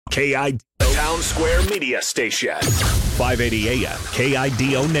KIDO Town Square Media Station. 580 AM,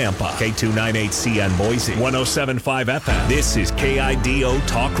 KIDO Nampa, K298CN Boise, 107.5 FM. This is KIDO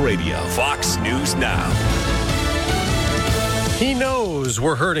Talk Radio, Fox News Now. He knows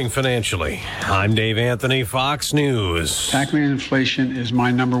we're hurting financially. I'm Dave Anthony, Fox News. Tackling inflation is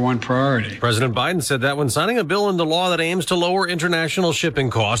my number one priority. President Biden said that when signing a bill into law that aims to lower international shipping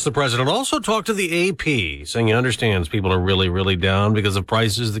costs. The president also talked to the AP, saying he understands people are really, really down because of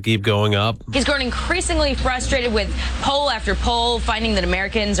prices that keep going up. He's grown increasingly frustrated with poll after poll, finding that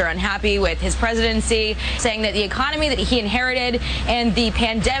Americans are unhappy with his presidency, saying that the economy that he inherited and the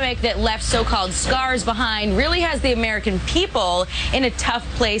pandemic that left so-called scars behind really has the American people in a tough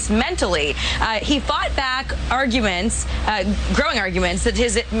place mentally. He fought back growing arguments that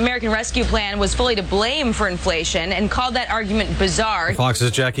his American Rescue Plan was fully to blame for inflation and called that argument bizarre.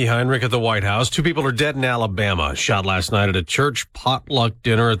 Fox's Jackie Heinrich at the White House. 2 people are dead in Alabama. Shot last night at a church potluck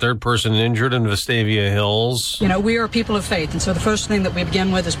dinner. A 3rd person injured in Vestavia Hills. You know, we are people of faith, and so the first thing that we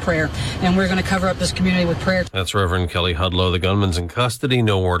begin with is prayer, and we're going to cover up this community with prayer. That's Reverend Kelly Hudlow. The gunman's in custody.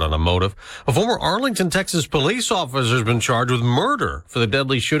 No word on a motive. A former Arlington, Texas police officer has been charged with murder for the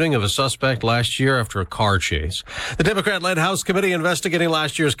deadly shooting of a suspect last year after a car chase. The Democrat-led House committee investigating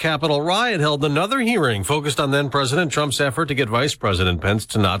last year's Capitol riot held another hearing focused on then-President Trump's effort to get Vice President Pence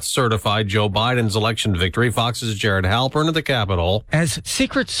to not certify Joe Biden's election victory. Fox's Jared Halpern at the Capitol. As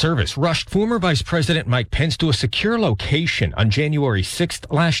Secret Service rushed former Vice President Mike Pence to a secure location on January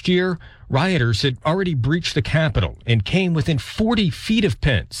 6th last year, rioters had already breached the Capitol and came within 40 feet of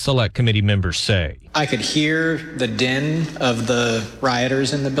Pence, Select Committee members say. I could hear the din of the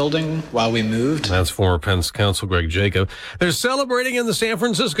rioters in the building while we moved. That's former Pence counsel Greg Jacob. They're celebrating in the San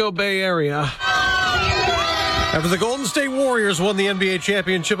Francisco Bay Area after the Golden State Warriors won the NBA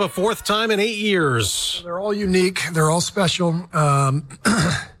championship a 4th time in 8 years. They're all unique. They're all special.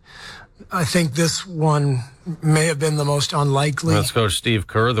 I think this one may have been the most unlikely. That's Coach Steve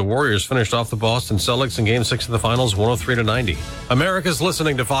Kerr. The Warriors finished off the Boston Celtics in Game 6 of the Finals, 103-90. America's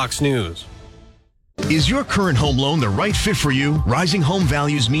listening to Fox News. Is your current home loan the right fit for you? Rising home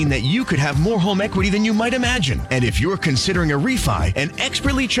values mean that you could have more home equity than you might imagine. And if you're considering a refi, an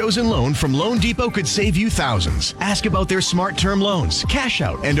expertly chosen loan from Loan Depot could save you thousands. Ask about their smart term loans, cash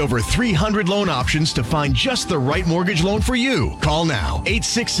out, and over 300 loan options to find just the right mortgage loan for you. Call now,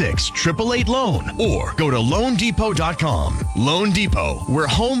 866-888-LOAN, or go to loandepot.com. Loan Depot, where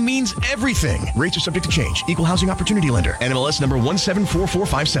home means everything. Rates are subject to change. Equal housing opportunity lender. NMLS number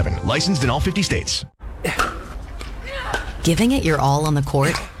 174457. Licensed in all 50 states. Giving it your all on the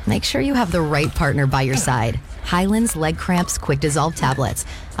court? Make sure you have the right partner by your side. Highland's Leg Cramps Quick Dissolve Tablets.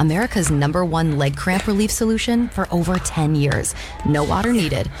 America's #1 leg cramp relief solution for over 10 years. No water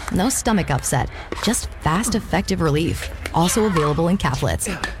needed, no stomach upset, just fast, effective relief. Also available in caplets.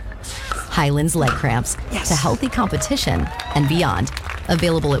 Highland's Leg Cramps. Yes. To healthy competition and beyond.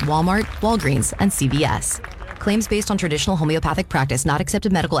 Available at Walmart, Walgreens, and CVS. Claims based on traditional homeopathic practice, not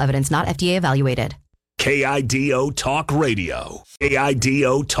accepted medical evidence, not FDA evaluated. KIDO Talk Radio.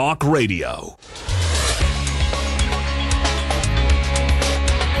 KIDO Talk Radio.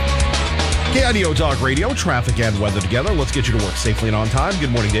 KIDO Talk Radio, traffic and weather together. Let's get you to work safely and on time. Good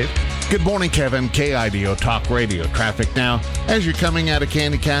morning, Dave. Good morning, Kevin. KIDO Talk Radio. Traffic now as you're coming out of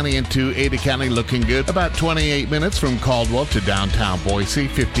Candy County into Ada County, looking good. About 28 minutes from Caldwell to downtown Boise.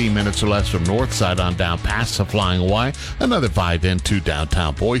 15 minutes or less from north side on down past the Flying Y. Another 5 into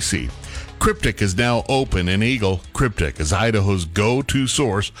downtown Boise. Cryptic is now open in Eagle. Cryptic is Idaho's go-to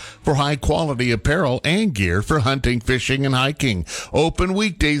source for high-quality apparel and gear for hunting, fishing, and hiking. Open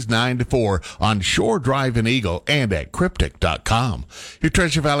weekdays 9 to 4 on Shore Drive in Eagle and at cryptic.com. Your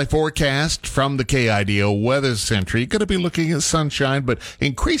Treasure Valley forecast from the KIDO Weather Center. You're going to be looking at sunshine, but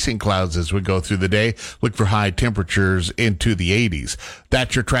increasing clouds as we go through the day. Look for high temperatures into the 80s.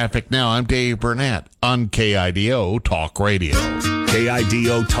 That's your traffic now. I'm Dave Burnett on KIDO Talk Radio.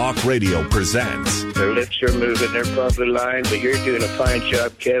 KIDO Talk Radio presents. Their lips are moving, they're probably lying, but you're doing a fine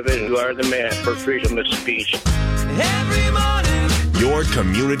job, Kevin. You are the man for freedom of speech. Every morning. Your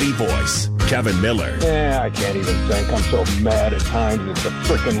community voice, Kevin Miller. I can't even think. I'm so mad at times at the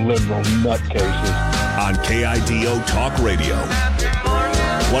frickin' liberal nutcases. On KIDO Talk Radio.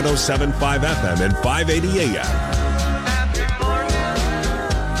 107.5 FM and 580 AM.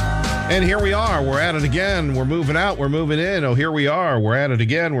 And here we are. We're at it again. We're moving out. We're moving in. Oh, here we are. We're at it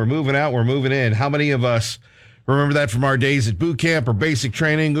again. We're moving out. We're moving in. How many of us remember that from our days at boot camp or basic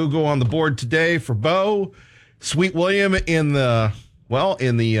training? Google on the board today for Bo. Sweet William in the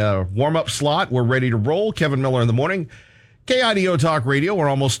warm-up slot. We're ready to roll. Kevin Miller in the morning. KIDO Talk Radio. We're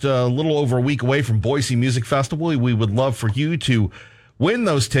almost a little over a week away from Boise Music Festival. We would love for you to win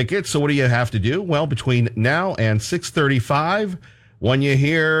those tickets. So what do you have to do? Well, between now and 6:35, when you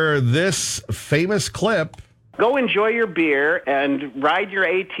hear this famous clip, go enjoy your beer and ride your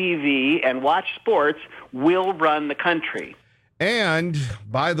ATV and watch sports. We'll run the country. And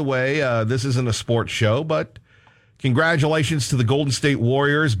by the way, this isn't a sports show, but congratulations to the Golden State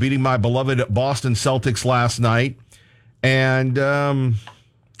Warriors beating my beloved Boston Celtics last night. And an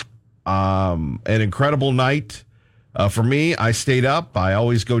incredible night for me. I stayed up. I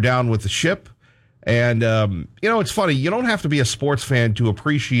always go down with the ship. And, it's funny. You don't have to be a sports fan to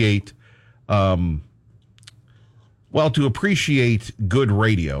appreciate, to appreciate good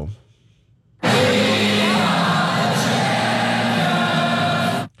radio.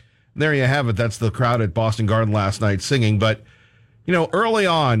 There you have it. That's the crowd at Boston Garden last night singing. But, early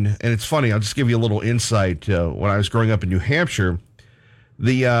on, and it's funny, I'll just give you a little insight. When I was growing up in New Hampshire,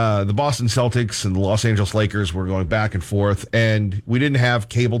 the Boston Celtics and the Los Angeles Lakers were going back and forth, and we didn't have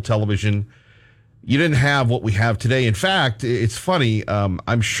cable television. You didn't have what we have today. In fact, it's funny.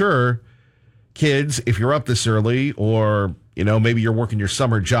 I'm sure kids, if you're up this early, or maybe you're working your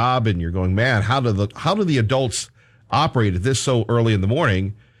summer job and you're going, man, how do the adults operate at this so early in the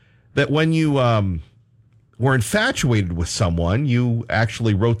morning? That when you were infatuated with someone, you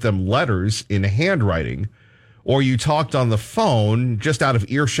actually wrote them letters in handwriting, or you talked on the phone just out of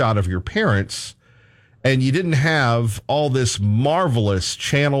earshot of your parents, and you didn't have all this marvelous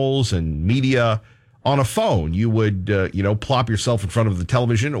channels and media on a phone. You would, plop yourself in front of the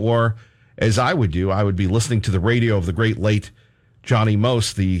television, or as I would do, I would be listening to the radio of the great late Johnny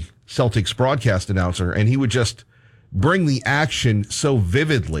Most, the Celtics broadcast announcer, and he would just bring the action so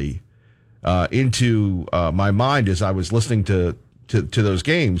vividly into my mind as I was listening to those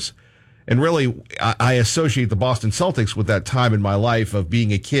games. And really, I associate the Boston Celtics with that time in my life of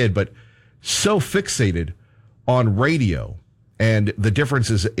being a kid, but so fixated on radio and the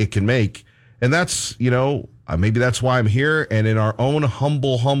differences it can make. And that's, maybe that's why I'm here. And in our own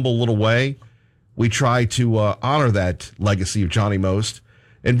humble little way, we try to honor that legacy of Johnny Most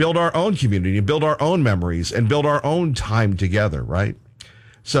and build our own community, and build our own memories, and build our own time together, right?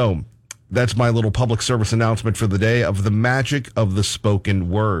 So that's my little public service announcement for the day of the magic of the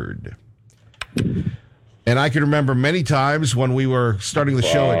spoken word. And I can remember many times when we were starting the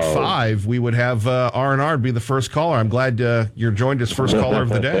show at 5, we would have R&R be the first caller. I'm glad you're joined as first caller of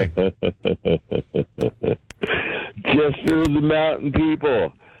the day. Just for the mountain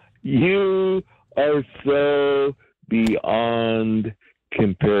people, you are so beyond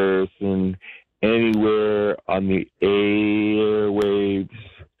comparison anywhere on the airwaves.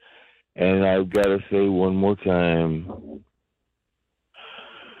 And I've got to say one more time,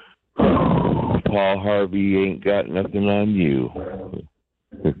 Paul Harvey ain't got nothing on you.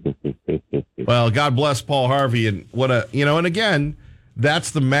 Well, God bless Paul Harvey. And and again,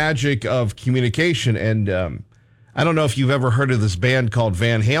 that's the magic of communication. And I don't know if you've ever heard of this band called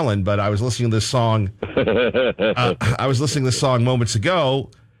Van Halen, but I was listening to this song. I was listening to this song moments ago,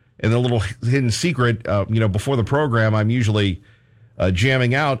 and a little hidden secret, before the program, I'm usually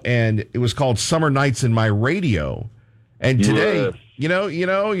jamming out, and it was called Summer Nights in My Radio. And today, yes.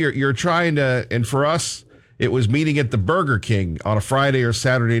 You're trying to, and for us, it was meeting at the Burger King on a Friday or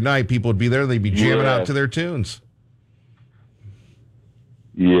Saturday night. People would be there, they'd be jamming out to their tunes.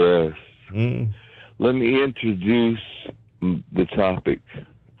 Yes. Let me introduce the topic.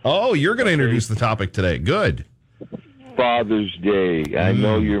 Oh, you're going to introduce the topic today. Good. Father's Day. I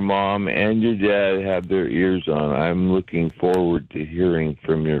know your mom and your dad have their ears on. I'm looking forward to hearing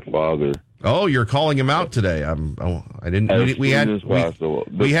from your father. Oh, you're calling him out today. We hadn't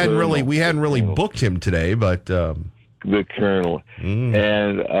really booked him today, but the Colonel.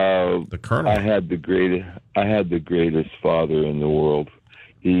 And the Colonel. I had the greatest father in the world.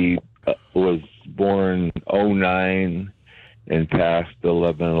 He was born 09 and passed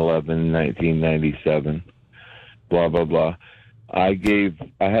 11/11/1997. Blah blah blah. I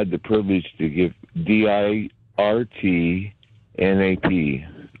had the privilege to give DIRT-NAP.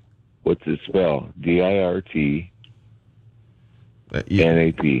 What's it spell? DIRT-NAP.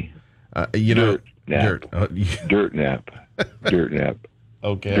 Dirt nap. Dirt nap. Dirt nap.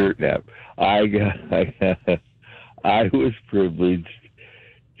 Okay. Dirt nap. I was privileged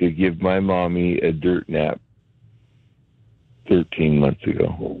to give my mommy a dirt nap 13 months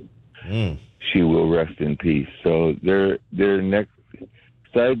ago. She will rest in peace. So they're next,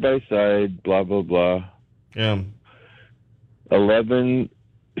 side by side, blah, blah, blah. Yeah. 11,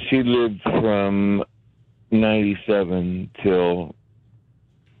 she lived from 97 till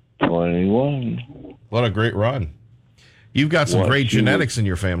 21. What a great run. You've got some great genetics in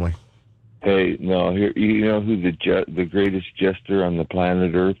your family. Hey, no, here, you know who the greatest jester on the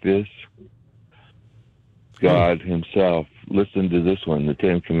planet Earth is? God himself. Listen to this one, the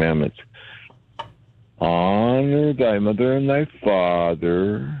Ten Commandments. Honor thy mother and thy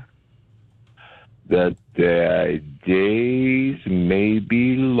father, that thy days may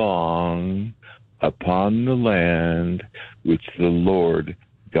be long upon the land which the Lord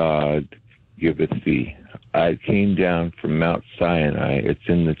God giveth thee. I came down from Mount Sinai. It's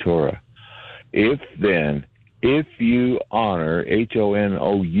in the Torah. If you honor,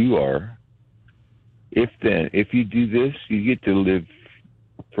 Honour, if you do this, you get to live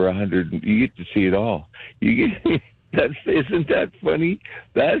for 100. You get to see it all. Isn't that funny?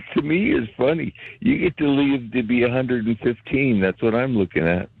 That to me is funny. You get to live to be 115. That's what I'm looking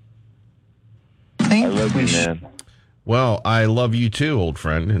at. I love you, man. Well, I love you too, old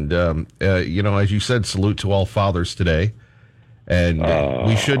friend. And as you said, salute to all fathers today. And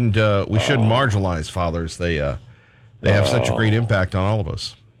we shouldn't marginalize fathers. They have such a great impact on all of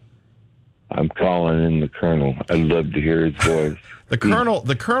us. I'm calling in the Colonel. I'd love to hear his voice. The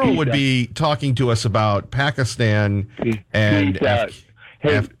Colonel would be talking to us about Pakistan and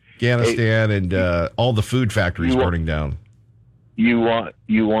Afghanistan and all the food factories burning down. You want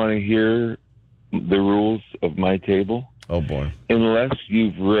to hear the rules of my table? Oh boy! Unless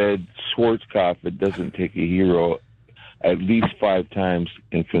you've read Schwarzkopf, it doesn't take a hero at least 5 times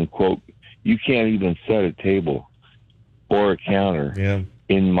and can quote. You can't even set a table or a counter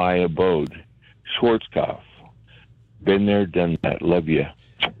in my abode. Schwarzkopf. Been there, done that. Love you.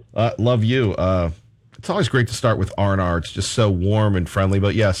 Love you. It's always great to start with R&R. It's just so warm and friendly.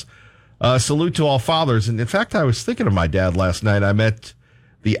 But yes, salute to all fathers. And in fact, I was thinking of my dad last night. I met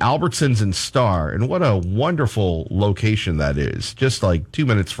the Albertsons in Star, and what a wonderful location that is. Just like 2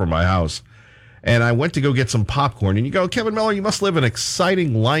 minutes from my house. And I went to go get some popcorn. And you go, Kevin Miller, you must live an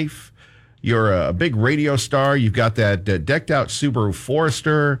exciting life. You're a big radio star. You've got that decked out Subaru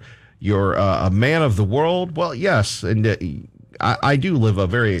Forester. You're a man of the world. Well, yes, and I do live a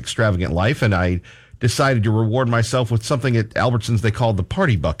very extravagant life, and I decided to reward myself with something at Albertsons they call the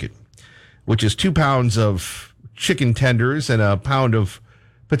Party Bucket, which is 2 pounds of chicken tenders and a pound of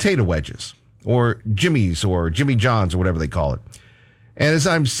potato wedges, or Jimmy's or Jimmy John's or whatever they call it. And as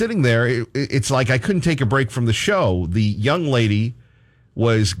I'm sitting there, it's like I couldn't take a break from the show. The young lady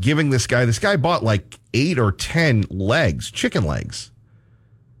was giving this guy bought like 8 or 10 legs, chicken legs,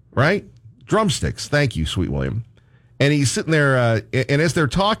 right? Drumsticks. Thank you, Sweet William. And he's sitting there, and as they're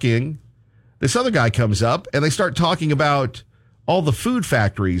talking, this other guy comes up, and they start talking about all the food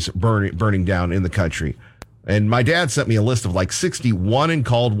factories burning down in the country. And my dad sent me a list of like 61 in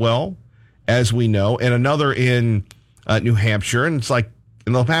Caldwell, as we know, and another in New Hampshire. And it's like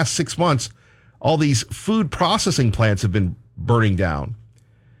in the past 6 months, all these food processing plants have been burning down.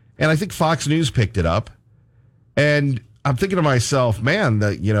 And I think Fox News picked it up. And I'm thinking to myself, man,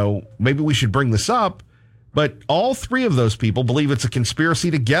 maybe we should bring this up. But all 3 of those people believe it's a conspiracy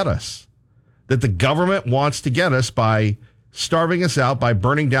to get us, that the government wants to get us by starving us out, by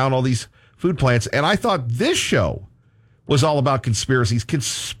burning down all these food plants. And I thought this show was all about conspiracies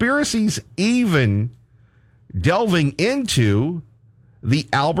even delving into the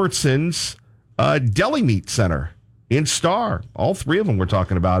Albertsons Deli Meat Center in Star. All 3 of them were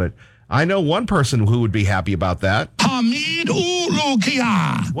talking about it. I know one person who would be happy about that. Hamid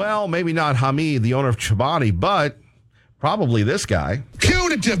Ulukia. Well, maybe not Hamid, the owner of Chobani, but probably this guy.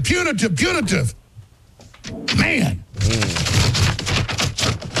 Punitive. Man.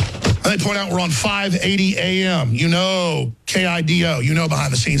 They point out we're on 580 AM. You know, KIDO. You know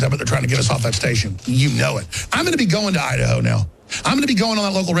behind the scenes, I bet they're trying to get us off that station. You know it. I'm going to be going to Idaho now. I'm going to be going on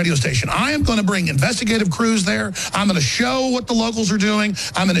that local radio station. I am going to bring investigative crews there. I'm going to show what the locals are doing.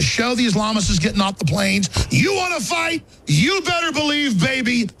 I'm going to show the Islamists getting off the planes. You want to fight? You better believe,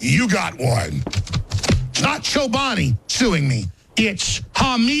 baby, you got one. It's not Chobani suing me. It's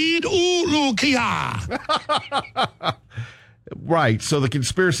Hamid Ulukia. Right. So the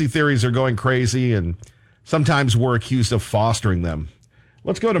conspiracy theories are going crazy, and sometimes we're accused of fostering them.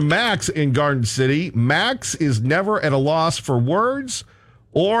 Let's go to Max in Garden City. Max is never at a loss for words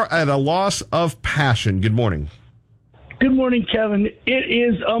or at a loss of passion. Good morning. Good morning, Kevin. It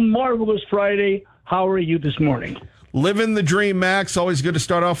is a marvelous Friday. How are you this morning? Living the dream, Max. Always good to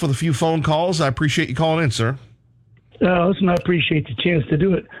start off with a few phone calls. I appreciate you calling in, sir. Listen, I appreciate the chance to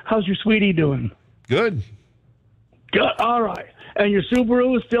do it. How's your sweetie doing? Good. Good. All right. And your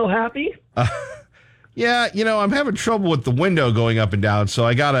Subaru is still happy? Yeah, I'm having trouble with the window going up and down, so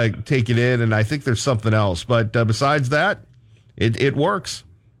I got to take it in, and I think there's something else. But besides that, it works.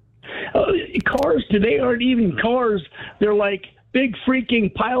 Cars today aren't even cars. They're like big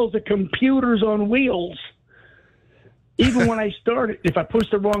freaking piles of computers on wheels. Even when I start it, if I push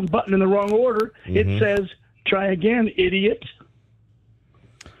the wrong button in the wrong order, it says, try again, idiot.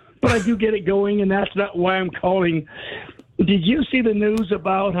 But I do get it going, and that's not why I'm calling. Did you see the news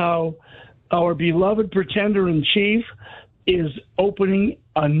about how our beloved pretender-in-chief is opening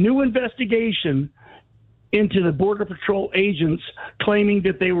a new investigation into the Border Patrol agents claiming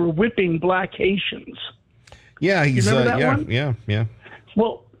that they were whipping black Haitians? Yeah, he's yeah.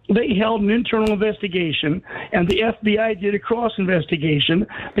 Well, they held an internal investigation, and the FBI did a cross-investigation.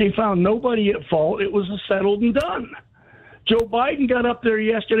 They found nobody at fault. It was settled and done. Joe Biden got up there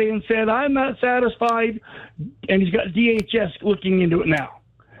yesterday and said, I'm not satisfied, and he's got DHS looking into it now.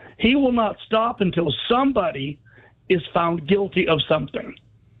 He will not stop until somebody is found guilty of something.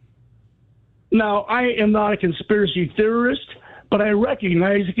 Now, I am not a conspiracy theorist, but I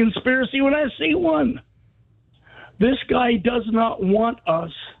recognize a conspiracy when I see one. This guy does not want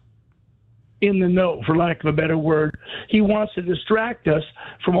us in the know, for lack of a better word. He wants to distract us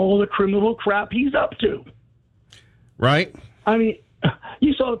from all the criminal crap he's up to. Right. I mean,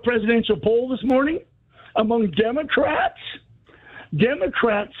 you saw the presidential poll this morning among Democrats.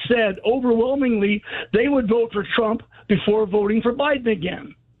 Democrats said overwhelmingly they would vote for Trump before voting for Biden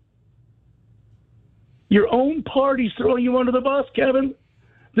again. Your own party's throwing you under the bus, Kevin.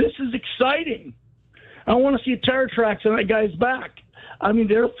 This is exciting. I want to see tire tracks on that guy's back. I mean,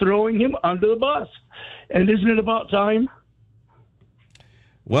 they're throwing him under the bus. And isn't it about time?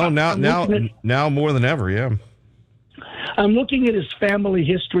 Well, now more than ever, yeah. I'm looking at his family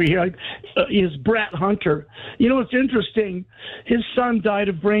history here. His brat Hunter. You know, it's interesting. His son died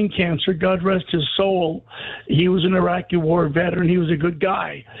of brain cancer. God rest his soul. He was an Iraqi war veteran. He was a good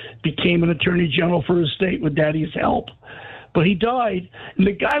guy. Became an attorney general for his state with daddy's help. But he died, and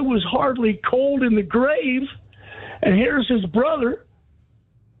the guy was hardly cold in the grave. And here's his brother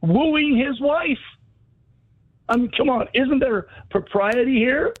wooing his wife. I mean, come on. Isn't there propriety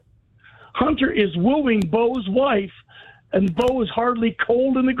here? Hunter is wooing Bo's wife, and Bo is hardly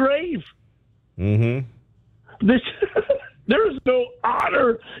cold in the grave. There is no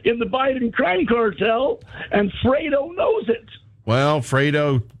honor in the Biden crime cartel, and Fredo knows it. Well,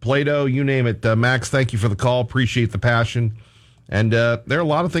 Fredo, Plato, you name it. Max, thank you for the call. Appreciate the passion. And there are a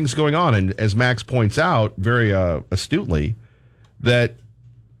lot of things going on. And as Max points out very astutely, that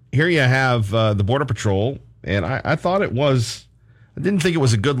here you have the Border Patrol, and I thought it was, I didn't think it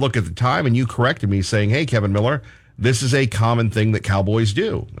was a good look at the time, and you corrected me saying, hey, Kevin Miller, this is a common thing that cowboys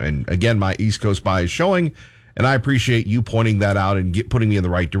do. And again, my East Coast bias showing, and I appreciate you pointing that out and putting me in the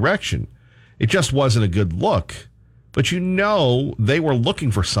right direction. It just wasn't a good look. But you know, they were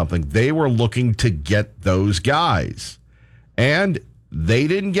looking for something. They were looking to get those guys. And they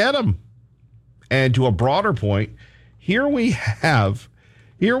didn't get them. And to a broader point, here we have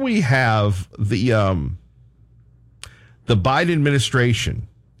the Biden administration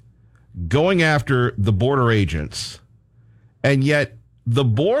going after the border agents, and yet the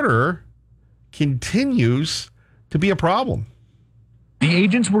border continues to be a problem. The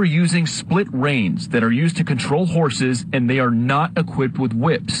agents were using split reins that are used to control horses, and they are not equipped with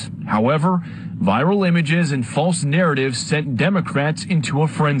whips. However, viral images and false narratives sent Democrats into a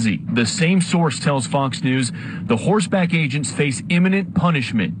frenzy. The same source tells Fox News the horseback agents face imminent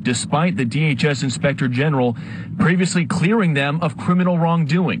punishment, despite the DHS Inspector General previously clearing them of criminal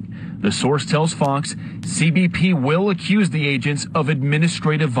wrongdoing. The source tells Fox CBP will accuse the agents of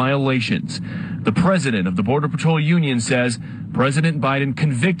administrative violations. The president of the Border Patrol Union says President Biden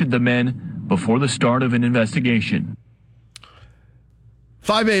convicted the men before the start of an investigation.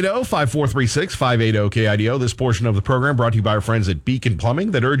 580-5436, 580-KIDO. This portion of the program brought to you by our friends at Beacon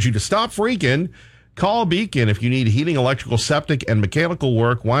Plumbing that urge you to stop freaking. Call Beacon if you need heating, electrical, septic, and mechanical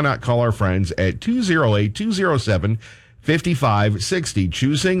work. Why not call our friends at 208-207-5560.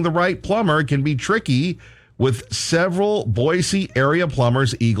 Choosing the right plumber can be tricky with several Boise area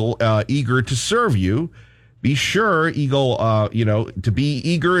plumbers eager to serve you. Be sure, to be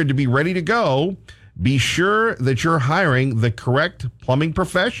eager and to be ready to go. Be sure that you're hiring the correct plumbing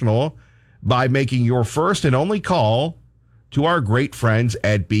professional by making your first and only call to our great friends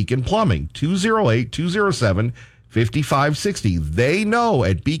at Beacon Plumbing, 208-207-5560. They know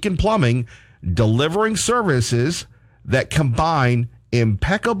at Beacon Plumbing, delivering services that combine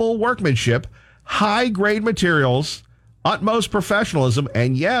impeccable workmanship, high-grade materials, utmost professionalism,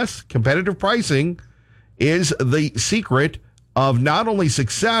 and yes, competitive pricing is the secret of not only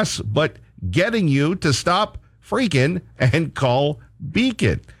success, but getting you to stop freaking and call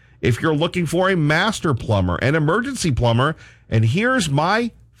Beacon. If you're looking for a master plumber, an emergency plumber, and here's my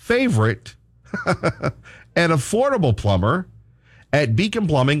favorite, an affordable plumber, At Beacon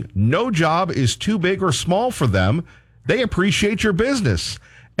Plumbing, no job is too big or small for them. They appreciate your business,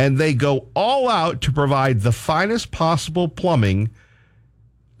 and they go all out to provide the finest possible plumbing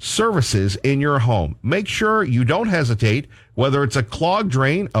services in your home. Make sure you don't hesitate, whether it's a clogged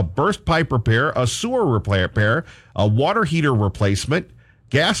drain, a burst pipe repair, a sewer repair, a water heater replacement,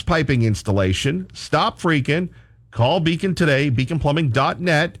 gas piping installation. Stop freaking. Call Beacon today,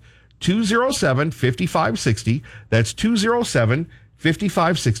 beaconplumbing.net, 207-5560. That's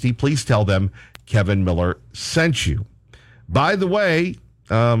 207-5560. Please tell them Kevin Miller sent you. By the way,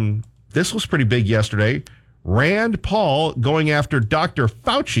 this was pretty big yesterday. Rand Paul going after Dr.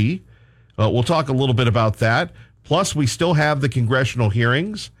 Fauci. We'll talk a little bit about that. Plus, we still have the congressional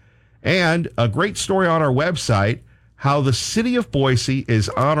hearings and a great story on our website, how the city of Boise is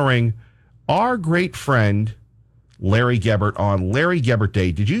honoring our great friend, Larry Gebert, on Larry Gebert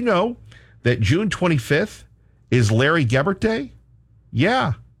Day. Did you know that June 25th is Larry Gebert Day?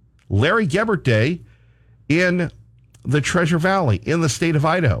 Yeah, Larry Gebert Day in the Treasure Valley in the state of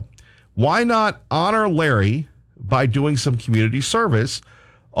Idaho. Why not honor Larry by doing some community service?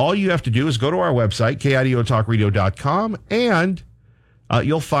 All you have to do is go to our website, KIDOTalkRadio.com, and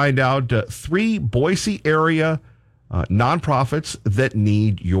you'll find out 3 Boise area nonprofits that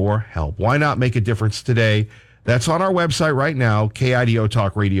need your help. Why not make a difference today? That's on our website right now,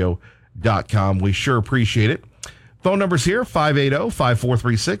 KIDOTalkRadio.com. We sure appreciate it. Phone numbers here,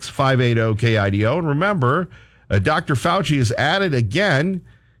 580-5436, 580-KIDO. And remember, Dr. Fauci has added again,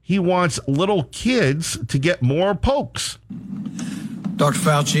 he wants little kids to get more pokes. Dr.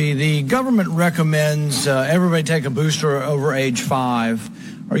 Fauci, the government recommends everybody take a booster over age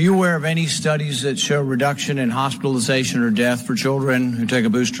 5. Are you aware of any studies that show reduction in hospitalization or death for children who take a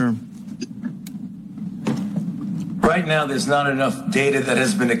booster? Right now, there's not enough data that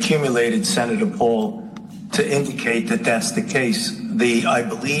has been accumulated, Senator Paul, to indicate that that's the case. I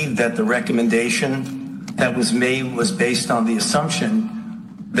believe that the recommendation that was made was based on the assumption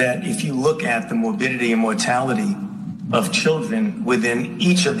that if you look at the morbidity and mortality of children within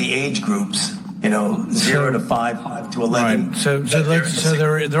each of the age groups, 0 to 5, 5 to 11. Right. So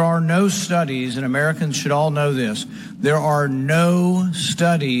there are no studies, and Americans should all know this. There are no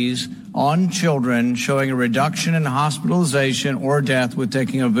studies on children showing a reduction in hospitalization or death with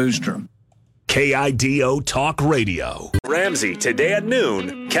taking a booster. KIDO Talk Radio. Ramsey today at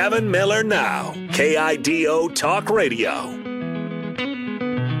noon. Kevin Miller now. KIDO Talk Radio.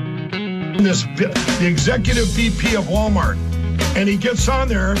 The executive VP of Walmart, and he gets on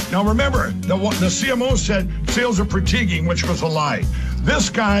there. Now remember, the CMO said sales are fatiguing, which was a lie. This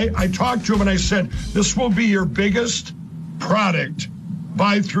guy, I talked to him and I said, this will be your biggest product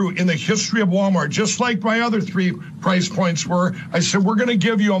buy-through in the history of Walmart, just like my other 3 price points were. I said, we're going to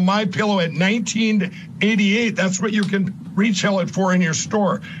give you a MyPillow at $19.88. That's what you can retail it for in your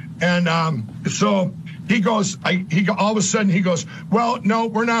store. And so he goes, all of a sudden he goes, well, no,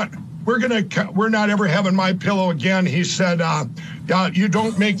 we're not ever having MyPillow again. He said, you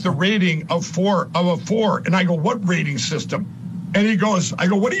don't make the rating of a 4. And I go, what rating system? And he goes, I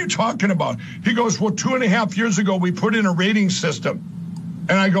go, what are you talking about? He goes, well, 2.5 years ago, we put in a rating system.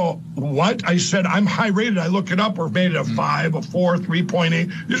 And I go, what? I said, I'm high rated. I look it up. We're made a 5, a 4,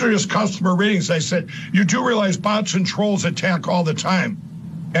 3.8. These are just customer ratings. I said, you do realize bots and trolls attack all the time.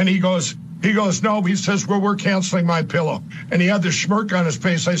 And he goes, no. He says, well, we're canceling MyPillow. And he had this smirk on his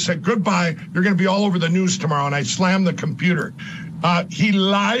face. I said, goodbye. You're going to be all over the news tomorrow. And I slammed the computer. He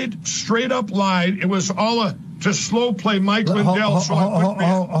lied, straight up lied. It was all to slow play Mike Lindell.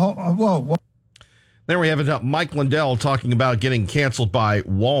 Whoa. There we have it. Mike Lindell talking about getting canceled by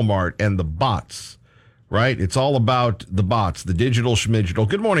Walmart and the bots, right? It's all about the bots, the digital schmidgital.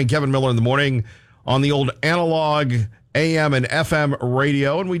 Good morning, Kevin Miller in the morning on the old analog AM and FM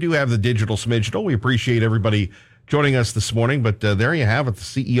radio, and we do have the digital smidgital. We appreciate everybody joining us this morning, but there you have it, the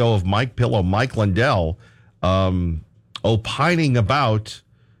CEO of MyPillow, Mike Lindell, opining about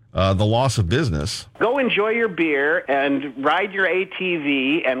the loss of business. Go enjoy your beer and ride your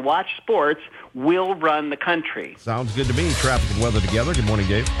ATV and watch sports. We'll run the country. Sounds good to me. Traffic and weather together. Good morning,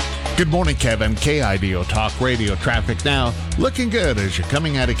 Dave. Good morning, Kevin. KIDO Talk Radio traffic now. Looking good as you're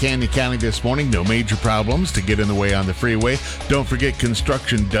coming out of Canyon County this morning. No major problems to get in the way on the freeway. Don't forget,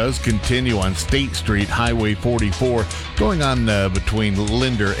 construction does continue on State Street, Highway 44, going on between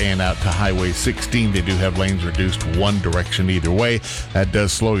Linder and out to Highway 16. They do have lanes reduced one direction either way. That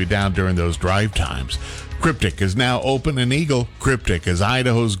does slow you down during those drive times. Cryptic is now open in Eagle. Cryptic is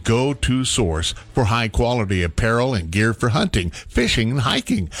Idaho's go-to source for high-quality apparel and gear for hunting, fishing, and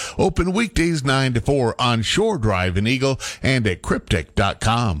hiking. Open weekdays 9 to 4 on Shore Drive in Eagle and at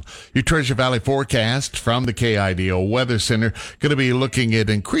cryptic.com. Your Treasure Valley forecast from the KIDO Weather Center. Going to be looking at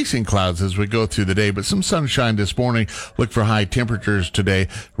increasing clouds as we go through the day, but some sunshine this morning. Look for high temperatures today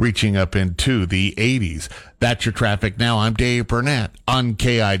reaching up into the 80s. That's your traffic now. I'm Dave Burnett on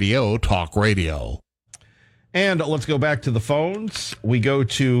KIDO Talk Radio. And let's go back to the phones. We go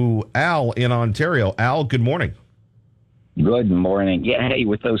to Al in Ontario. Al, good morning. Good morning. Yeah, hey,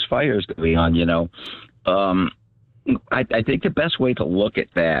 with those fires going on, I think the best way to look at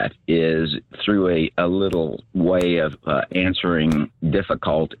that is through a little way of answering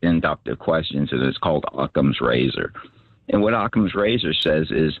difficult inductive questions, and it's called Occam's razor. And what Occam's razor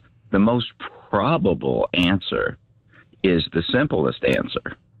says is the most probable answer is the simplest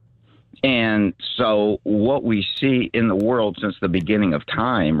answer. And so what we see in the world since the beginning of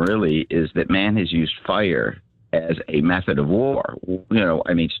time really is that man has used fire as a method of war.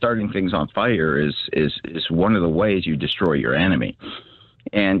 Starting things on fire is one of the ways you destroy your enemy.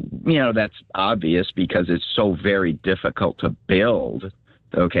 And, that's obvious because it's so very difficult to build.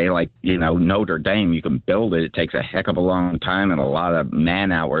 Okay, like, Notre Dame, you can build it. It takes a heck of a long time and a lot of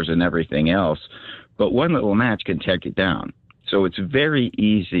man hours and everything else. But one little match can take it down. So it's very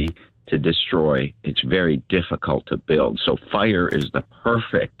easy to destroy. It's very difficult to build. So fire is the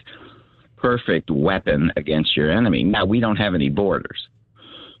perfect weapon against your enemy. Now, we don't have any borders.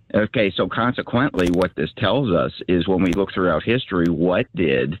 Okay, so consequently, what this tells us is when we look throughout history, what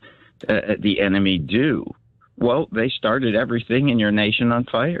did the enemy do? Well, they started everything in your nation on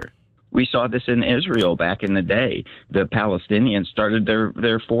fire. We saw this in Israel back in the day. The Palestinians started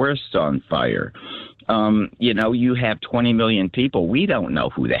their forests on fire. You have 20 million people. We don't know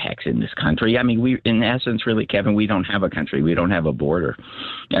who the heck's in this country. I mean, in essence, really, Kevin, we don't have a country. We don't have a border.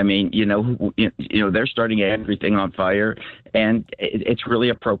 I mean, they're starting everything on fire, and it's really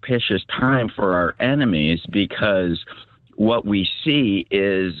a propitious time for our enemies because what we see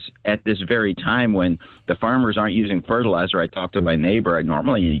is at this very time when the farmers aren't using fertilizer. I talked to my neighbor. I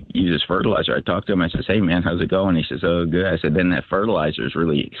normally uses fertilizer. I talked to him. I says, hey, man, how's it going? He says, oh, good. I said, then that fertilizer is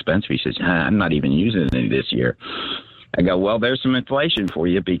really expensive. He says, I'm not even using any this year. I go, well, there's some inflation for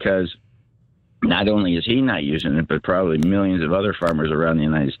you because not only is he not using it, but probably millions of other farmers around the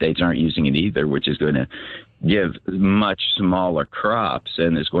United States aren't using it either, which is going to give much smaller crops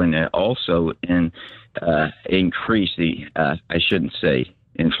and is going to also increase the, I shouldn't say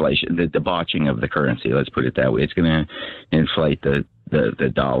inflation, the debauching of the currency. Let's put it that way. It's going to inflate the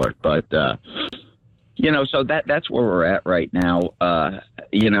dollar. But, so that's where we're at right now.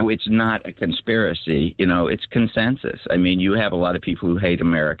 It's not a conspiracy. It's consensus. I mean, you have a lot of people who hate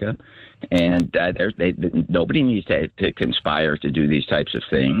America, and nobody needs to conspire to do these types of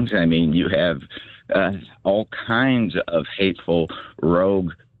things. I mean, you have all kinds of hateful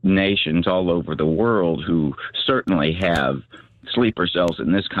rogue nations all over the world who certainly have sleeper cells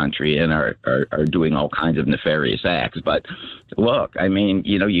in this country and are doing all kinds of nefarious acts. But look, I mean,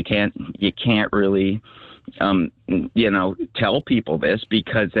 you can't really tell people this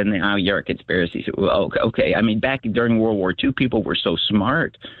because then now you're a conspiracy. Well, okay. I mean, back during World War II, people were so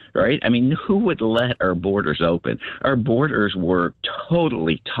smart, right? I mean, who would let our borders open? Our borders were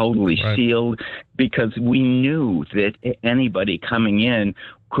totally right. Sealed because we knew that anybody coming in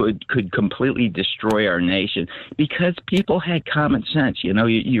could completely destroy our nation because people had common sense.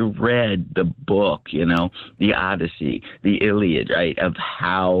 You read the book, the Odyssey, the Iliad, right, of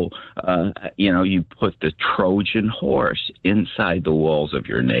how, you put the Trojan horse inside the walls of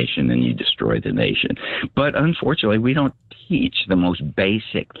your nation and you destroy the nation. But unfortunately, we don't teach the most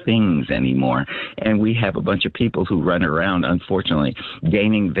basic things anymore. And we have a bunch of people who run around, unfortunately,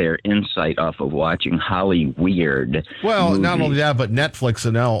 gaining their insight off of watching Holly Weird. Well, movies. Not only that, but Netflix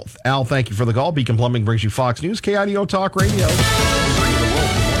and Al, thank you for the call. Beacon Plumbing brings you Fox News, KIDO Talk Radio.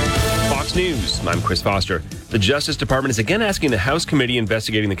 Fox News. I'm Chris Foster. The Justice Department is again asking the House committee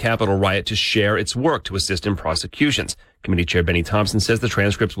investigating the Capitol riot to share its work to assist in prosecutions. Committee Chair Benny Thompson says the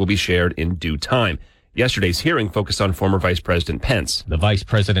transcripts will be shared in due time. Yesterday's hearing focused on former Vice President Pence. The Vice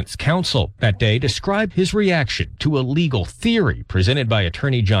President's counsel that day described his reaction to a legal theory presented by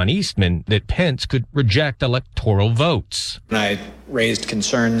attorney John Eastman that Pence could reject electoral votes. I raised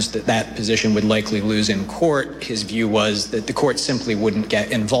concerns that position would likely lose in court. His view was that the court simply wouldn't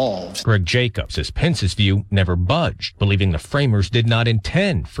get involved. Greg Jacobs says Pence's view never budged, believing the framers did not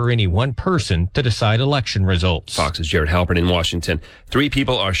intend for any one person to decide election results. Fox's Jared Halpern in Washington. 3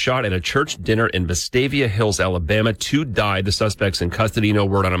 people are shot at a church dinner in Vestavia Vestavia Hills, Alabama. 2 died. The suspects in custody. No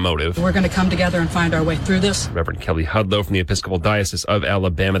word on a motive. We're going to come together and find our way through this. Reverend Kelly Hudlow from the Episcopal Diocese of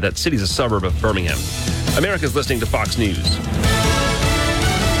Alabama. That city's a suburb of Birmingham. America's listening to Fox News.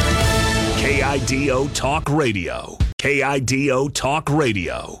 KIDO Talk Radio. KIDO Talk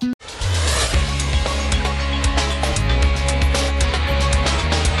Radio.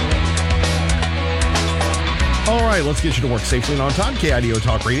 All right, let's get you to work safely and on time. KIDO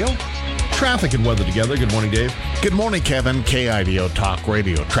Talk Radio. Traffic and weather together. Good morning, Dave. Good morning, Kevin. KIDO Talk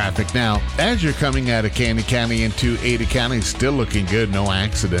Radio. Traffic now. As you're coming out of Candy County into Ada County, still looking good. No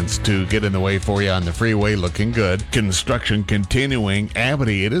accidents to get in the way for you on the freeway. Looking good. Construction continuing.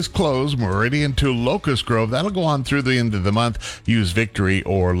 Amity, it is closed. Meridian to Locust Grove. That'll go on through the end of the month. Use Victory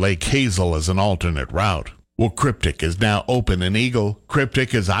or Lake Hazel as an alternate route. Well, Cryptic is now open in Eagle.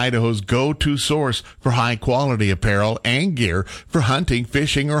 Cryptic is Idaho's go-to source for high-quality apparel and gear for hunting,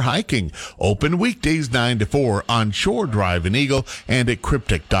 fishing, or hiking. Open weekdays 9 to 4 on Shore Drive in Eagle and at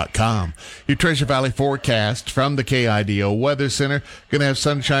cryptic.com. Your Treasure Valley forecast from the KIDO Weather Center. Going to have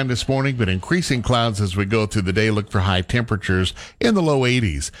sunshine this morning, but increasing clouds as we go through the day. Look for high temperatures in the low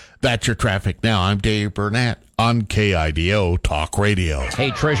 80s. That's your traffic now. I'm Dave Burnett on KIDO Talk Radio.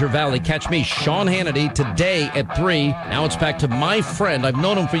 Hey, Treasure Valley, catch me, Sean Hannity, today at 3. Now it's back to my friend. I've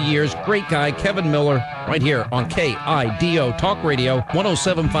known him for years. Great guy, Kevin Miller, right here on KIDO Talk Radio,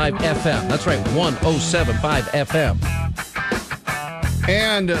 107.5 FM. That's right, 107.5 FM.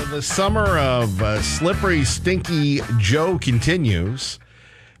 And the summer of Slippery, Stinky Joe continues.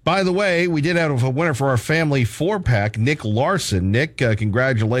 By the way, we did have a winner for our family 4-pack, Nick Larson. Nick,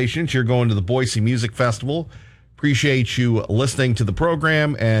 congratulations. You're going to the Boise Music Festival. Appreciate you listening to the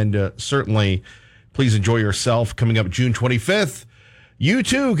program, and certainly please enjoy yourself. Coming up June 25th, you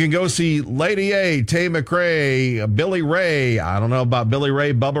too can go see Lady A, Tay McRae, Billy Ray. I don't know about Billy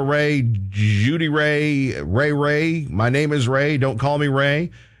Ray, Bubba Ray, Judy Ray, Ray. My name is Ray. Don't call me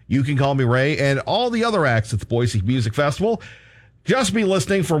Ray. You can call me Ray. And all the other acts at the Boise Music Festival. Just be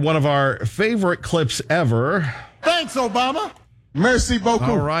listening for one of our favorite clips ever. Thanks, Obama. Merci beaucoup.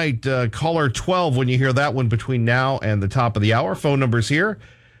 All right, caller 12 when you hear that one between now and the top of the hour. Phone number's here,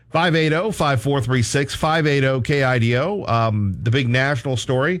 580-5436, 580-KIDO. The big national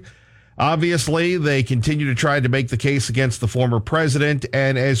story. Obviously, they continue to try to make the case against the former president.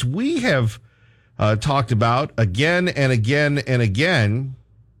 And as we have talked about again and again and again,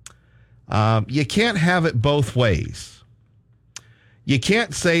 you can't have it both ways. You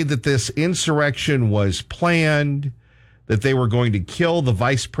can't say that this insurrection was planned, that they were going to kill the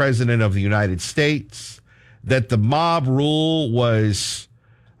vice president of the United States, that the mob rule was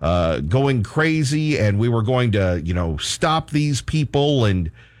going crazy and we were going to, stop these people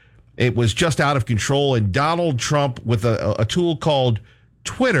and it was just out of control. And Donald Trump, with a tool called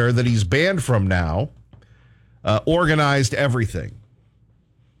Twitter that he's banned from now, organized everything.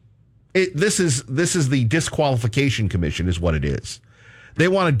 This is the disqualification commission is what it is. They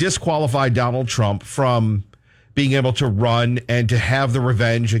want to disqualify Donald Trump from being able to run and to have the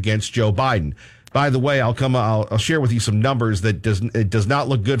revenge against Joe Biden. By the way, I'll share with you some numbers that does not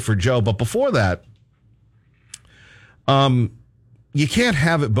look good for Joe. But before that, you can't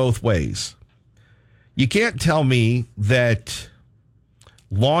have it both ways. You can't tell me that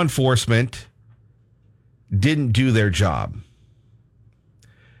law enforcement didn't do their job.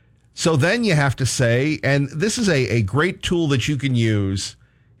 So then you have to say, and this is a great tool that you can use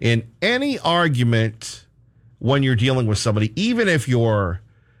in any argument when you're dealing with somebody, even if you're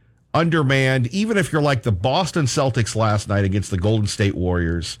undermanned, even if you're like the Boston Celtics last night against the Golden State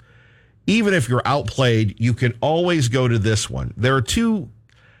Warriors, even if you're outplayed, you can always go to this one. There are two,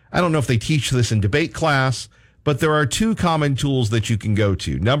 I don't know if they teach this in debate class, but there are two common tools that you can go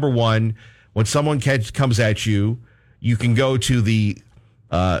to. Number one, when someone comes at you, you can go to the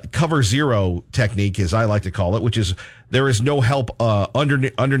cover zero technique, as I like to call it, which is there is no help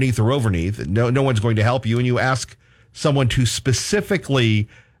underneath or overneath. No one's going to help you, and you ask someone to specifically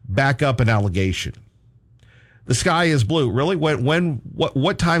back up an allegation. The sky is blue. Really?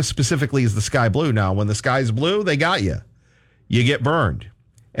 What time specifically is the sky blue? Now, when the sky is blue, they got you. You get burned.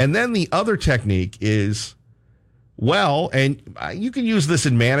 And then the other technique is, and you can use this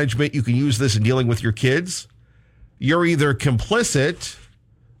in management. You can use this in dealing with your kids. You're either complicit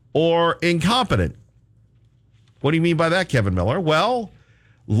or incompetent. What do you mean by that, Kevin Miller? Well,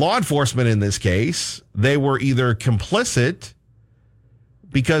 law enforcement in this case, they were either complicit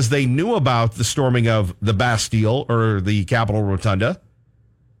because they knew about the storming of the Bastille or the Capitol Rotunda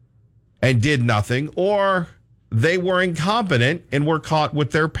and did nothing, or they were incompetent and were caught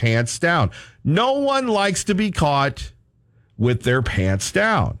with their pants down. No one likes to be caught with their pants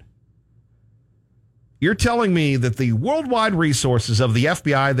down. You're telling me that the worldwide resources of the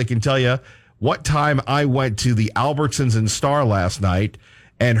FBI that can tell you what time I went to the Albertsons and Star last night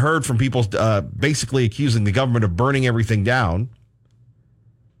and heard from people basically accusing the government of burning everything down.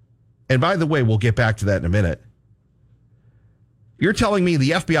 And by the way, we'll get back to that in a minute. You're telling me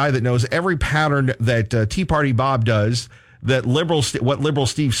the FBI that knows every pattern that Tea Party Bob does, that what liberal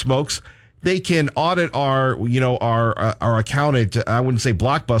Steve smokes, they can audit our account at, I wouldn't say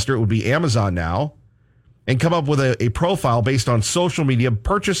Blockbuster, it would be Amazon now, and come up with a profile based on social media,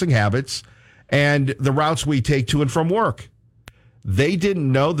 purchasing habits, and the routes we take to and from work. They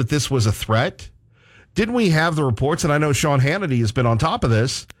didn't know that this was a threat? Didn't we have the reports, and I know Sean Hannity has been on top of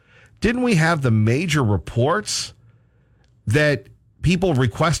this, didn't we have the major reports that people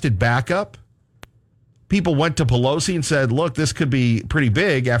requested backup? People went to Pelosi and said, look, this could be pretty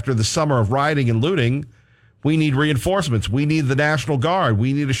big after the summer of rioting and looting. We need reinforcements. We need the National Guard.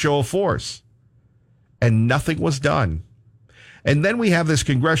 We need a show of force. And nothing was done. And then we have this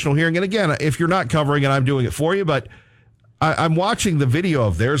congressional hearing. And again, if you're not covering it, I'm doing it for you. But I'm watching the video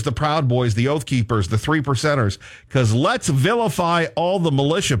of there's the Proud Boys, the Oath Keepers, the 3%ers, because let's vilify all the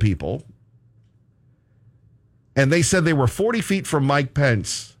militia people. And they said they were 40 feet from Mike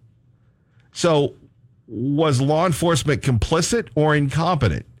Pence. So was law enforcement complicit or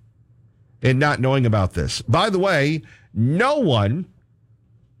incompetent in not knowing about this? By the way, no one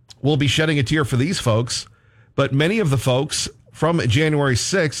will be shedding a tear for these folks, but many of the folks from January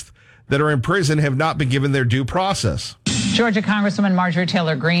 6th that are in prison have not been given their due process. Georgia Congresswoman Marjorie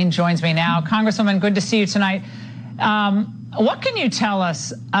Taylor Greene joins me now. Congresswoman, good to see you tonight. What can you tell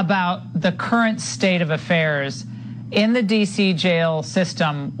us about the current state of affairs in the D.C. jail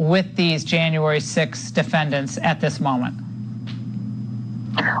system with these January 6 defendants at this moment?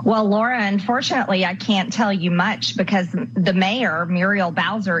 Well, Laura, unfortunately, I can't tell you much because the mayor, Muriel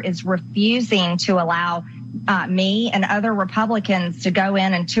Bowser, is refusing to allow me and other Republicans to go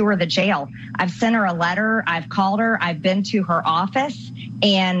in and tour the jail. I've sent her a letter. I've called her. I've been to her office,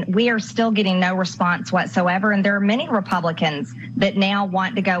 and we are still getting no response whatsoever. And there are many Republicans that now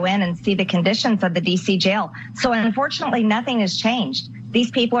want to go in and see the conditions of the D.C. jail. So unfortunately, nothing has changed.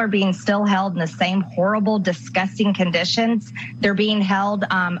 These people are being still held in the same horrible, disgusting conditions. They're being held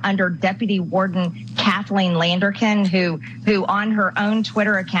under Deputy Warden Kathleen Landerkin, who on her own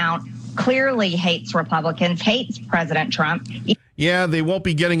Twitter account clearly hates Republicans, hates President Trump. Yeah, they won't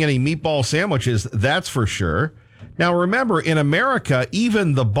be getting any meatball sandwiches, that's for sure. Now, remember, in America,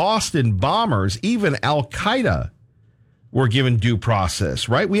 even the Boston bombers, even Al-Qaeda were given due process,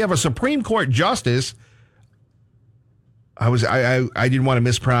 right? We have a Supreme Court justice. I didn't want to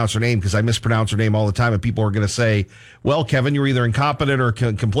mispronounce her name because I mispronounce her name all the time, and people are going to say, well, Kevin, you're either incompetent or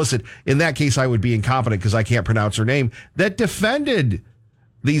complicit. In that case, I would be incompetent because I can't pronounce her name. That defended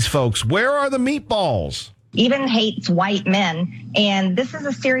these folks. Where are the meatballs? Even hates white men, and this is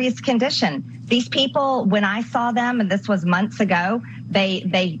a serious condition. These people, when I saw them, and this was months ago,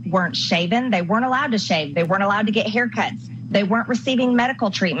 they weren't shaven. They weren't allowed to shave. They weren't allowed to get haircuts. They weren't receiving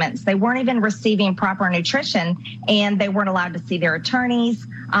medical treatments. They weren't even receiving proper nutrition, and they weren't allowed to see their attorneys.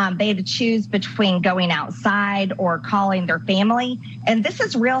 They had to choose between going outside or calling their family. And this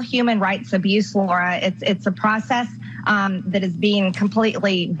is real human rights abuse, Laura. It's a process that is being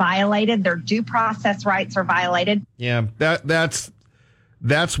completely violated. Their due process rights are violated. Yeah, that's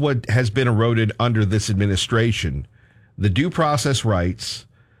what has been eroded under this administration. The due process rights,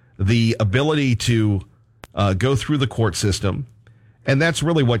 the ability to go through the court system. And that's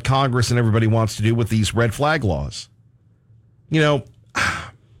really what Congress and everybody wants to do with these red flag laws. You know,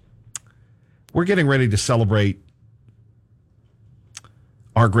 we're getting ready to celebrate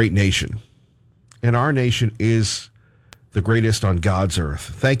our great nation. And our nation is the greatest on God's earth.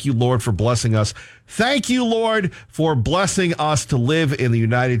 Thank you, Lord, for blessing us. Thank you, Lord, for blessing us to live in the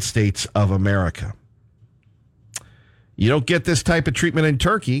United States of America. You don't get this type of treatment in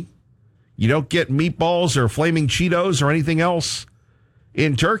Turkey. You don't get meatballs or flaming Cheetos or anything else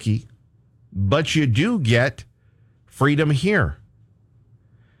in Turkey, but you do get freedom here.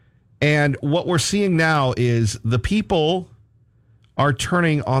 And what we're seeing now is the people are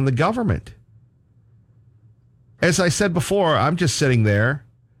turning on the government. As I said before, I'm just sitting there,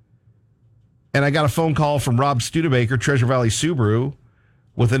 and I got a phone call from Rob Studebaker, Treasure Valley Subaru,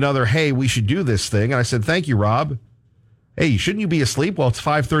 with another, hey, we should do this thing. And I said, thank you, Rob. Hey, shouldn't you be asleep? Well, it's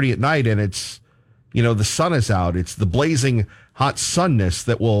 5:30 at night, and it's, the sun is out. It's the blazing hot sunness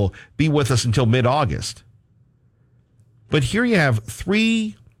that will be with us until mid-August. But here you have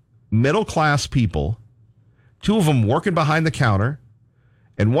 3 middle-class people, 2 of them working behind the counter,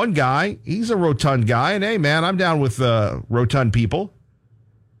 and one guy, he's a rotund guy, and hey, man, I'm down with rotund people.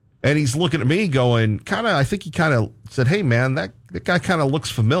 And he's looking at me going, I think he kind of said, hey, man, that guy kind of looks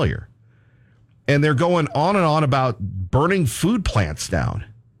familiar. And they're going on and on about burning food plants down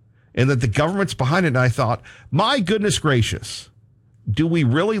and that the government's behind it. And I thought, my goodness gracious, do we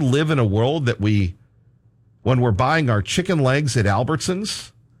really live in a world that when we're buying our chicken legs at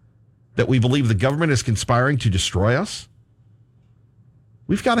Albertsons, that we believe the government is conspiring to destroy us?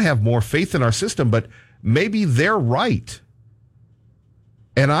 We've got to have more faith in our system, but maybe they're right.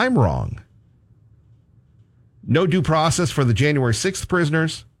 And I'm wrong. No due process for the January 6th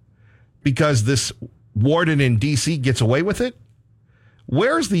prisoners because this warden in D.C. gets away with it?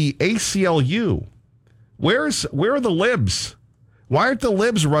 Where's the ACLU? Where are the libs? Why aren't the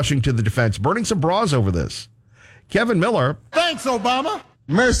libs rushing to the defense, burning some bras over this? Kevin Miller. Thanks, Obama.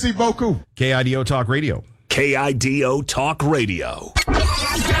 Merci beaucoup. KIDO Talk Radio. KIDO Talk Radio.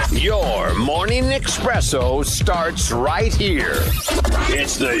 Your morning espresso starts right here.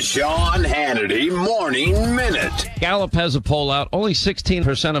 It's the Sean Hannity Morning Minute. Gallup has a poll out. Only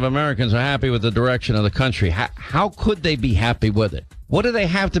 16% of Americans are happy with the direction of the country. How could they be happy with it? What do they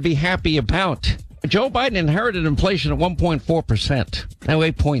have to be happy about? Joe Biden inherited inflation at 1.4%, now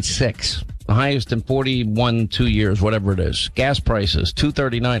 8.6%, the highest in 2 years, whatever it is. Gas prices,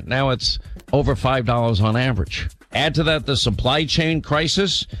 $2.39. Now it's over $5 on average. Add to that the supply chain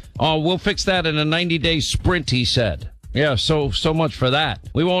crisis. Oh, we'll fix that in a 90-day sprint, he said. Yeah, so much for that.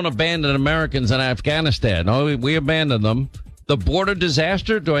 We won't abandon Americans in Afghanistan. No, we abandoned them. The border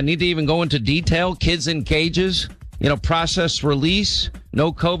disaster, do I need to even go into detail? Kids in cages, process release,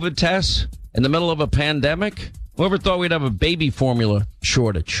 no COVID tests in the middle of a pandemic. Whoever thought we'd have a baby formula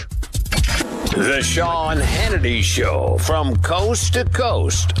shortage? The Sean Hannity Show from coast to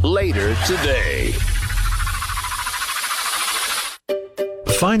coast later today.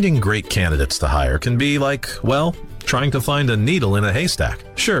 Finding great candidates to hire can be like, trying to find a needle in a haystack.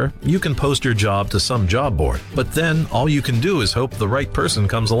 Sure, you can post your job to some job board, but then all you can do is hope the right person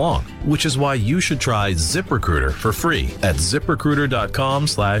comes along, which is why you should try ZipRecruiter for free at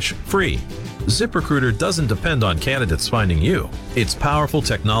ZipRecruiter.com/free. ZipRecruiter doesn't depend on candidates finding you. Its powerful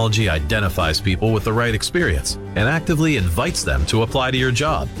technology identifies people with the right experience and actively invites them to apply to your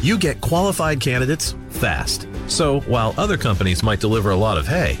job. You get qualified candidates fast. So while other companies might deliver a lot of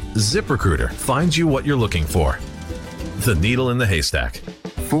hay, ZipRecruiter finds you what you're looking for. The needle in the haystack.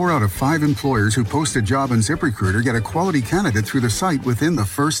 4 out of 5 employers who post a job on ZipRecruiter get a quality candidate through the site within the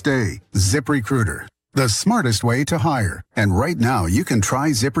first day. ZipRecruiter, the smartest way to hire. And right now, you can try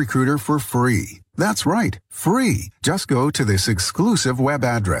ZipRecruiter for free. That's right, free. Just go to this exclusive web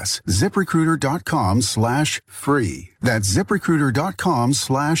address, ZipRecruiter.com/free. That's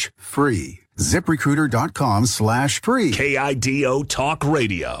ZipRecruiter.com/free. ZipRecruiter.com/free. KIDO Talk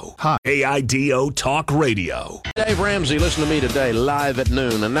Radio. Hi. KIDO Talk Radio. Dave Ramsey, listen to me today live at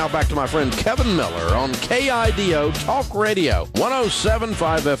noon. And now back to my friend Kevin Miller on KIDO Talk Radio,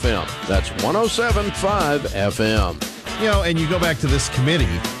 107.5 FM. That's 107.5 FM. And you go back to this committee.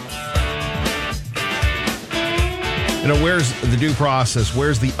 Where's the due process?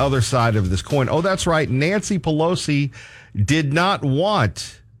 Where's the other side of this coin? Oh, that's right. Nancy Pelosi did not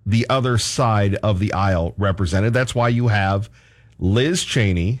want the other side of the aisle represented. That's why you have Liz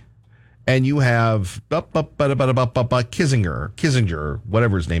Cheney and you have Kissinger,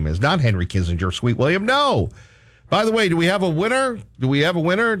 whatever his name is. Not Henry Kissinger, Sweet William. No. By the way, do we have a winner?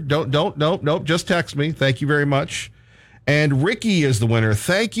 Nope. Just text me. Thank you very much. And Ricky is the winner.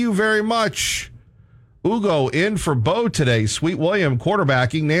 Thank you very much. Ugo in for Bo today. Sweet William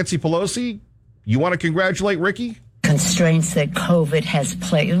quarterbacking. Nancy Pelosi, you want to congratulate Ricky? Constraints that COVID has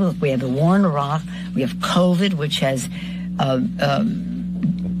played. We have the war in Iraq. We have COVID, which has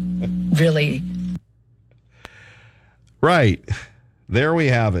really. Right. There we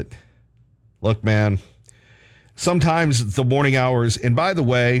have it. Look, man, sometimes the morning hours, and by the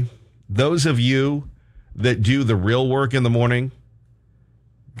way, those of you that do the real work in the morning,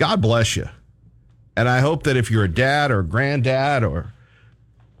 God bless you. And I hope that if you're a dad or a granddad or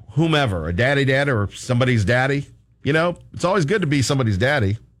whomever, a dad or somebody's daddy, it's always good to be somebody's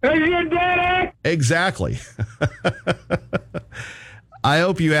daddy. Hey, your daddy! Exactly. I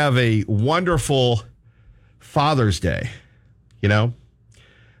hope you have a wonderful Father's Day.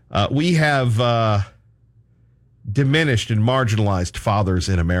 We have diminished and marginalized fathers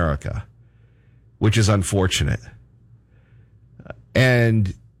in America, which is unfortunate.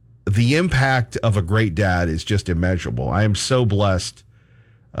 And the impact of a great dad is just immeasurable. I am so blessed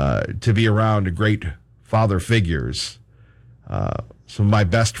to be around great father figures. Some of my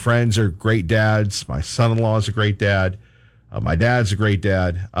best friends are great dads. My son-in-law is a great dad. My dad's a great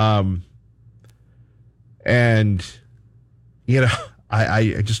dad. And,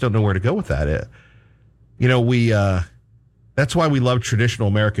 I just don't know where to go with that. That's why we love traditional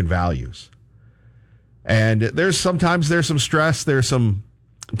American values. And there's some stress, there's some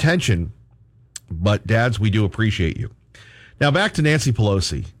tension, but dads, we do appreciate you. Now back to Nancy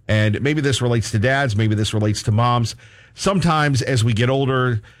Pelosi, and maybe this relates to dads, maybe this relates to moms. Sometimes as we get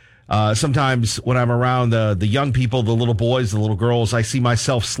older, sometimes when I'm around the young people, the little boys, the little girls, I see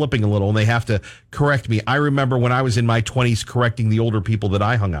myself slipping a little and they have to correct me. I remember when I was in my 20s correcting the older people that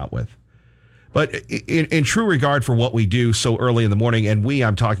I hung out with. But in true regard for what we do so early in the morning, and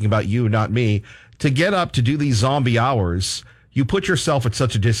I'm talking about you, not me, to get up to do these zombie hours, you put yourself at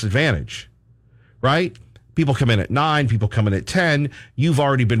such a disadvantage, right? People come in at 9, people come in at 10. You've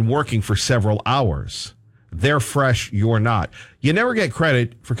already been working for several hours. They're fresh, you're not. You never get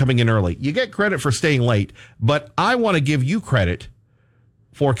credit for coming in early. You get credit for staying late, but I want to give you credit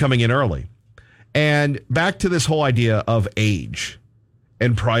for coming in early. And back to this whole idea of age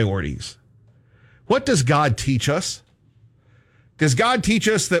and priorities. What does God teach us? Does God teach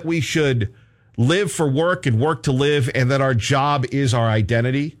us that we should live for work and work to live, and that our job is our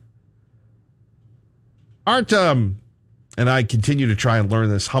identity? And I continue to try and learn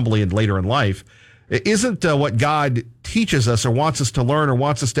this humbly and later in life, isn't what God teaches us or wants us to learn or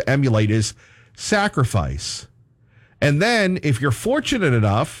wants us to emulate is sacrifice. And then if you're fortunate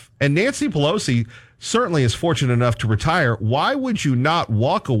enough, and Nancy Pelosi certainly is fortunate enough to retire, why would you not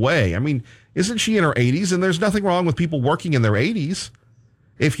walk away? I mean, isn't she in her 80s? And there's nothing wrong with people working in their 80s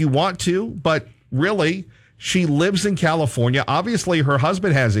if you want to. But really, she lives in California. Obviously, her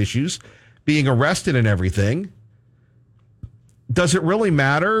husband has issues, being arrested and everything. Does it really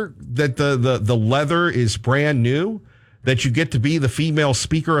matter that the leather is brand new, that you get to be the female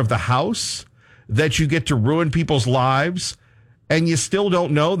Speaker of the House, that you get to ruin people's lives, and you still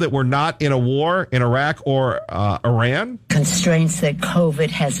don't know that we're not in a war in Iraq or Iran? Constraints that COVID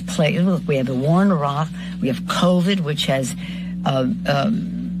has played. We have the war in Iraq. We have COVID, which has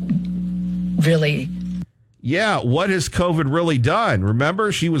really... Yeah, what has COVID really done?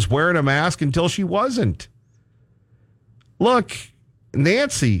 Remember, she was wearing a mask until she wasn't. Look,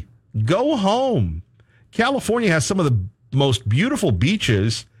 Nancy, go home. California has some of the most beautiful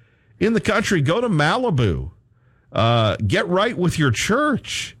beaches in the country. Go to Malibu. Get right with your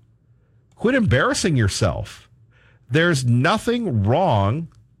church. Quit embarrassing yourself. There's nothing wrong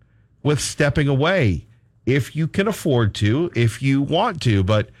with stepping away if you can afford to, if you want to.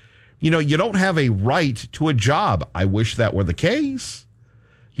 But, you don't have a right to a job. I wish that were the case.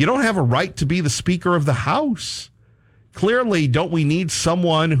 You don't have a right to be the Speaker of the House. Clearly, don't we need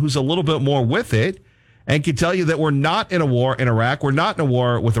someone who's a little bit more with it and can tell you that we're not in a war in Iraq, we're not in a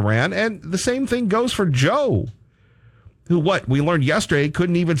war with Iran, and the same thing goes for Joe, who, we learned yesterday,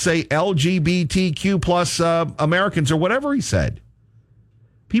 couldn't even say LGBTQ plus Americans or whatever he said.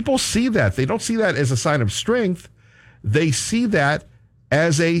 People see that. They don't see that as a sign of strength. They see that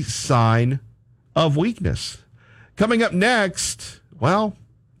as a sign of weakness. Coming up next,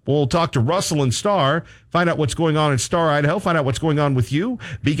 we'll talk to Russell in Star, find out what's going on in Star, Idaho, find out what's going on with you.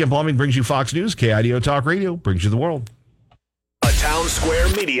 Beacon Plumbing brings you Fox News. KIDO Talk Radio brings you the world. A Town Square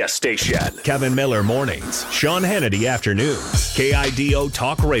media station. Kevin Miller mornings. Sean Hannity afternoons. KIDO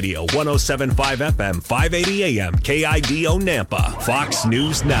Talk Radio, 107.5 FM, 580 AM. KIDO Nampa. Fox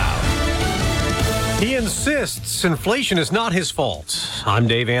News Now. He insists inflation is not his fault. I'm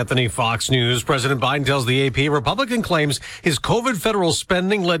Dave Anthony, Fox News. President Biden tells the AP Republican claims his COVID federal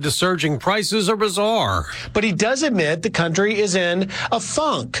spending led to surging prices are bizarre. But he does admit the country is in a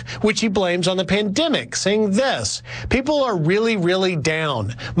funk, which he blames on the pandemic, saying this: people are really, really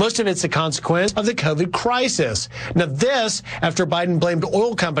down. Most of it's a consequence of the COVID crisis. Now this, after Biden blamed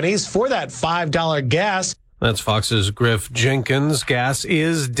oil companies for that $5 gas. That's Fox's Griff Jenkins. Gas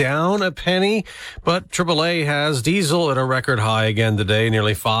is down a penny, but AAA has diesel at a record high again today,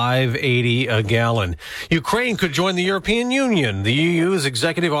 nearly $5.80 a gallon. Ukraine could join the European Union. The EU's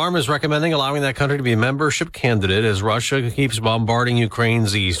executive arm is recommending allowing that country to be a membership candidate as Russia keeps bombarding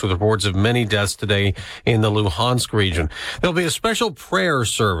Ukraine's east, with reports of many deaths today in the Luhansk region. There'll be a special prayer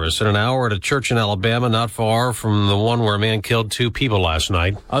service in an hour at a church in Alabama, not far from the one where a man killed 2 people last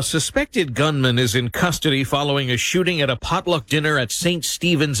night. A suspected gunman is in custody following a shooting at a potluck dinner at St.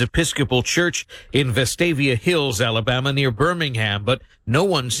 Stephen's Episcopal Church in Vestavia Hills, Alabama, near Birmingham. But No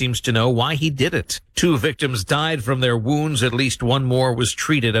one seems to know why he did it. 2 victims died from their wounds. At least one more was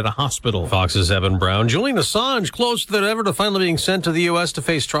treated at a hospital. Fox's Evan Brown. Julian Assange, closer than ever to finally being sent to the U.S. to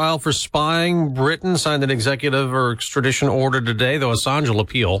face trial for spying. Britain signed an executive or extradition order today, though Assange will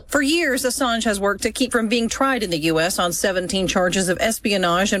appeal. For years, Assange has worked to keep from being tried in the U.S. on 17 charges of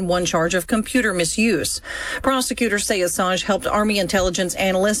espionage and 1 charge of computer misuse. Prosecutors say Assange helped Army intelligence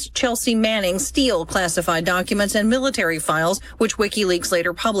analyst Chelsea Manning steal classified documents and military files, which WikiLeaks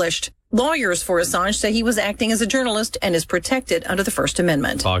later published. Lawyers for Assange say he was acting as a journalist and is protected under the First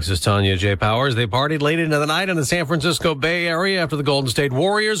Amendment. Fox's Tanya J. Powers. They partied late into the night in the San Francisco Bay Area after the Golden State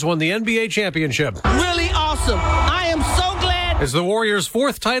Warriors won the NBA championship. Really awesome. I am so glad. It's the Warriors'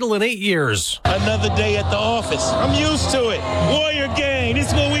 4th title in 8 years. Another day at the office. I'm used to it. Warrior gang. This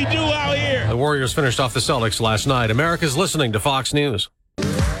is what we do out here. The Warriors finished off the Celtics last night. America's listening to Fox News.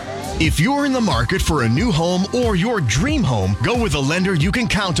 If you're in the market for a new home or your dream home, go with a lender you can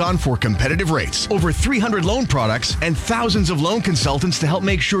count on for competitive rates. Over 300 loan products and thousands of loan consultants to help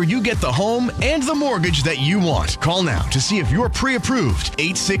make sure you get the home and the mortgage that you want. Call now to see if you're pre-approved.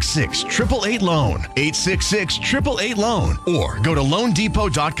 866-888-LOAN. 866-888-LOAN. Or go to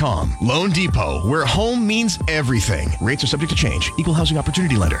LoanDepot.com. Loan Depot, where home means everything. Rates are subject to change. Equal housing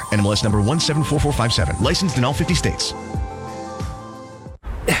opportunity lender. NMLS number 174457. Licensed in all 50 states.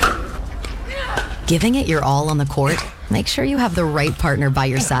 Giving it your all on the court? Make sure you have the right partner by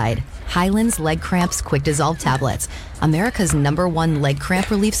your side. Highland's Leg Cramps Quick Dissolve Tablets. America's #1 leg cramp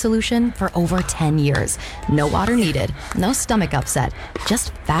relief solution for over 10 years. No water needed, no stomach upset,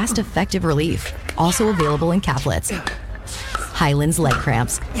 just fast, effective relief. Also available in caplets. Highland's Leg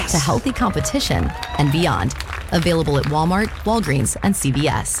Cramps. To healthy competition and beyond. Available at Walmart, Walgreens, and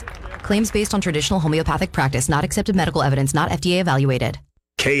CVS. Claims based on traditional homeopathic practice, not accepted medical evidence, not FDA evaluated.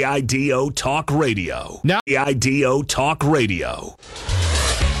 KIDO Talk Radio. Now, KIDO Talk Radio.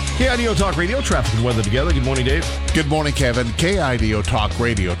 KIDO Talk Radio, traffic and weather together. Good morning, Dave. Good morning, Kevin. KIDO Talk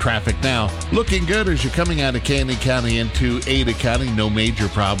Radio traffic now. Looking good as you're coming out of Canyon County into Ada County. No major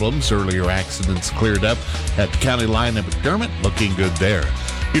problems. Earlier accidents cleared up at the county line of McDermott. Looking good there.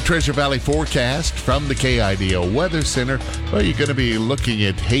 Your Treasure Valley forecast from the KIDO Weather Center. Well, you're going to be looking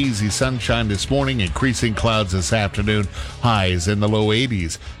at hazy sunshine this morning, increasing clouds this afternoon, highs in the low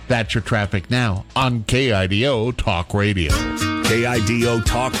 80s. That's your traffic now on KIDO Talk Radio. KIDO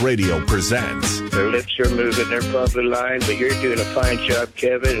Talk Radio presents. Their lips are moving, they're probably lying, but you're doing a fine job,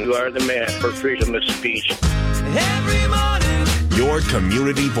 Kevin. You are the man for freedom of speech. Every morning. Your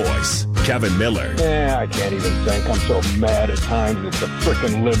community voice, Kevin Miller. Yeah, I can't even think. I'm so mad at times at the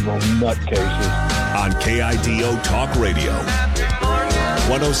frickin' liberal nutcases. On KIDO Talk Radio.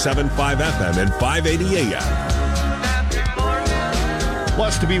 107.5 FM and 580 AM.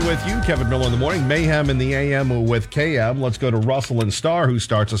 Blessed to be with you, Kevin Miller in the morning. Mayhem in the AM with KM. Let's go to Russell and Star, who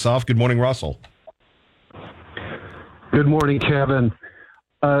starts us off. Good morning, Russell. Good morning, Kevin.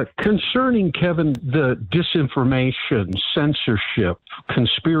 Concerning, Kevin, the disinformation, censorship,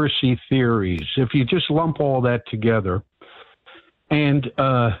 conspiracy theories, if you just lump all that together, and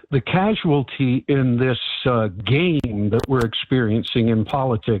the casualty in this game that we're experiencing in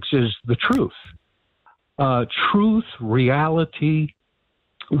politics is the truth. Truth, reality,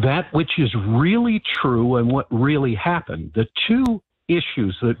 that which is really true and what really happened. The two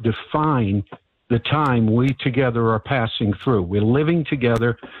issues that define the time we together are passing through, we're living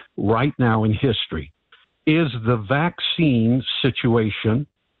together right now in history, is the vaccine situation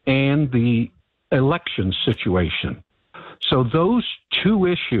and the election situation. So those two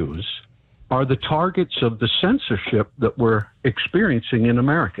issues are the targets of the censorship that we're experiencing in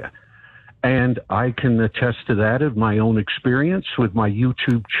America. And I can attest to that of my own experience with my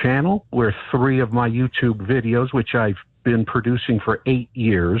YouTube channel, where 3 of my YouTube videos, which I've been producing for 8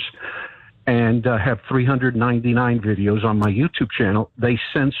 years, and have 399 videos on my YouTube channel, they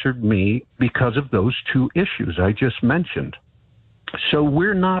censored me because of those two issues I just mentioned. So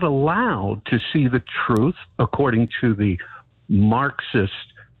we're not allowed to see the truth according to the Marxist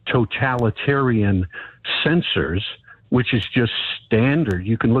totalitarian censors, which is just standard.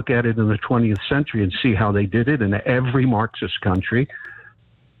 You can look at it in the 20th century and see how they did it in every Marxist country.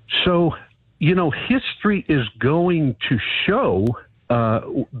 So, you know, history is going to show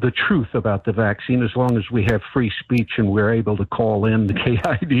the truth about the vaccine as long as we have free speech and we're able to call in the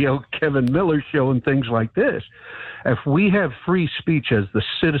KIDO Kevin Miller show and things like this. If we have free speech as the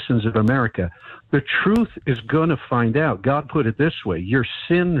citizens of America, the truth is going to find out. God put it this way, your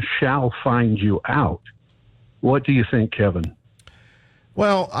sin shall find you out. What do you think, Kevin?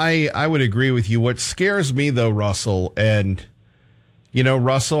 Well, I would agree with you. What scares me, though, Russell, and, you know,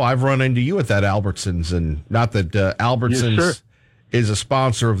 Russell, I've run into you at that Albertsons, and not that Albertsons is a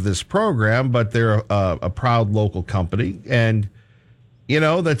sponsor of this program, but they're a proud local company. And,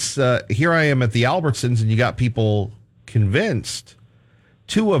 that's here I am at the Albertsons, and you got people convinced,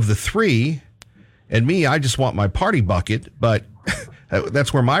 2 of the 3, and me, I just want my party bucket, but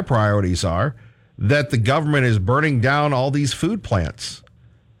that's where my priorities are, that the government is burning down all these food plants.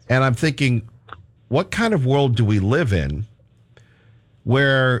 And I'm thinking, what kind of world do we live in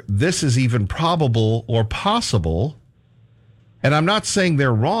where this is even probable or possible? And I'm not saying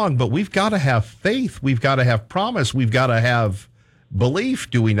they're wrong, but we've got to have faith. We've got to have promise. We've got to have belief,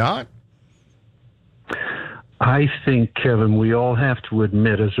 do we not? I think, Kevin, we all have to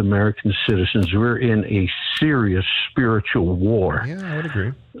admit as American citizens, we're in a serious spiritual war. Yeah, I would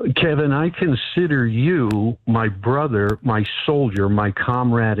agree. Kevin, I consider you my brother, my soldier, my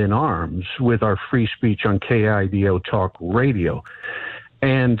comrade in arms with our free speech on KIDO Talk Radio.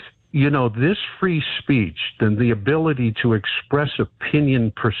 And this free speech and the ability to express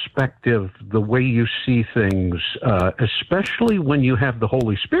opinion, perspective, the way you see things, especially when you have the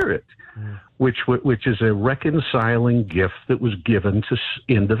Holy Spirit, which is a reconciling gift that was given to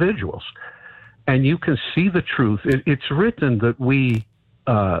individuals. And you can see the truth. It's written that we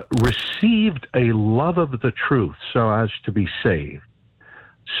received a love of the truth so as to be saved.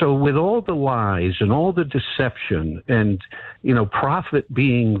 So with all the lies and all the deception and, profit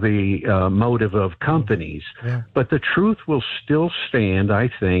being the motive of companies, but the truth will still stand, I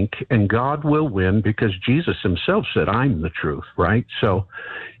think, and God will win because Jesus himself said, I'm the truth, right? So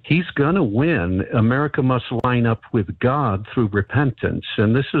he's going to win. America must line up with God through repentance,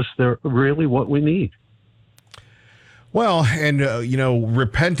 and this is really what we need. Well, and,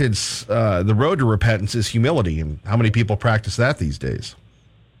 repentance, the road to repentance is humility, and how many people practice that these days?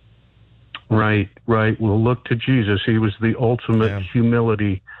 Right. We'll look to Jesus. He was the ultimate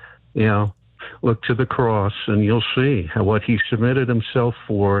humility. Look to the cross, and you'll see what he submitted himself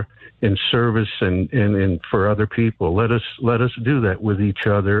for in service and for other people. Let us do that with each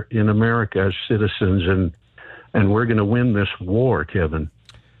other in America as citizens, and we're going to win this war, Kevin.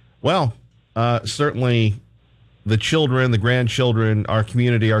 Well, certainly the children, the grandchildren, our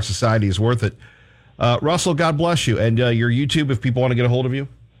community, our society is worth it. Russell, God bless you. And your YouTube, if people want to get a hold of you?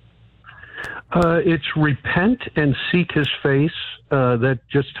 It's Repent and Seek His Face. That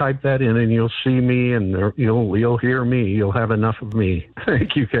just type that in, and you'll see me, and you'll hear me. You'll have enough of me.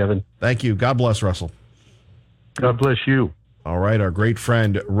 Thank you, Kevin. Thank you. God bless, Russell. God bless you. All right, our great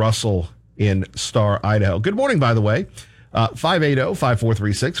friend Russell in Star, Idaho. Good morning, by the way.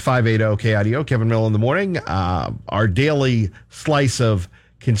 580-5436, 580-KIDO. Kevin Miller in the morning. Our daily slice of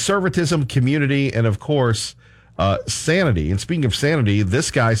conservatism, community, and, of course, sanity. And speaking of sanity, this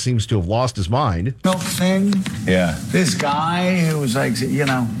guy seems to have lost his mind. Milk thing. Yeah. This guy who was like,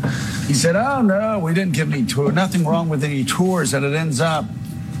 he said, oh, no, we didn't give any tour. Nothing wrong with any tours. And it ends up,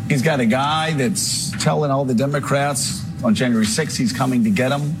 he's got a guy that's telling all the Democrats on January 6th he's coming to get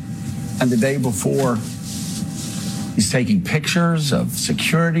them. And the day before, he's taking pictures of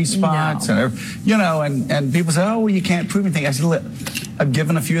security spots. No. And people say, oh, well, you can't prove anything. I said, look, I've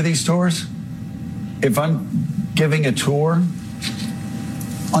given a few of these tours. If I'm giving a tour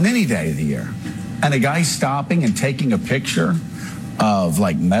on any day of the year, and a guy's stopping and taking a picture of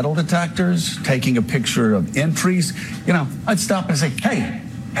like metal detectors, taking a picture of entries, I'd stop and say,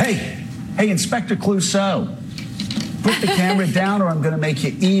 hey, Inspector Clouseau, put the camera down or I'm going to make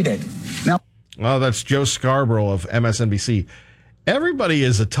you eat it. Now, well, that's Joe Scarborough of MSNBC. Everybody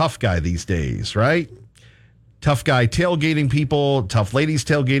is a tough guy these days, right? Tough guy tailgating people, tough ladies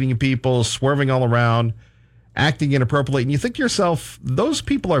tailgating people, swerving all around, acting inappropriately. And you think to yourself, those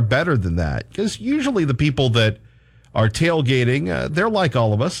people are better than that. Because usually the people that are tailgating, they're like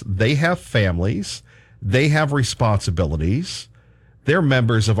all of us. They have families. They have responsibilities. They're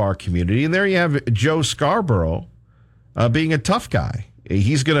members of our community. And there you have Joe Scarborough being a tough guy.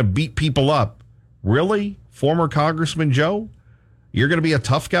 He's going to beat people up. Really? Former Congressman Joe? You're going to be a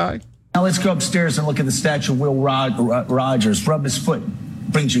tough guy? Now let's go upstairs and look at the statue of Will Rogers. Rub his foot.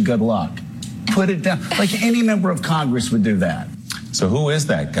 Brings you good luck. Put it down. Like any member of Congress would do that. So who is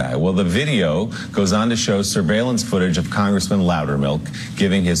that guy? Well, the video goes on to show surveillance footage of Congressman Loudermilk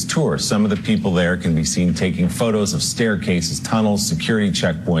giving his tour. Some of the people there can be seen taking photos of staircases, tunnels, security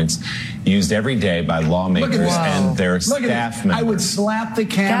checkpoints used every day by lawmakers and their staff members. I would slap the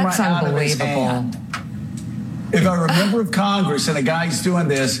camera out of his hand. If I were a member of Congress and a guy's doing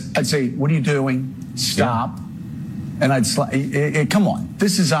this, I'd say, what are you doing? Stop. Yeah. And I'd come on.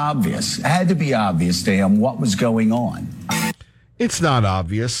 This is obvious. It had to be obvious to him what was going on. It's not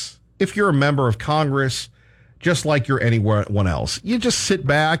obvious. If you're a member of Congress, just like you're anyone else, you just sit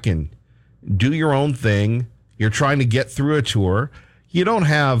back and do your own thing. You're trying to get through a tour. You don't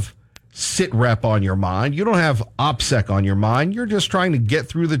have sit rep on your mind. You don't have OPSEC on your mind. You're just trying to get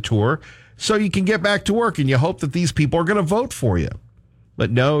through the tour so you can get back to work, and you hope that these people are going to vote for you.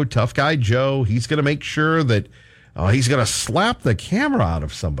 But no, tough guy Joe, he's going to make sure that he's going to slap the camera out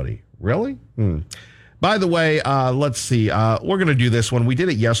of somebody. Really? By the way, let's see. We're going to do this one. We did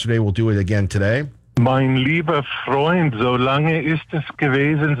it yesterday. We'll do it again today. Mein lieber Freund, so lange ist es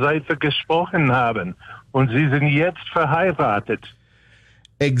gewesen, seit wir gesprochen haben. Und Sie sind jetzt verheiratet.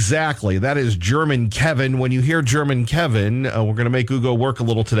 Exactly. That is German Kevin. When you hear German Kevin, we're going to make Ugo work a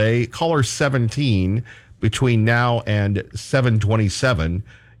little today. Caller 17 between now and 7:27.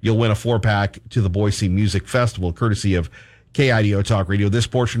 You'll win a 4-pack to the Boise Music Festival, courtesy of KIDO Talk Radio. This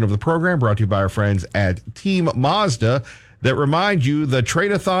portion of the program brought to you by our friends at Team Mazda that remind you the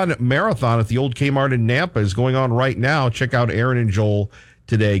Trade-a-thon Marathon at the old Kmart in Nampa is going on right now. Check out Aaron and Joel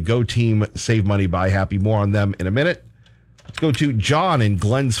today. Go team, save money, buy happy. More on them in a minute. Let's go to John in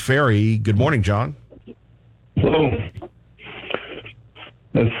Glens Ferry. Good morning, John. Hello.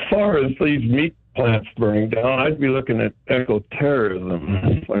 As far as these meat plants burning down, I'd be looking at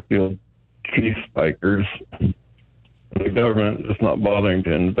eco-terrorism, like the old tree spikers. The government is not bothering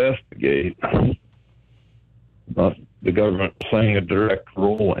to investigate. Not the government playing a direct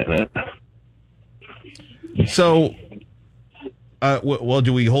role in it. So, well,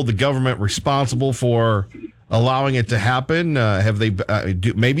 do we hold the government responsible for allowing it to happen? Have they?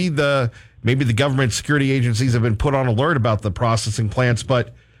 Maybe the government security agencies have been put on alert about the processing plants,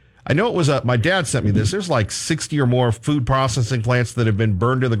 but I know it was my dad sent me this. There's like 60 or more food processing plants that have been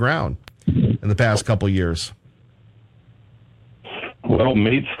burned to the ground in the past couple of years. Well,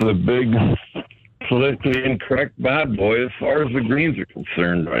 meat's the big politically incorrect bad boy as far as the Greens are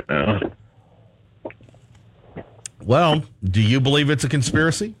concerned right now. Well, do you believe it's a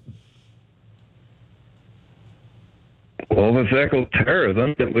conspiracy? Well, if it's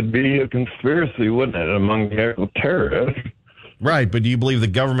eco-terrorism, it would be a conspiracy, wouldn't it, among the eco-terrorists? Right, but do you believe the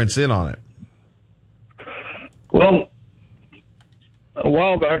government's in on it? Well, a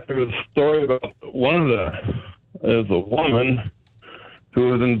while back there was a story about there's a woman who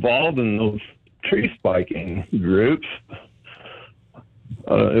was involved in those tree spiking groups.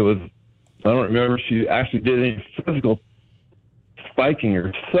 I don't remember if she actually did any physical spiking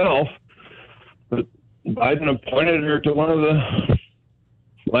herself, but Biden appointed her to one of the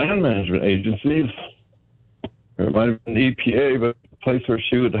land management agencies. Or it might have been EPA, but a place where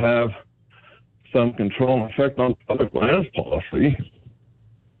she would have some control and effect on public lands policy.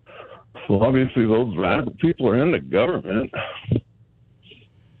 So obviously those radical people are in the government.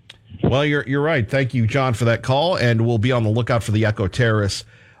 Well, you're right. Thank you, John, for that call, and we'll be on the lookout for the eco-terrorists.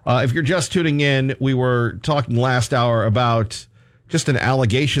 If you're just tuning in, we were talking last hour about just an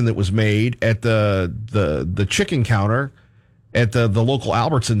allegation that was made at the chicken counter at the local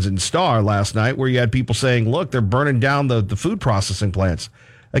Albertsons in Star last night, where you had people saying, look, they're burning down the food processing plants.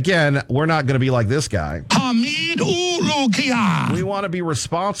 Again, we're not going to be like this guy. We want to be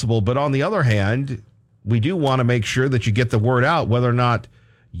responsible, but on the other hand, we do want to make sure that you get the word out, whether or not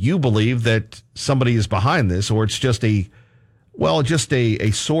you believe that somebody is behind this, or it's just a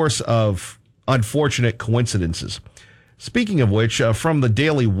source of unfortunate coincidences. Speaking of which, from the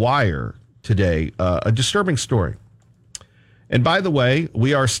Daily Wire today, a disturbing story. And by the way,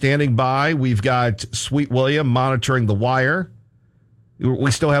 we are standing by. We've got Sweet William monitoring the wire.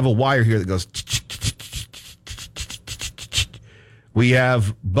 We still have a wire here that goes. We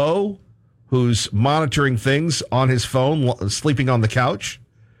have Bo, who's monitoring things on his phone, sleeping on the couch.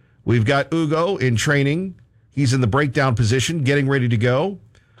 We've got Ugo in training. He's in the breakdown position, getting ready to go.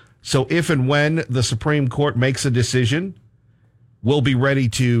 So if and when the Supreme Court makes a decision, we'll be ready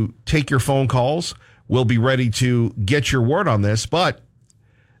to take your phone calls. We'll be ready to get your word on this. But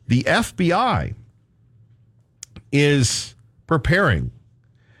the FBI is preparing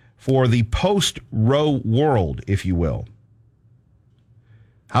for the post-Roe world, if you will.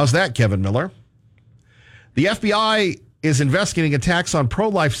 How's that, Kevin Miller? The FBI is investigating attacks on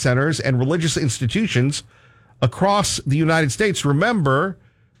pro-life centers and religious institutions across the United States. Remember,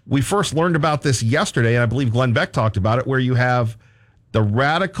 we first learned about this yesterday, and I believe Glenn Beck talked about it, where you have the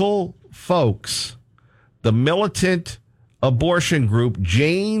radical folks, the militant abortion group,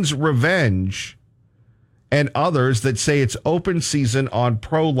 Jane's Revenge, and others that say it's open season on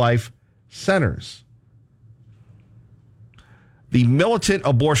pro-life centers. The militant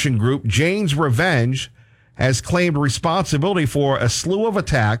abortion group, Jane's Revenge, has claimed responsibility for a slew of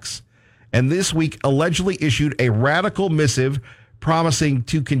attacks, and this week allegedly issued a radical missive promising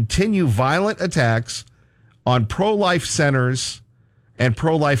to continue violent attacks on pro-life centers and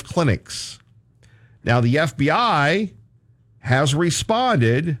pro-life clinics. Now, the FBI has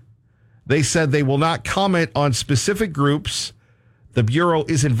responded. They said they will not comment on specific groups. The Bureau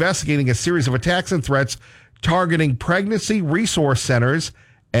is investigating a series of attacks and threats targeting pregnancy resource centers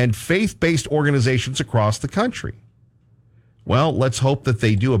and faith-based organizations across the country. Well, let's hope that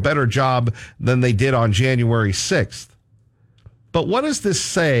they do a better job than they did on January 6th. But what does this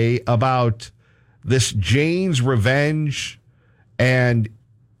say about this Jane's Revenge and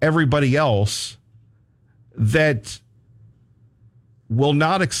everybody else that will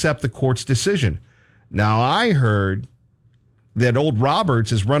not accept the court's decision? Now, I heard that old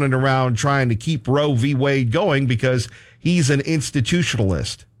Roberts is running around trying to keep Roe v. Wade going because he's an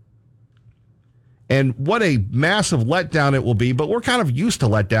institutionalist. And what a massive letdown it will be, but we're kind of used to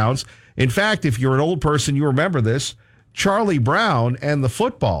letdowns. In fact, if you're an old person, you remember this, Charlie Brown and the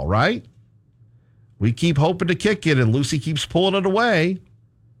football, right? We keep hoping to kick it, and Lucy keeps pulling it away.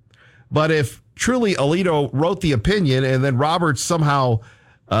 But if truly Alito wrote the opinion and then Roberts somehow,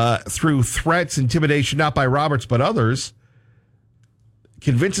 through threats, intimidation, not by Roberts but others,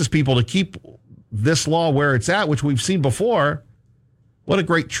 convinces people to keep this law where it's at, which we've seen before, what a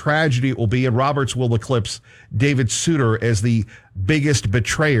great tragedy it will be, and Roberts will eclipse David Souter as the biggest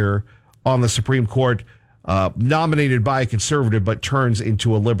betrayer on the Supreme Court, nominated by a conservative but turns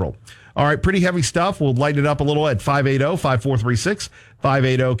into a liberal. All right, pretty heavy stuff. We'll lighten it up a little at 580-5436,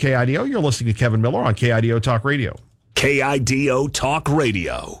 580-KIDO. You're listening to Kevin Miller on KIDO Talk Radio. KIDO Talk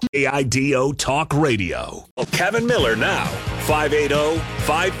Radio. KIDO Talk Radio. Kevin Miller now.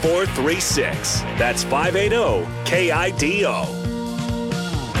 580-5436. That's 580-KIDO.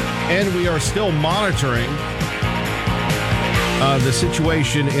 And we are still monitoring the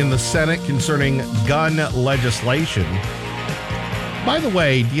situation in the Senate concerning gun legislation. By the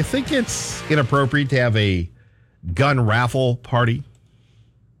way, do you think it's inappropriate to have a gun raffle party?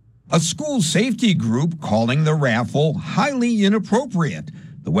 A school safety group calling the raffle highly inappropriate.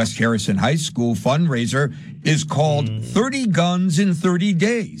 The West Harrison High School fundraiser is called 30 Guns in 30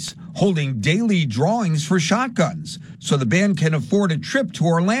 Days, holding daily drawings for shotguns so the band can afford a trip to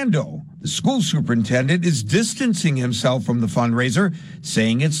Orlando. The school superintendent is distancing himself from the fundraiser,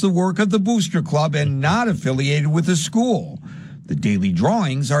 saying it's the work of the Booster Club and not affiliated with the school. The daily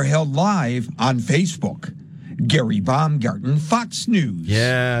drawings are held live on Facebook. Gary Baumgarten, Fox News.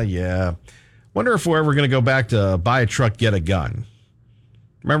 Yeah. Wonder if we're ever going to go back to buy a truck, get a gun.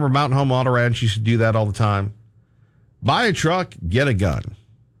 Remember Mountain Home Auto Ranch used to do that all the time? Buy a truck, get a gun.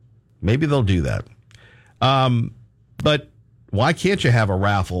 Maybe they'll do that. But why can't you have a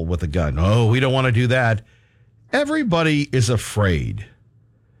raffle with a gun? Oh, we don't want to do that. Everybody is afraid.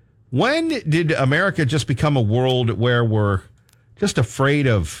 When did America just become a world where we're just afraid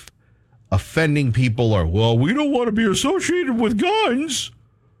of offending people, or, well, we don't want to be associated with guns?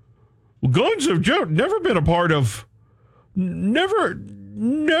 Well, guns have never been a part of America.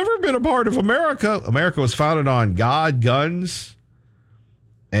 America was founded on God, guns,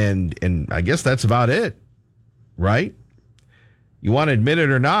 and I guess that's about it, right? You want to admit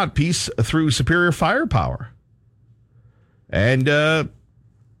it or not, peace through superior firepower. And the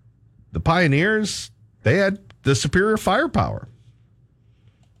pioneers, they had the superior firepower.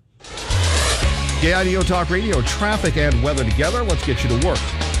 KIDO Talk Radio, traffic and weather together. Let's get you to work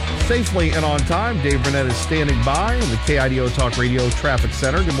safely and on time. Dave Burnett is standing by in the KIDO Talk Radio Traffic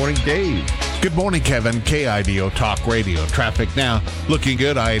Center. Good morning, Dave. Good morning, Kevin. KIDO Talk Radio. Traffic now looking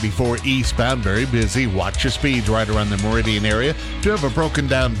good. I-84 eastbound, very busy. Watch your speeds right around the Meridian area. Do have a broken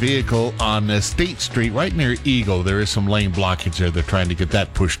down vehicle on State Street right near Eagle. There is some lane blockage there. They're trying to get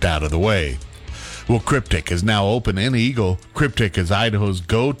that pushed out of the way. Well, Cryptic is now open in Eagle. Cryptic is Idaho's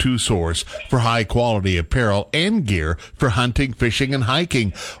go-to source for high-quality apparel and gear for hunting, fishing, and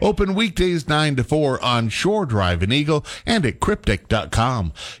hiking. Open weekdays 9 to 4 on Shore Drive in Eagle and at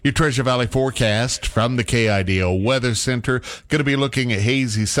cryptic.com. Your Treasure Valley forecast from the KIDO Weather Center. Going to be looking at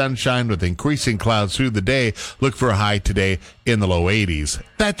hazy sunshine with increasing clouds through the day. Look for a high today in the low 80s.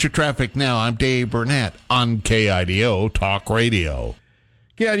 That's your traffic now. I'm Dave Burnett on KIDO Talk Radio.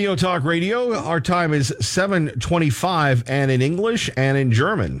 KIDO Talk Radio. Our time is 7:25 and in English and in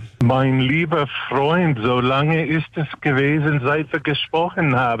German. Mein lieber Freund, so lange ist es gewesen, seit wir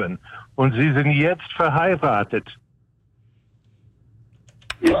gesprochen haben. Und Sie sind jetzt verheiratet.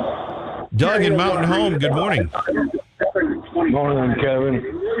 Doug in Mountain Home, good morning. Morning, Kevin.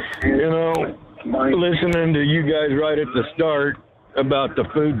 You know, listening to you guys right at the start about the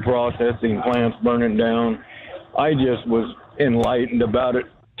food processing plants burning down, I just was enlightened about it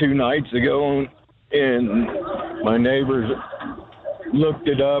 2 nights ago, and my neighbors looked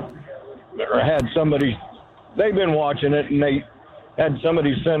it up, or had somebody, they've been watching it, and they had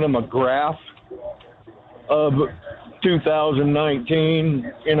somebody send them a graph of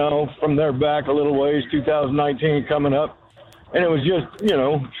 2019, from there back a little ways, 2019 coming up. And it was just,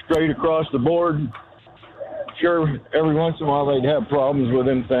 straight across the board. Sure, every once in a while they'd have problems with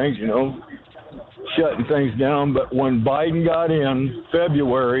them things, shutting things down. But when Biden got in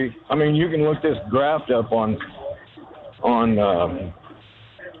February, you can look this graph up on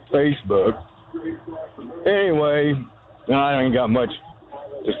Facebook. Anyway, I ain't got much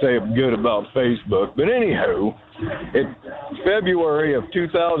to say good about Facebook. But anywho, February of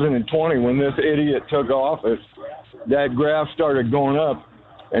 2020, when this idiot took office, that graph started going up.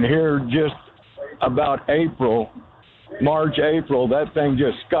 And here just about March, April, that thing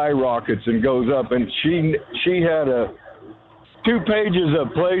just skyrockets and goes up. And she had 2 pages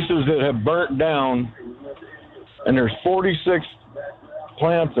of places that have burnt down, and there's 46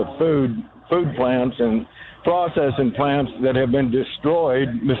 plants of food plants and processing plants that have been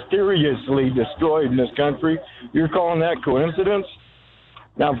mysteriously destroyed in this country. You're calling that coincidence?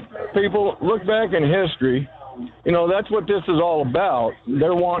 Now, people, look back in history. That's what this is all about.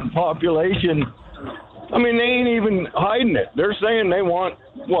 They're wanting population. They ain't even hiding it. They're saying they want,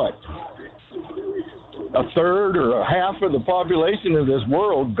 what, a third or a half of the population of this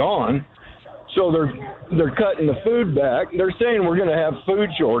world gone. So they're cutting the food back. They're saying we're going to have food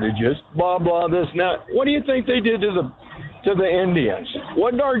shortages, blah, blah, this and that. What do you think they did to the Indians?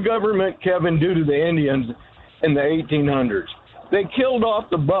 What did our government, Kevin, do to the Indians in the 1800s? They killed off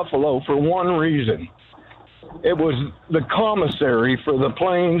the buffalo for one reason. It was the commissary for the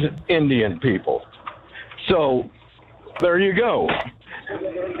Plains Indian people. So there you go.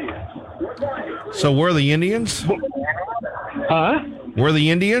 So we're the Indians? Huh? We're the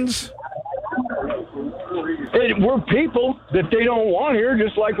Indians? We're people that they don't want here,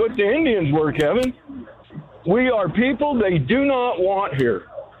 just like what the Indians were, Kevin. We are people they do not want here.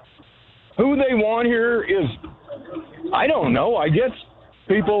 Who they want here is, I don't know, I guess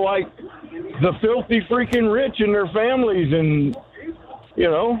people like the filthy freaking rich and their families, and,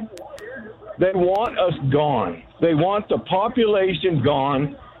 they want us gone. They want the population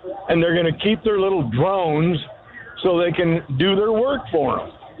gone, and they're going to keep their little drones so they can do their work for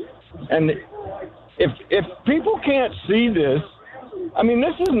them. And if people can't see this,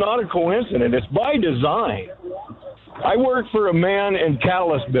 this is not a coincidence. It's by design. I worked for a man in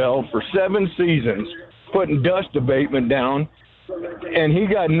Kalispell for 7 seasons, putting dust abatement down, and he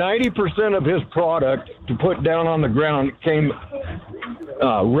got 90% of his product to put down on the ground came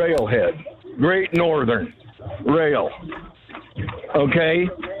Railhead, Great Northern Rail. Okay?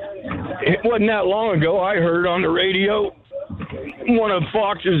 It wasn't that long ago I heard on the radio one of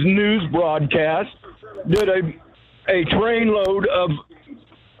Fox's news broadcasts did a trainload of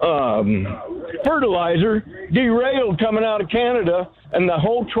fertilizer derailed coming out of Canada, and the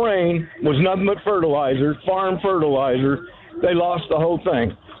whole train was nothing but fertilizer, farm fertilizer. They lost the whole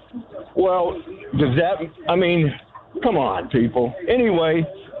thing. Well, come on, people. Anyway,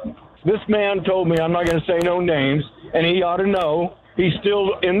 this man told me, I'm not going to say no names, and he ought to know, he's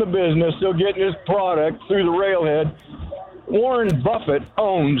still in the business, still getting his product through the railhead. Warren Buffett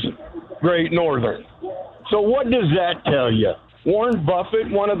owns Great Northern. So what does that tell you? Warren Buffett,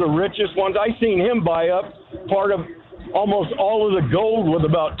 one of the richest ones, I seen him buy up part of almost all of the gold with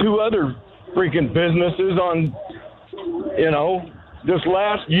about 2 other freaking businesses on, this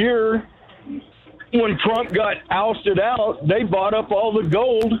last year. When Trump got ousted out, they bought up all the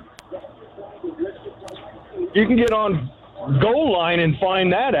gold. You can get on Gold Line and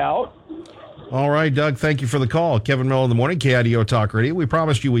find that out. All right, Doug, thank you for the call. Kevin Miller in the morning, KIDO Talk Radio. We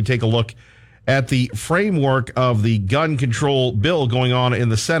promised you we'd take a look at the framework of the gun control bill going on in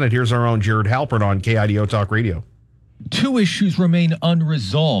the Senate. Here's our own Jared Halpern on KIDO Talk Radio. 2 issues remain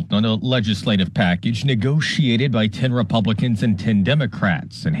unresolved on a legislative package negotiated by 10 Republicans and 10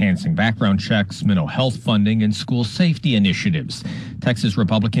 Democrats, enhancing background checks, mental health funding, and school safety initiatives. Texas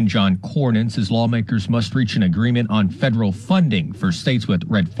Republican John Cornyn says lawmakers must reach an agreement on federal funding for states with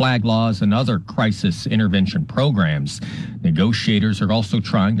red flag laws and other crisis intervention programs. Negotiators are also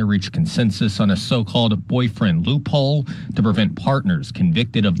trying to reach consensus on a so-called boyfriend loophole to prevent partners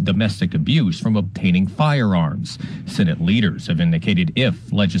convicted of domestic abuse from obtaining firearms. Senate leaders have indicated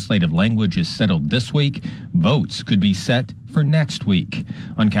if legislative language is settled this week, votes could be set for next week.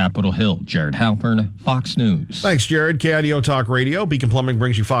 On Capitol Hill, Jared Halpern, Fox News. Thanks, Jared. KIDO Talk Radio. Beacon Plumbing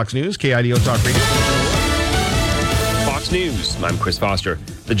brings you Fox News. KIDO Talk Radio. Fox News. I'm Chris Foster.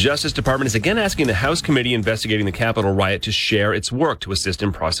 The Justice Department is again asking the House committee investigating the Capitol riot to share its work to assist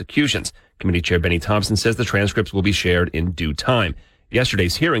in prosecutions. Committee Chair Benny Thompson says the transcripts will be shared in due time.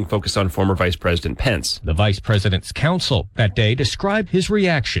 Yesterday's hearing focused on former Vice President Pence. The vice president's counsel that day described his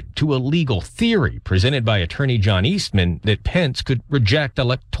reaction to a legal theory presented by attorney John Eastman that Pence could reject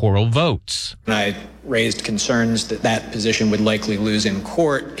electoral votes. When I raised concerns that that position would likely lose in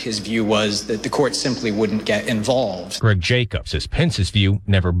court, his view was that the court simply wouldn't get involved. Greg Jacobs says Pence's view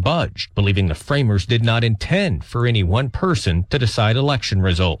never budged, believing the framers did not intend for any one person to decide election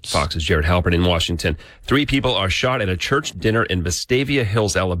results. Fox's Jared Halpern in Washington. 3 people are shot at a church dinner in Vestavia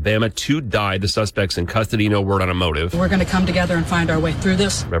Hills, Alabama. 2 died. The suspects in custody. No word on a motive. We're going to come together and find our way through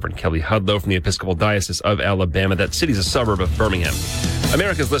this. Reverend Kelly Hudlow from the Episcopal Diocese of Alabama. That city's a suburb of Birmingham.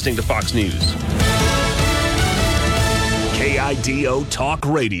 America's listening to Fox News. KIDO Talk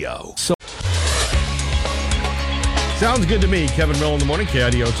Radio. Sounds good to me. Kevin Mill in the morning,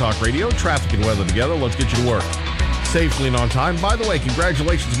 KIDO Talk Radio. Traffic and weather together. Let's get you to work safely and on time. By the way,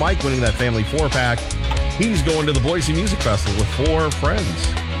 congratulations, Mike, winning that family 4-pack. He's going to the Boise Music Festival with 4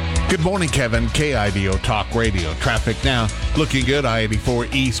 friends. Good morning, Kevin. KIDO Talk Radio. Traffic now looking good.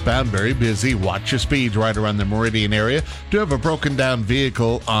 I-84 eastbound, very busy. Watch your speeds right around the Meridian area. Do have a broken down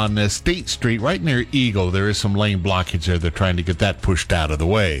vehicle on State Street right near Eagle. There is some lane blockage there. They're trying to get that pushed out of the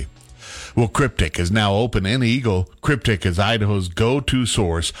way. Well, Cryptic is now open in Eagle. Cryptic is Idaho's go-to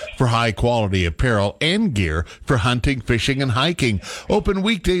source for high-quality apparel and gear for hunting, fishing, and hiking. Open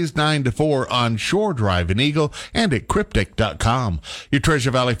weekdays 9 to 4 on Shore Drive in Eagle and at cryptic.com. Your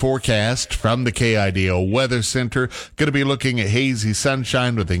Treasure Valley forecast from the KIDO Weather Center. Going to be looking at hazy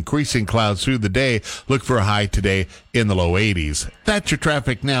sunshine with increasing clouds through the day. Look for a high today in the low 80s. That's your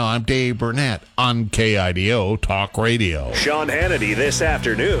traffic now. I'm Dave Burnett on KIDO Talk Radio. Sean Hannity this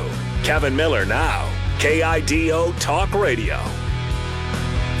afternoon. Kevin Miller now. KIDO Talk Radio.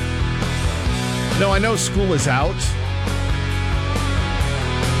 No, I know school is out.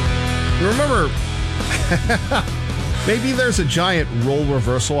 Remember, maybe there's a giant role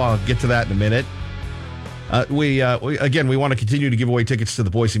reversal. I'll get to that in a minute. We want to continue to give away tickets to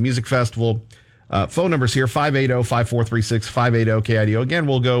the Boise Music Festival. Phone numbers here, 580-5436, 580-KIDO. Again,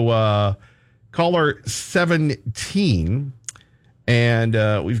 we'll go caller 17.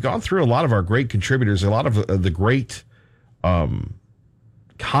 And we've gone through a lot of our great contributors, a lot of the great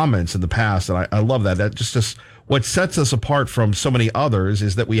comments in the past. And I love that. That just what sets us apart from so many others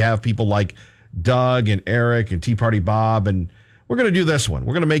is that we have people like Doug and Eric and Tea Party Bob. And we're going to do this one.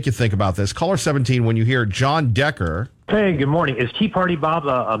 We're going to make you think about this. Caller 17, when you hear John Decker. Hey, good morning. Is Tea Party Bob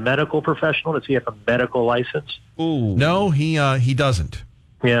a medical professional? Does he have a medical license? Ooh. No, he doesn't.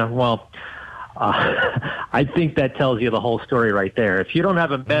 Yeah, well, I think that tells you the whole story right there. If you don't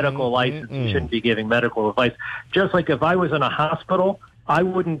have a medical license, you shouldn't be giving medical advice. Just like if I was in a hospital, I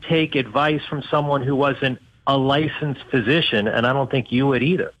wouldn't take advice from someone who wasn't a licensed physician, and I don't think you would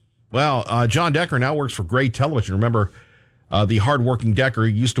either. Well, John Decker now works for Gray Television. Remember, the hardworking Decker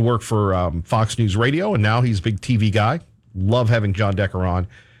used to work for Fox News Radio, and now he's a big TV guy. Love having John Decker on.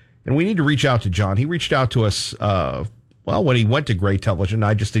 And we need to reach out to John. He reached out to us, when he went to Gray Television.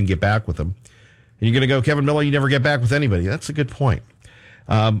 I just didn't get back with him. And you're going to go, Kevin Miller, you never get back with anybody. That's a good point.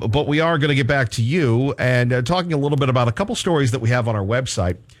 But we are going to get back to you and talking a little bit about a couple stories that we have on our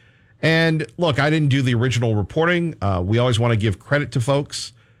website. And look, I didn't do the original reporting. We always want to give credit to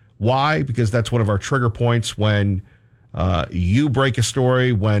folks. Why? Because that's one of our trigger points when you break a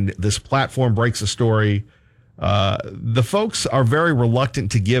story, when this platform breaks a story. The folks are very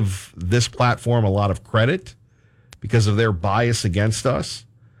reluctant to give this platform a lot of credit because of their bias against us.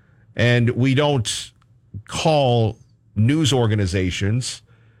 And we don't call news organizations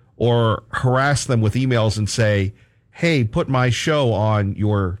or harass them with emails and say, hey, put my show on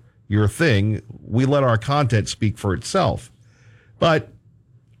your thing. We let our content speak for itself. But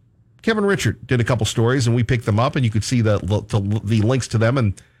Kevin Richard did a couple stories, and we picked them up, and you could see the links to them.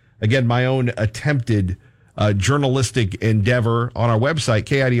 And again, my own attempted journalistic endeavor on our website,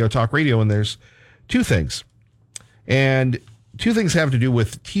 KIDO Talk Radio, and there's 2 things. And 2 things have to do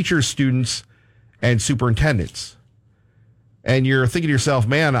with teachers, students, and superintendents. And you're thinking to yourself,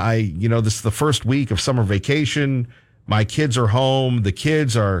 man, this is the first week of summer vacation. My kids are home. The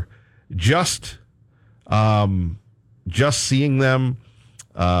kids are just seeing them.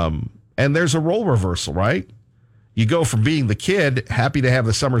 And there's a role reversal, right? You go from being the kid, happy to have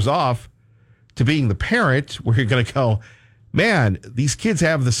the summers off, to being the parent, where you're going to go, man, these kids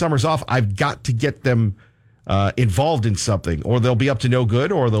have the summers off. I've got to get them involved in something, or they'll be up to no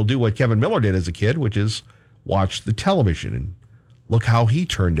good, or they'll do what Kevin Miller did as a kid, which is watch the television and look how he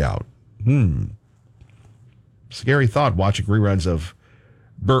turned out. Scary thought, watching reruns of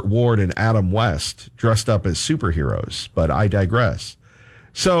Burt Ward and Adam West dressed up as superheroes, but I digress.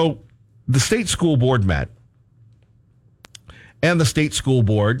 So the state school board met, and the state school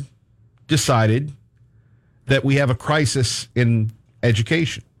board decided that we have a crisis in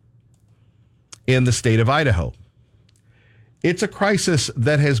education in the state of Idaho. It's a crisis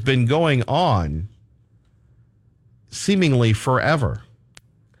that has been going on seemingly forever.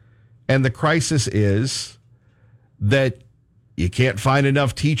 And the crisis is that you can't find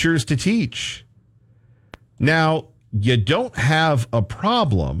enough teachers to teach. Now, you don't have a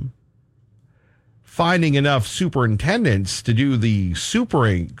problem finding enough superintendents to do the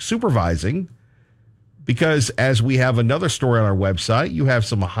supervising, because as we have another story on our website, you have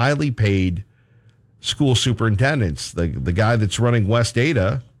some highly paid school superintendents. The guy that's running West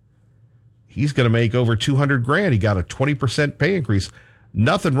Ada, he's going to make over $200,000. He got a 20% pay increase.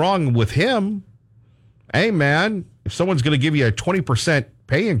 Nothing wrong with him. Hey, man, if someone's going to give you a 20%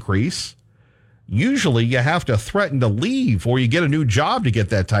 pay increase, usually you have to threaten to leave or you get a new job to get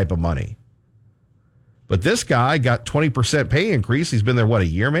that type of money. But this guy got 20% pay increase. He's been there, a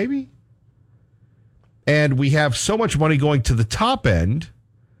year maybe? And we have so much money going to the top end,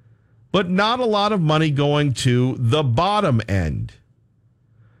 but not a lot of money going to the bottom end.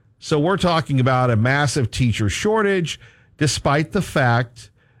 So we're talking about a massive teacher shortage, despite the fact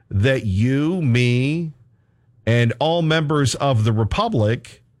that you, me, and all members of the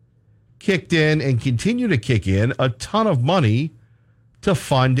Republic kicked in and continue to kick in a ton of money to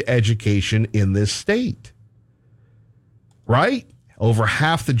fund education in this state. Right? Over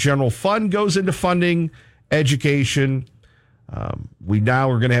half the general fund goes into funding education. We now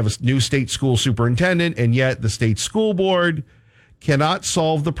are going to have a new state school superintendent, and yet the state school board cannot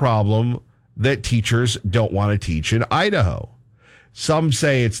solve the problem that teachers don't want to teach in Idaho. Some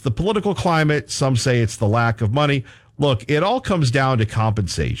say it's the political climate. Some say it's the lack of money. Look, it all comes down to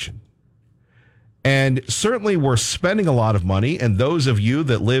compensation. And certainly we're spending a lot of money, and those of you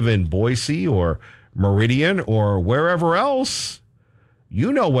that live in Boise or Meridian or wherever else,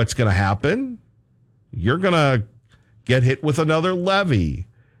 you know what's going to happen. You're going to get hit with another levy.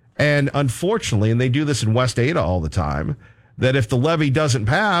 And unfortunately, and they do this in West Ada all the time, that if the levy doesn't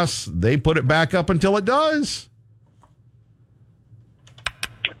pass, they put it back up until it does.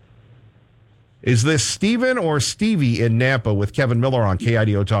 Is this Stephen or Stevie in Nampa with Kevin Miller on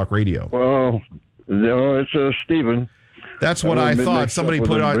KIDO Talk Radio? Well, no, it's Stephen. That's what I thought.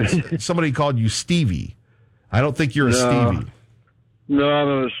 Somebody called you Stevie. I don't think you're a Stevie. No, I'm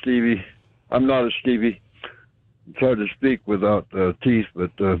not a Stevie. I'm not a Stevie. It's hard to speak without teeth, but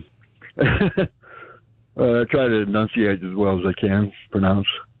I try to enunciate as well as I can pronounce.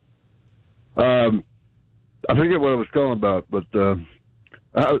 I forget what I was calling about, but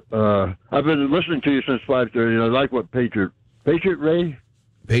I've been listening to you since 5:30, and I like what Patriot Ray?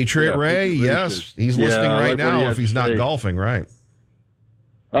 Patriot Ray, yes. He's listening right now if he's not golfing, right?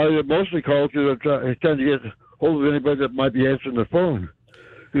 I mostly call because I'm trying to get hold of anybody that might be answering the phone.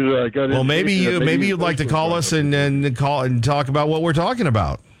 Well, maybe you'd like to call us and call and talk about what we're talking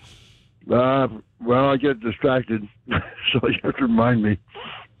about. Well, I get distracted, so you have to remind me.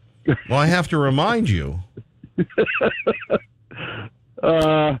 Well, I have to remind you. Yeah,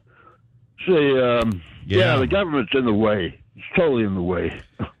 the government's in the way. It's totally in the way.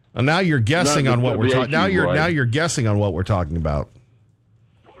 And now you're guessing on what we're talking. Now you're guessing on what we're talking about.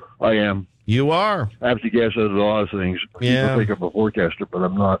 I am. You are. I have to guess at a lot of things. Yeah. People think I'm a forecaster, but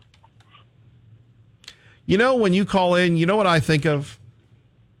I'm not. You know, when you call in, you know what I think of?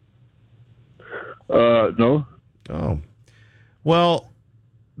 No. Oh. Well,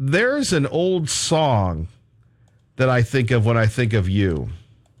 there's an old song that I think of when I think of you.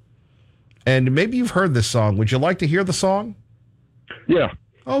 And maybe you've heard this song. Would you like to hear the song? Yeah.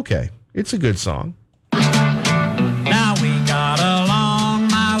 Okay. It's a good song. Now we got along.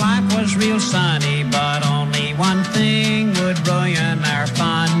 My life was real sunny, but only one thing would ruin our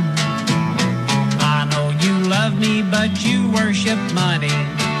fun. I know you love me, but you worship money,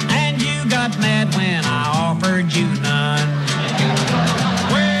 and you got mad when I offered you none.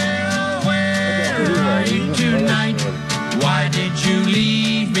 Well, where are you tonight? Why did you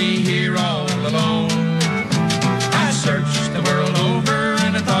leave me here all alone? I searched the world over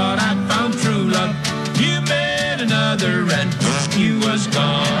and I thought I'd found true love. You met another and you was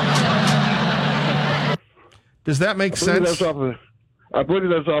gone. Does that make sense? I believe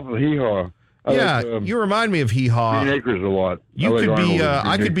that's off of Hee Haw. You remind me of Hee Haw. Green Acres a lot.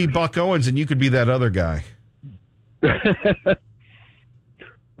 I could be Buck Owens and you could be that other guy. I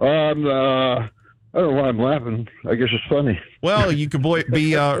don't know why I'm laughing. I guess it's funny. Well, you could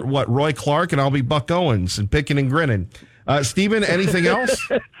be Roy Clark, and I'll be Buck Owens and picking and grinning. Stephen, anything else?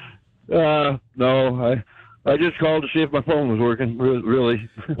 No, I just called to see if my phone was working, really.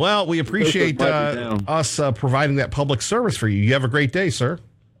 Well, we appreciate us providing that public service for you. You have a great day, sir.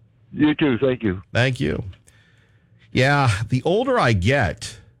 You too. Thank you. Thank you. Yeah, the older I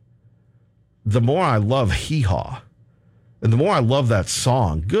get, the more I love Hee Haw. And the more I love that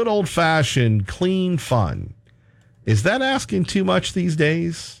song. Good old-fashioned, clean fun. Is that asking too much these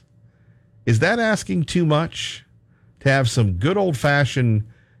days? Is that asking too much to have some good old-fashioned,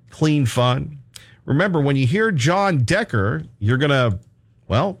 clean fun? Remember, when you hear John Decker, you're going to,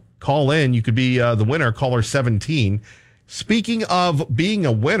 well, call in. You could be the winner, caller 17. Speaking of being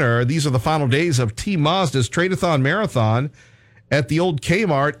a winner, these are the final days of T Mazda's Trade-a-thon Marathon at the old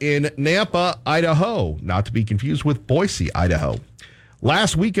Kmart in Nampa, Idaho, not to be confused with Boise, Idaho.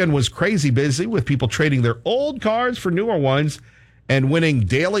 Last weekend was crazy busy with people trading their old cars for newer ones and winning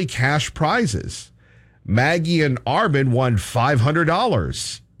daily cash prizes. Maggie and Armin won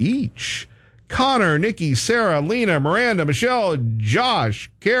 $500 each. Connor, Nikki, Sarah, Lena, Miranda, Michelle,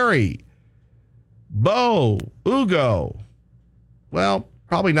 Josh, Carrie, Bo, Ugo. Well,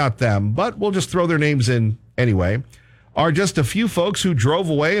 probably not them, but we'll just throw their names in anyway. Are just a few folks who drove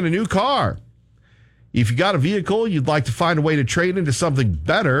away in a new car. If you got a vehicle you'd like to find a way to trade into something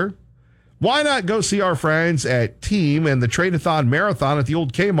better, why not go see our friends at Team and the Trade-a-thon Marathon at the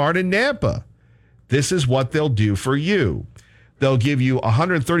old Kmart in Nampa? This is what they'll do for you. They'll give you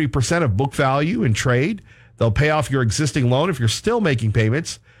 130% of book value in trade. They'll pay off your existing loan if you're still making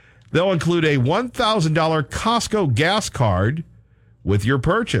payments. They'll include a $1,000 Costco gas card with your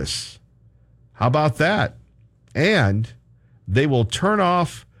purchase. How about that? And they will turn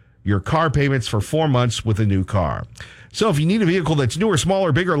off your car payments for 4 months with a new car. So if you need a vehicle that's newer,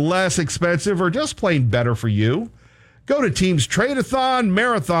 smaller, bigger, less expensive, or just plain better for you, go to Team's Trade-a-thon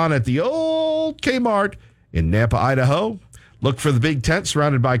Marathon at the old Kmart in Nampa, Idaho. Look for the big tent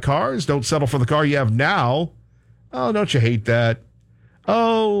surrounded by cars. Don't settle for the car you have now. Oh, don't you hate that?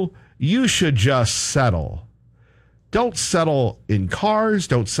 Oh, you should just settle. Don't settle in cars.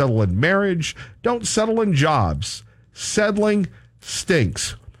 Don't settle in marriage. Don't settle in jobs. Settling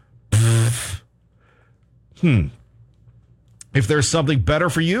stinks. If there's something better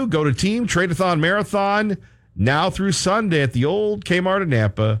for you, go to Team Trade-a-thon Marathon now through Sunday at the old Kmart in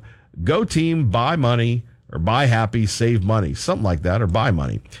Nampa. Go Team, buy money, or buy happy, save money. Something like that, or buy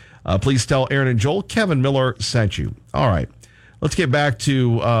money. Please tell Aaron and Joel Kevin Miller sent you. All right. Let's get back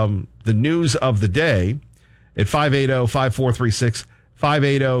to the news of the day at 580-5436,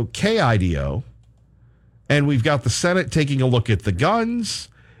 580-KIDO. And we've got the Senate taking a look at the guns.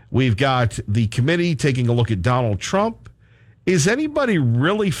 We've got the committee taking a look at Donald Trump. Is anybody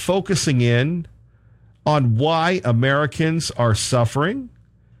really focusing in on why Americans are suffering?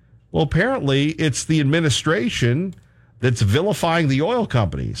 Well, apparently it's the administration that's vilifying the oil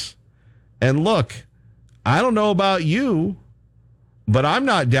companies. And look, I don't know about you, but I'm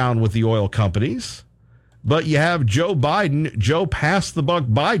not down with the oil companies. But you have Joe Biden, Joe pass the buck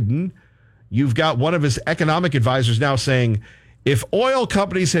Biden. You've got one of his economic advisors now saying, if oil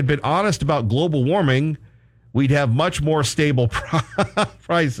companies had been honest about global warming, we'd have much more stable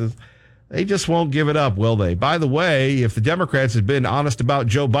prices. They just won't give it up, will they? By the way, if the Democrats had been honest about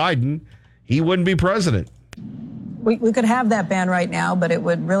Joe Biden, he wouldn't be president. We could have that ban right now, but it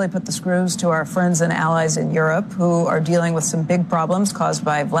would really put the screws to our friends and allies in Europe who are dealing with some big problems caused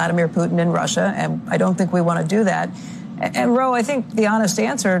by Vladimir Putin in Russia, and I don't think we want to do that. And, Ro, I think the honest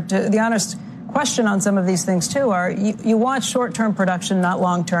answer to the honest question on some of these things, too, are you want short-term production, not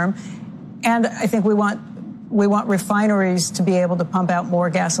long-term, and I think we want refineries to be able to pump out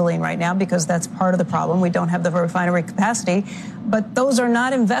more gasoline right now because that's part of the problem. We don't have the refinery capacity. But those are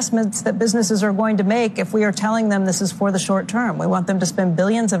not investments that businesses are going to make if we are telling them this is for the short term. We want them to spend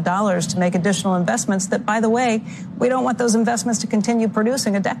billions of dollars to make additional investments that, by the way, we don't want those investments to continue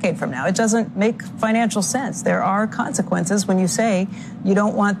producing a decade from now. It doesn't make financial sense. There are consequences when you say you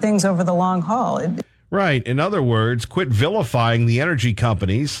don't want things over the long haul. Right. In other words, quit vilifying the energy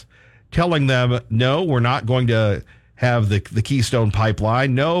companies, telling them, no, we're not going to have the Keystone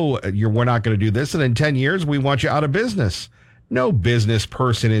Pipeline. No, we're not going to do this. And in 10 years, we want you out of business. No business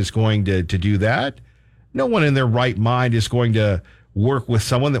person is going to do that. No one in their right mind is going to work with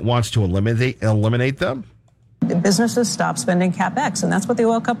someone that wants to eliminate them. Businesses stop spending CapEx, and that's what the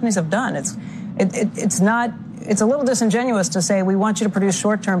oil companies have done. It's a little disingenuous to say we want you to produce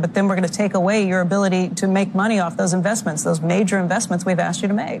short term, but then we're going to take away your ability to make money off those investments, those major investments we've asked you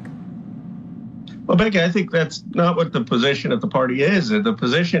to make. Well, Becky, I think that's not what the position of the party is. The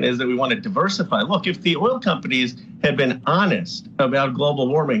position is that we want to diversify. Look, if the oil companies had been honest about global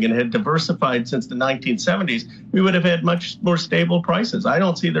warming and had diversified since the 1970s, we would have had much more stable prices. I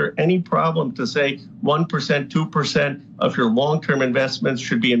don't see there any problem to say 1%, 2% of your long-term investments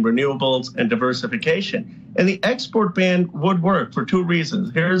should be in renewables and diversification. And the export ban would work for two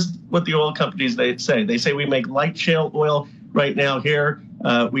reasons. Here's what the oil companies they say. They say we make light shale oil right now here.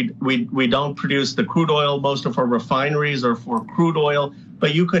 We don't produce the crude oil. Most of our refineries are for crude oil,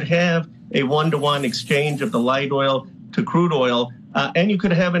 but you could have a one-to-one exchange of the light oil to crude oil, and you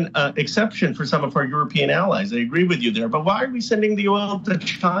could have an exception for some of our European allies. I agree with you there, but why are we sending the oil to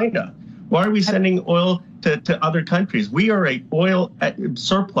China? Why are we sending oil to other countries? We are a oil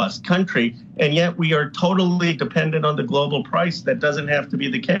surplus country, and yet we are totally dependent on the global price. That doesn't have to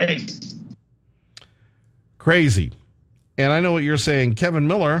be the case. Crazy. And I know what you're saying, Kevin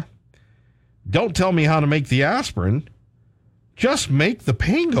Miller, don't tell me how to make the aspirin. Just make the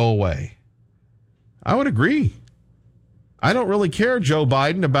pain go away. I would agree. I don't really care, Joe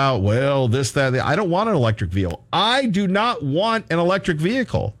Biden, about, well, this, that. I don't want an electric vehicle. I do not want an electric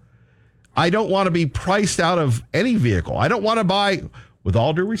vehicle. I don't want to be priced out of any vehicle. I don't want to buy, with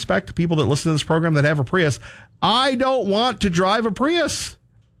all due respect to people that listen to this program that have a Prius, I don't want to drive a Prius.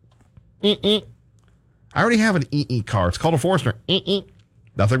 I already have an car. It's called a Forester.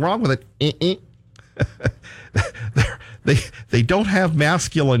 Nothing wrong with it. They don't have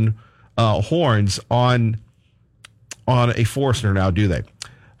masculine horns on a Forester now, do they?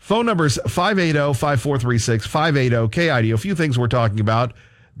 Phone numbers 580-5436, 580-KIDO. A few things we're talking about.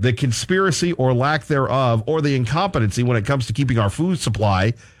 The conspiracy or lack thereof, or the incompetency when it comes to keeping our food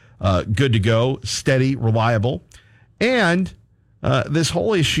supply good to go, steady, reliable. And this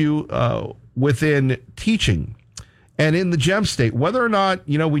whole issue within teaching and in the gem state, whether or not,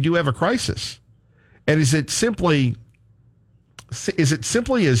 we do have a crisis. And is it simply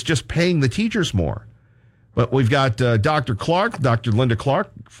as just paying the teachers more? But we've got Dr. Linda Clark,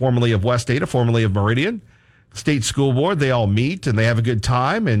 formerly of West Ada, formerly of Meridian, State School Board. They all meet and they have a good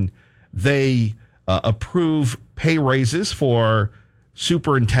time, and they approve pay raises for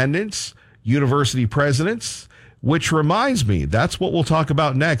superintendents, university presidents, which reminds me, that's what we'll talk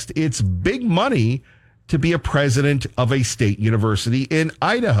about next. It's big money to be a president of a state university in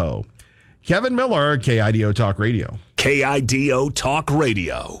Idaho. Kevin Miller, KIDO Talk Radio. KIDO Talk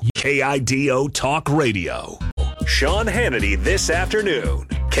Radio. KIDO Talk Radio. Sean Hannity this afternoon.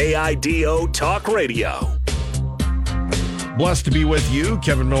 KIDO Talk Radio. Blessed to be with you,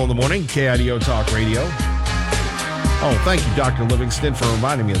 Kevin Miller in the morning, KIDO Talk Radio. Oh, thank you, Dr. Livingston, for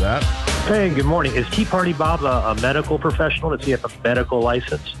reminding me of that. Hey, good morning. Is Tea Party Bob a medical professional? Does he have a medical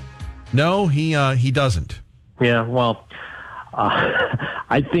license? No, he doesn't. Yeah, well,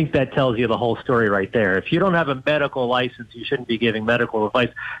 I think that tells you the whole story right there. If you don't have a medical license, you shouldn't be giving medical advice.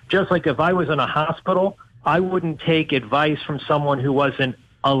 Just like if I was in a hospital, I wouldn't take advice from someone who wasn't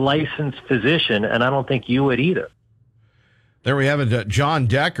a licensed physician, and I don't think you would either. There we have it. John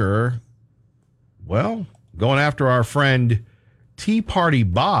Decker, well, going after our friend Tea Party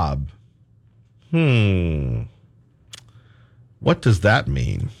Bob. What does that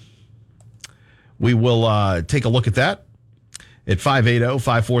mean? We will take a look at that at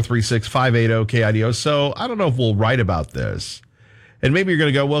 580-5436, 580-KIDO. So I don't know if we'll write about this. And maybe you're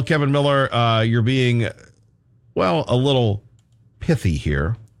going to go, well, Kevin Miller, you're being, well, a little pithy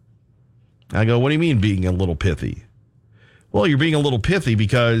here. I go, what do you mean being a little pithy? Well, you're being a little pithy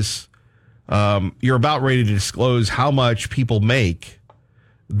because you're about ready to disclose how much people make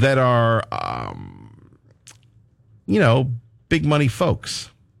that are, big money folks.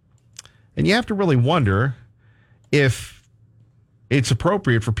 And you have to really wonder if it's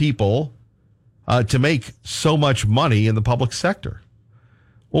appropriate for people to make so much money in the public sector.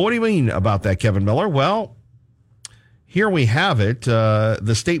 Well, what do you mean about that, Kevin Miller? Well, here we have it.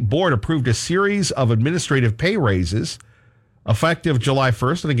 The state board approved a series of administrative pay raises effective July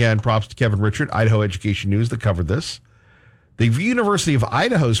 1st. And again, props to Kevin Richard, Idaho Education News, that covered this. The University of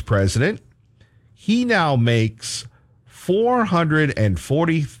Idaho's president, he now makes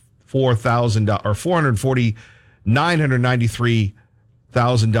 $494,000 or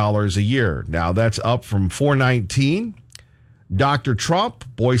 $993,000 a year. Now that's up from $419,000. Dr. Trump,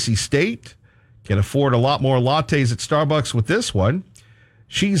 Boise State, can afford a lot more lattes at Starbucks with this one.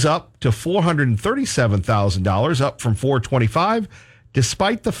 She's up to $437,000, up from $425,000,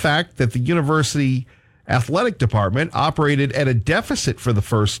 despite the fact that the university athletic department operated at a deficit for the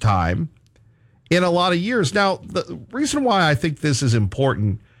first time in a lot of years. Now, the reason why I think this is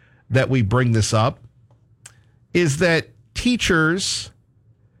important that we bring this up is that teachers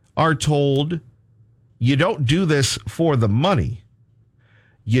are told you don't do this for the money.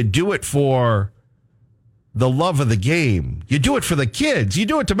 You do it for the love of the game. You do it for the kids. You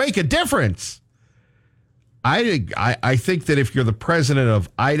do it to make a difference. I think that if you're the president of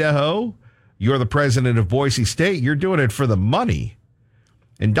Idaho, you're the president of Boise State, you're doing it for the money.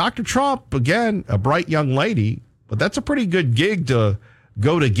 And Dr. Trump, again, a bright young lady, but that's a pretty good gig to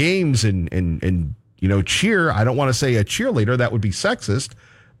go to games and cheer. I don't want to say a cheerleader. That would be sexist.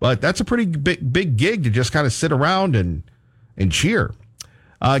 But that's a pretty big gig to just kind of sit around and cheer.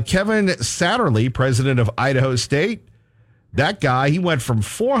 Kevin Satterlee, president of Idaho State, that guy, he went from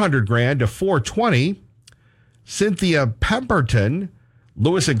 $400,000 to $420,000. Cynthia Pemberton,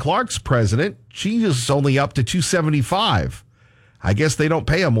 Lewis and Clark's president, she is only up to $275,000. I guess they don't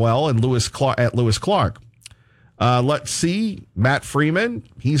pay him well at Lewis Clark. Let's see, Matt Freeman,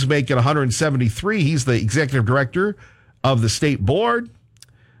 he's making $173,000. He's the executive director of the state board.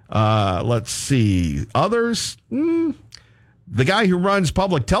 Let's see, others. The guy who runs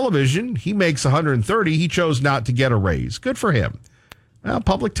public television, he makes $130,000. He chose not to get a raise. Good for him. Well,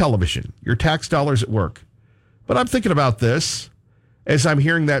 public television, your tax dollars at work. But I'm thinking about this as I'm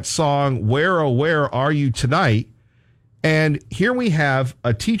hearing that song, Where, Oh, Where Are You Tonight? And here we have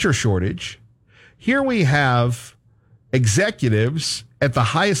a teacher shortage. Here we have executives at the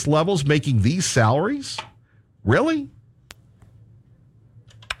highest levels making these salaries. Really?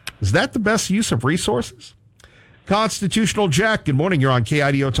 Is that the best use of resources? Constitutional Jack, good morning. You're on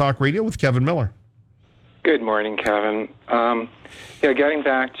KIDO Talk Radio with Kevin Miller. Good morning, Kevin. Getting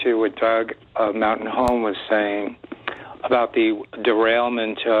back to what Doug of Mountain Home was saying about the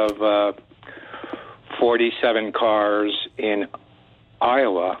derailment of 47 cars in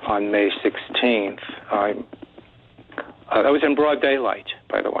Iowa on May 16th. That was in broad daylight,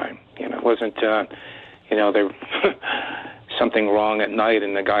 by the way. It wasn't, there something wrong at night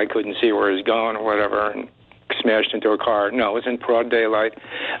and the guy couldn't see where he was going or whatever and smashed into a car. No, it was in broad daylight.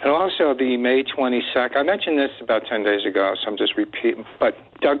 And also the May 22nd, I mentioned this about 10 days ago, so I'm just repeating, but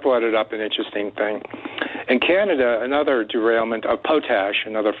Doug brought it up, an interesting thing. In Canada, another derailment of potash,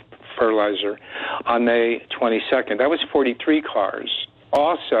 another fertilizer, on May 22nd. That was 43 cars,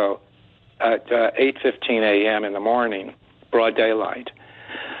 also at 8:15 a.m. in the morning, broad daylight.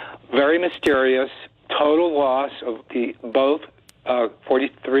 Very mysterious, total loss of both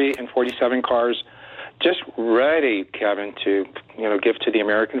 43 and 47 cars, just ready, Kevin, to give to the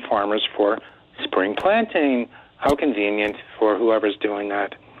American farmers for spring planting. How convenient for whoever's doing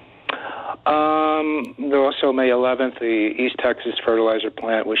that. Also, May 11th, the East Texas fertilizer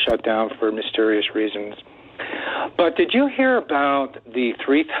plant was shut down for mysterious reasons. But did you hear about the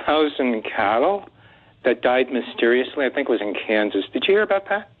 3,000 cattle that died mysteriously? I think it was in Kansas. Did you hear about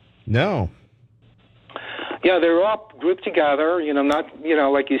that? No. Yeah, they were all grouped together, not,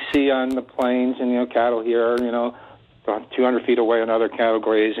 like you see on the plains and, cattle here, 200 feet away, another cattle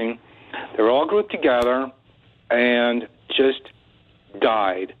grazing. They were all grouped together and just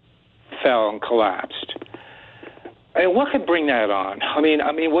died, fell and collapsed. And what could bring that on? I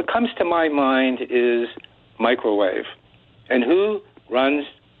mean, what comes to my mind is microwave. And who runs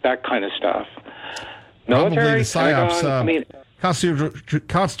that kind of stuff? Military, probably the PSYOPs.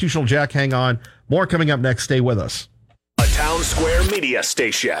 Constitutional Jack, hang on. More coming up next. Stay with us. A Town Square media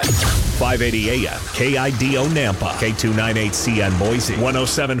station. 580 AM, KIDO Nampa, K298CN Boise,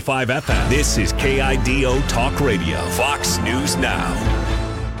 107.5 FM. This is KIDO Talk Radio, Fox News Now.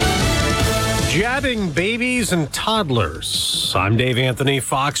 Jabbing babies and toddlers. I'm Dave Anthony,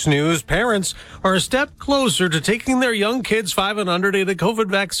 Fox News. Parents are a step closer to taking their young kids 5 and under to the COVID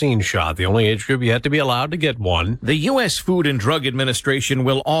vaccine shot, the only age group yet to be allowed to get one. The U.S. Food and Drug Administration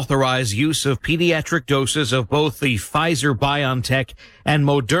will authorize use of pediatric doses of both the Pfizer-BioNTech and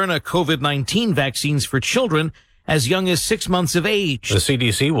Moderna COVID-19 vaccines for children as young as 6 months of age. The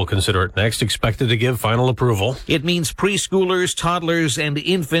CDC will consider it next, expected to give final approval. It means preschoolers, toddlers, and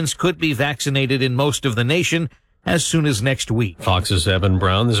infants could be vaccinated in most of the nation as soon as next week. Fox's Evan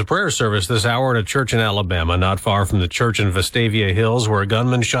Brown. There's a prayer service this hour at a church in Alabama, not far from the church in Vestavia Hills, where a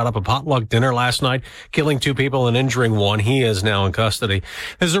gunman shot up a potluck dinner last night, killing 2 people and injuring 1. He is now in custody.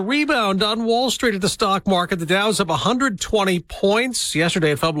 There's a rebound on Wall Street at the stock market. The Dow's up 120 points.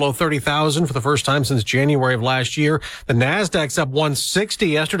 Yesterday it fell below 30,000 for the first time since January of last year. The Nasdaq's up 160.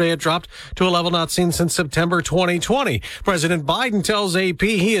 Yesterday it dropped to a level not seen since September 2020. President Biden tells AP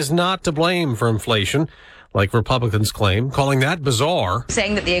he is not to blame for inflation. like Republicans claim, calling that bizarre.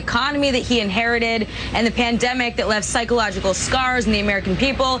 Saying that the economy that he inherited and the pandemic that left psychological scars in the American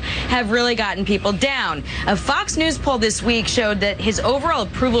people have really gotten people down. A Fox News poll this week showed that his overall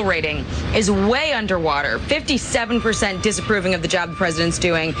approval rating is way underwater. 57% disapproving of the job the president's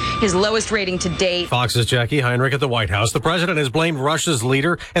doing, his lowest rating to date. Fox's Jackie Heinrich at the White House. The president has blamed Russia's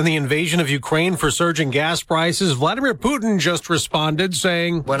leader and the invasion of Ukraine for surging gas prices. Vladimir Putin just responded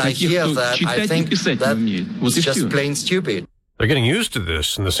saying, When I hear that, I think that's just plain stupid. They're getting used to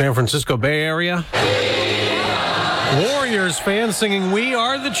this in the San Francisco Bay Area. Warriors fans singing "We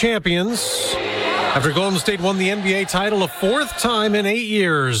Are the Champions" after Golden State won the NBA title a fourth time in 8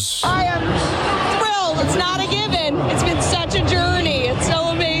 years. I am thrilled. It's not a given. It's been such a journey. It's so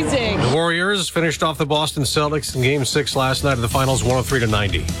amazing. The Warriors finished off the Boston Celtics in Game 6 last night of the finals,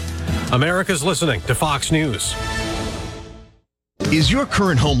 103-90. America's listening to Fox News. Is your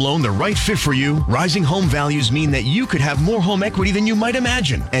current home loan the right fit for you? Rising home values mean that you could have more home equity than you might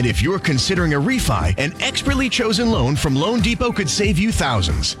imagine. And if you're considering a refi, an expertly chosen loan from Loan Depot could save you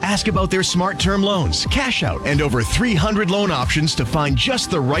thousands. Ask about their smart term loans, cash out, and over 300 loan options to find just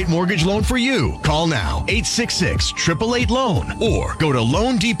the right mortgage loan for you. Call now, 866-888-LOAN, or go to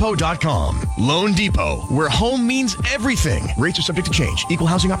loandepot.com. Loan Depot, where home means everything. Rates are subject to change. Equal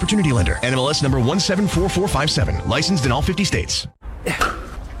housing opportunity lender. NMLS number 174457. Licensed in all 50 states.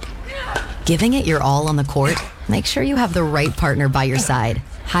 Giving it your all on the court? Make sure you have the right partner by your side.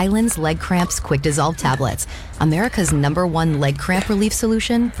 Highland's Leg Cramps Quick Dissolve Tablets. America's #1 leg cramp relief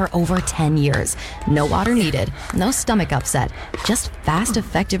solution for over 10 years. No water needed, no stomach upset, just fast,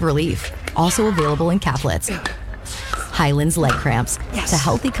 effective relief. Also available in caplets. Highland's Leg Cramps. To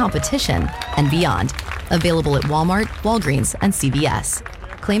healthy competition and beyond. Available at Walmart, Walgreens, and CVS.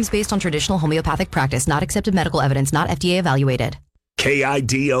 Claims based on traditional homeopathic practice, not accepted medical evidence, not FDA evaluated.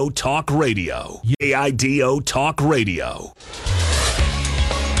 KIDO Talk Radio. KIDO Talk Radio.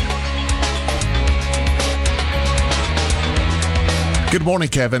 Good morning,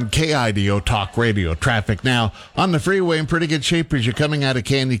 Kevin. KIDO Talk Radio. Traffic now on the freeway in pretty good shape as you're coming out of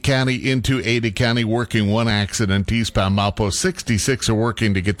Candy County into Ada County, working one accident eastbound milepost 66 are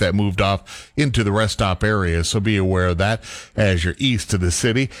working to get that moved off into the rest stop area. So be aware of that as you're east of the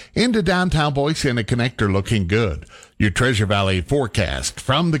city into downtown Boise, and the connector looking good. Your Treasure Valley forecast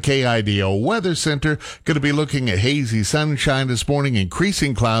from the KIDO Weather Center. Going to be looking at hazy sunshine this morning,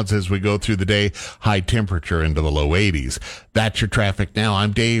 increasing clouds as we go through the day, high temperature into the low 80s. That's your traffic now.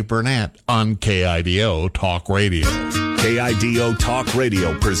 I'm Dave Burnett on KIDO Talk Radio. KIDO Talk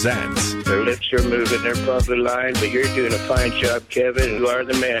Radio presents. Their lips are moving, their probably lying, but you're doing a fine job, Kevin. You are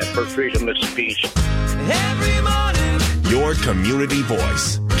the man for freedom of speech. Every morning. Your community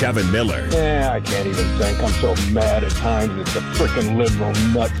voice, Kevin Miller. Yeah, I can't even think. I'm so mad at times at the frickin' liberal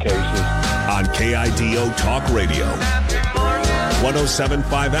nutcases. On KIDO Talk Radio.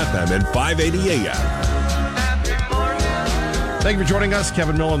 107.5 FM and 580 AM. Thank you for joining us.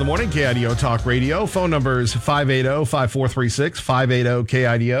 Kevin Miller in the morning, KIDO Talk Radio. Phone number is 580-5436,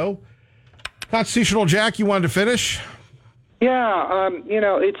 580-KIDO. Constitutional Jack, you wanted to finish? Yeah,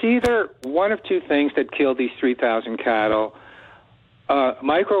 it's either one of two things that killed these 3,000 cattle.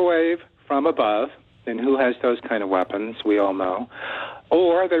 Microwave from above, and who has those kind of weapons, we all know.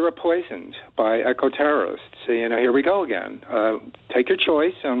 Or they were poisoned by eco-terrorists. So, here we go again. Take your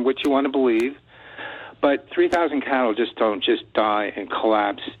choice on what you want to believe. But 3,000 cattle don't die and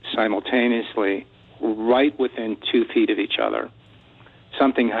collapse simultaneously right within 2 feet of each other.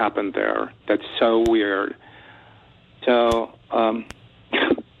 Something happened there that's so weird. So,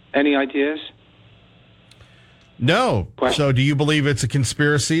 any ideas? No. So do you believe it's a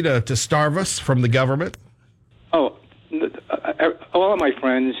conspiracy to starve us from the government? Oh, all of my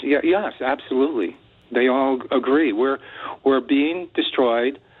friends, yes, absolutely. They all agree. We're being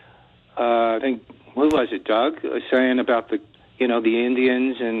destroyed. I think, who was it, Doug, saying about the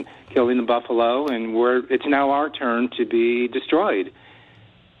Indians and killing the buffalo, and it's now our turn to be destroyed.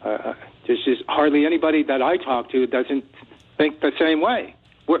 There's just hardly anybody that I talk to doesn't think the same way.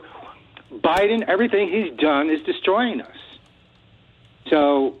 Biden, everything he's done is destroying us.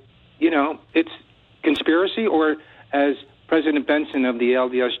 So, it's conspiracy, or as President Benson of the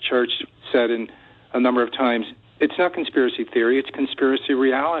LDS Church said a number of times, it's not conspiracy theory, it's conspiracy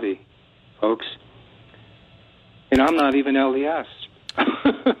reality, folks. And I'm not even LDS.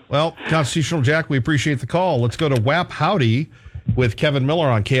 Well, Constitutional Jack, we appreciate the call. Let's go to WAP Howdy with Kevin Miller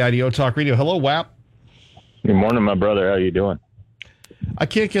on KIDO Talk Radio. Hello, WAP. Good morning, my brother. How you doing? I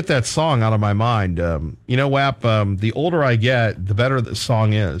can't get that song out of my mind. WAP, the older I get, the better the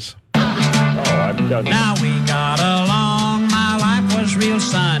song is. Now we got along, my life was real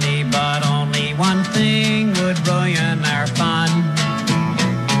sunny, but only one thing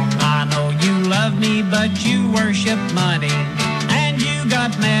but you worship money, and you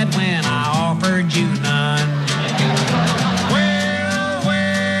got mad when I offered you none. Well,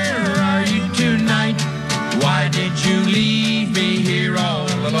 where are you tonight? Why did you leave me here all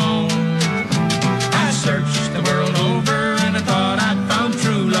alone? I searched the world over and I thought I'd found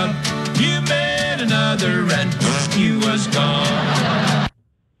true love. You met another and you was gone.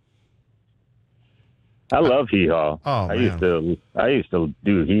 I love hee haw. Oh, I used to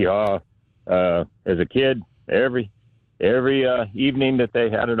do hee haw as a kid every evening that they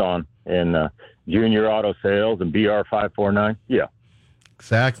had it on in Junior Auto Sales and BR 549. Yeah,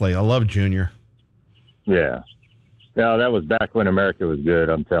 exactly. I love Junior. Yeah. No, that was back when America was good.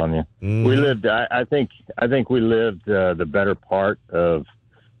 I'm telling you, we lived. I think we lived the better part of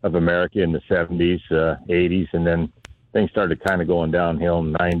America in the 70s, 80s, and then things started kind of going downhill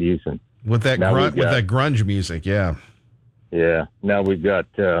in the 90s and. With that grunge music, yeah. Yeah. Now we've got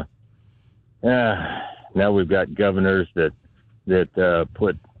governors that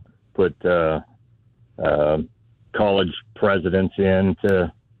put college presidents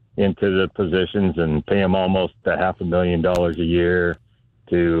into the positions and pay them almost $500,000 a year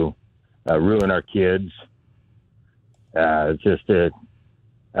to ruin our kids. It's just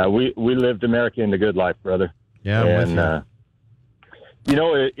we lived America in the good life, brother. Yeah, and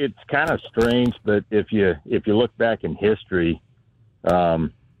it's kind of strange, but if you look back in history,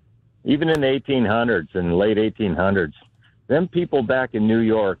 even in the 1800s and late 1800s, them people back in New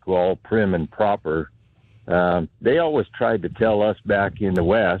York were all prim and proper. They always tried to tell us back in the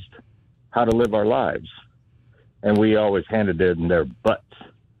West how to live our lives, and we always handed them their butts.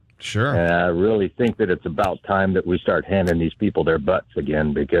 Sure. And I really think that it's about time that we start handing these people their butts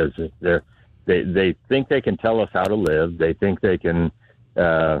again, because they think they can tell us how to live. They think they can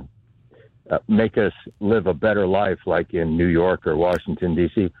make us live a better life, like in New York or Washington,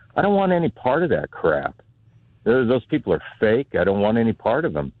 D.C. I don't want any part of that crap. Those people are fake. I don't want any part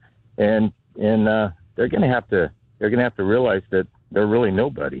of them, and they're going to have to realize that they're really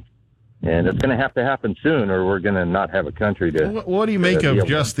nobody, and it's going to happen soon, or we're going to not have a country to. What do you make of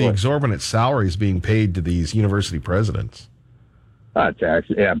just the exorbitant salaries being paid to these university presidents? It's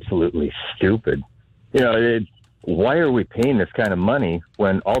actually absolutely stupid. Why are we paying this kind of money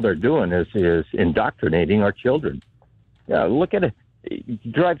when all they're doing is indoctrinating our children? Look at it. You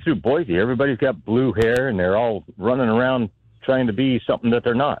drive through Boise, everybody's got blue hair, and they're all running around trying to be something that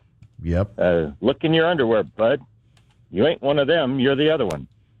they're not. Yep. Look in your underwear, bud. You ain't one of them. You're the other one.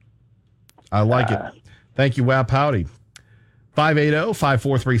 I like it. Thank you, Wap Howdy.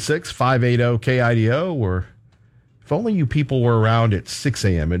 580-5436, 580-KIDO, or if only you people were around at 6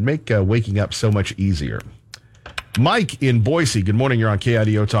 a.m., it'd make waking up so much easier. Mike in Boise, good morning. You're on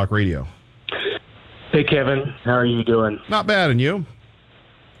KIDO Talk Radio. Hey, Kevin. How are you doing? Not bad, and you?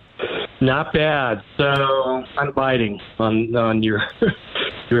 Not bad. So I'm biting on your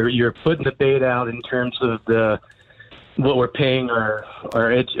you're putting the bait out in terms of what we're paying our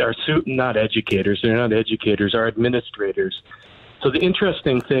not educators. They're not educators. Our administrators. So the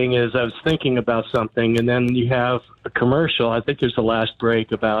interesting thing is, I was thinking about something, and then you have a commercial. I think there's the last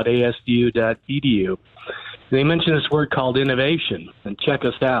break about ASU.edu. They mentioned this word called innovation, and check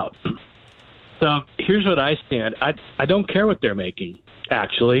us out. So here's what I stand. I don't care what they're making,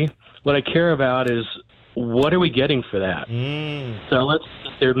 actually. What I care about is, what are we getting for that? So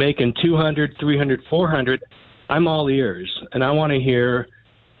they're making 200, 300, 400. I'm all ears, and I want to hear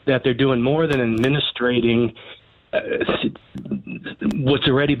that they're doing more than administrating what's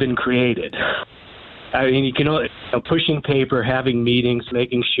already been created. I mean, you can pushing paper, having meetings,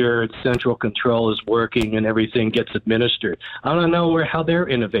 making sure central control is working and everything gets administered. I don't know how they're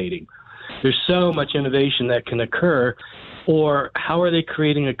innovating. There's so much innovation that can occur. Or how are they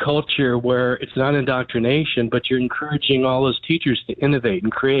creating a culture where it's not indoctrination, but you're encouraging all those teachers to innovate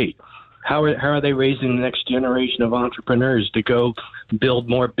and create? How are they raising the next generation of entrepreneurs to go build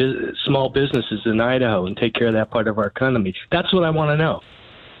more small businesses in Idaho and take care of that part of our economy? That's what I want to know.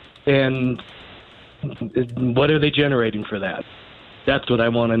 And what are they generating for that? That's what I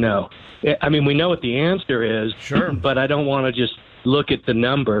want to know. I mean, we know what the answer is, sure, but I don't want to just look at the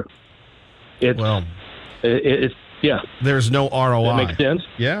number. It's yeah. There's no ROI. That makes sense?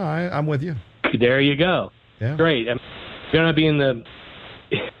 Yeah, I'm with you. There you go. Yeah. Great. If you're going to be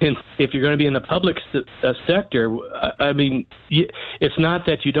if you're going to be in the public sector, I mean, it's not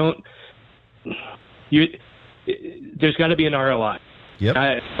that you don't. There's got to be an ROI. Yep.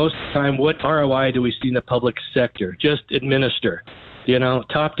 Most of the time, what ROI do we see in the public sector? Just administer.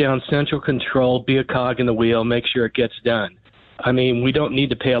 Top-down central control, be a cog in the wheel, make sure it gets done. I mean, we don't need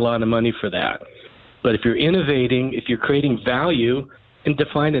to pay a lot of money for that. But if you're innovating, if you're creating value, and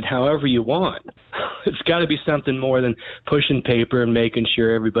define it however you want. it's got to be something more than pushing paper and making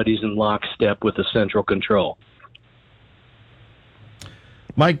sure everybody's in lockstep with the central control.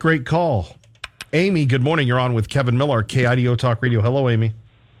 Mike, great call. Amy, good morning. You're on with Kevin Miller, KIDO Talk Radio. Hello, Amy.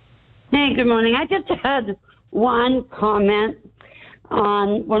 Hey, good morning. I just had one comment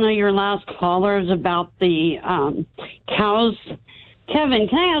on one of your last callers about the cows. Kevin,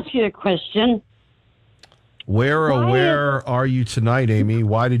 can I ask you a question? Where are you tonight, Amy?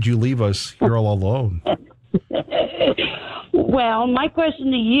 Why did you leave us here all alone? Well, my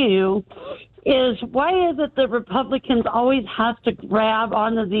question to you is, why is it that Republicans always have to grab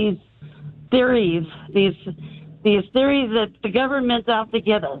onto these theories, these theories that the government's out to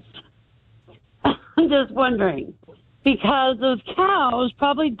get us? I'm just wondering, because those cows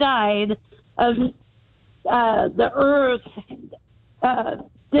probably died of the earth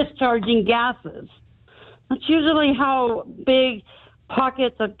discharging gases. That's usually how big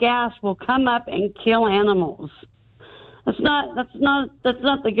pockets of gas will come up and kill animals. That's not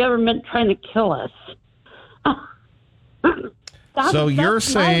the government trying to kill us. So you're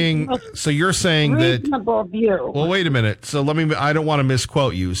saying that. View. Well, wait a minute. So I don't want to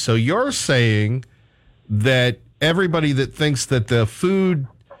misquote you. So you're saying that everybody that thinks that the food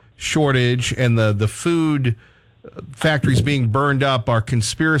shortage and the food factories being burned up are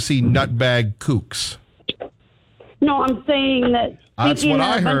conspiracy nutbag kooks. No, I'm saying that. That's what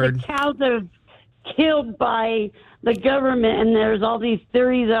I heard. The cows are killed by the government, and there's all these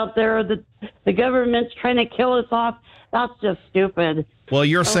theories out there that the government's trying to kill us off. That's just stupid. Well,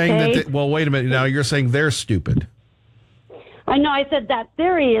 you're saying that. Well, wait a minute. Now you're saying they're stupid. I know. I said that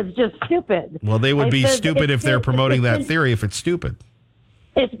theory is just stupid. Well, they would be stupid if they're promoting that theory. If it's stupid,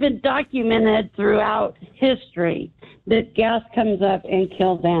 it's been documented throughout history that gas comes up and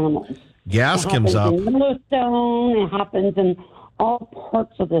kills animals. Gas comes up. In Yellowstone. It happens in all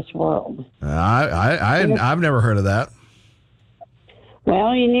parts of this world. I've never heard of that.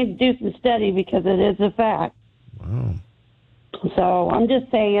 Well, you need to do some study because it is a fact. Wow. So I'm just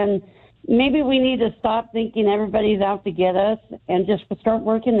saying, maybe we need to stop thinking everybody's out to get us and just start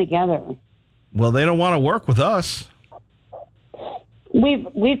working together. Well, they don't want to work with us.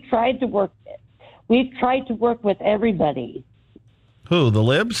 We've tried to work. We've tried to work with everybody. Who? The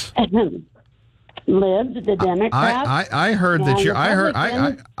libs? Libs, the Democrats. I heard that you.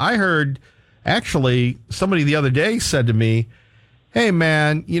 I heard. Actually, somebody the other day said to me, "Hey,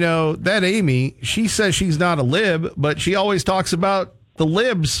 man, you know that Amy? She says she's not a lib, but she always talks about the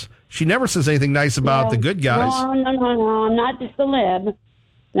libs. She never says anything nice about the good guys." No. I'm not just a lib.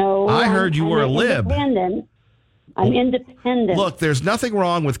 No. I heard you were a lib. Independent. I'm independent. Look, there's nothing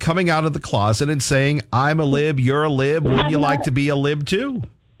wrong with coming out of the closet and saying, I'm a lib, you're a lib. Wouldn't you like to be a lib too?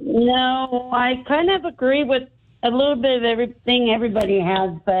 No, I kind of agree with a little bit of everything everybody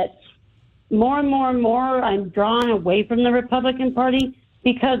has, but more and more, I'm drawn away from the Republican Party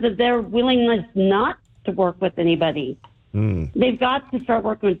because of their willingness not to work with anybody. They've got to start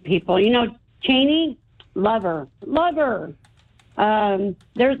working with people. You know, Cheney, love her.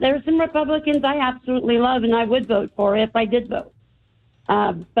 There's some Republicans I absolutely love and I would vote for if I did vote.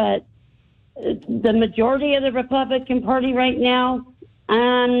 But the majority of the Republican Party right now,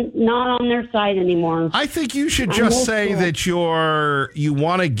 I'm not on their side anymore. I think you should just say that you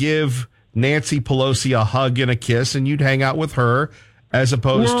want to give Nancy Pelosi a hug and a kiss and you'd hang out with her as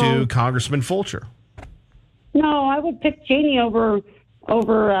opposed to Congressman Fulcher. No, I would pick Cheney over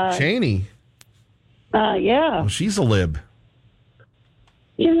Cheney? Yeah. Well, she's a lib.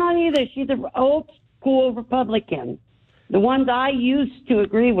 She's not either. She's an old school Republican, the ones I used to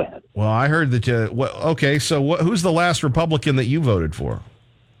agree with. Well, I heard that. Okay, so who's the last Republican that you voted for?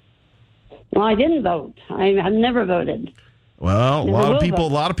 Well, I didn't vote. I've never voted. Well, a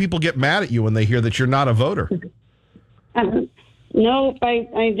lot of people get mad at you when they hear that you're not a voter. No,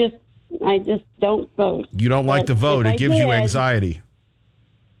 I just don't vote. You don't like to vote. It gives you anxiety.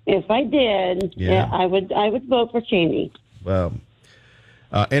 If I did, I would vote for Cheney. Well.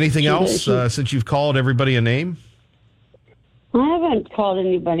 Anything else since you've called everybody a name? I haven't called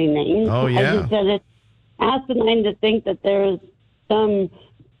anybody names. Oh, yeah. I just said it's asinine to think that there's some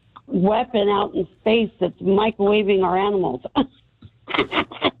weapon out in space that's microwaving our animals.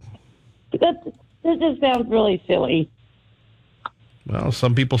 This just sounds really silly. Well,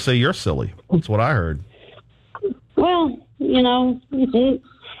 some people say you're silly. That's what I heard. Well, you know,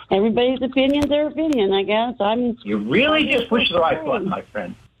 everybody's opinion's their opinion, I guess. You really just pushed the right button, my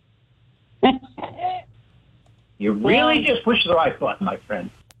friend. You really just pushed the right button, my friend.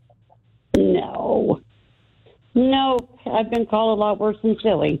 No, I've been called a lot worse than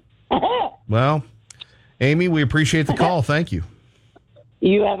silly. Well, Amy, we appreciate the call. Thank you.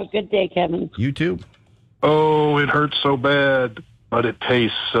 You have a good day, Kevin. You too. Oh, it hurts so bad, but it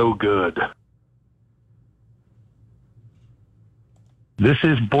tastes so good. This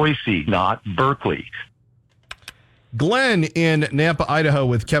is Boise, not Berkeley. Glenn in Nampa, Idaho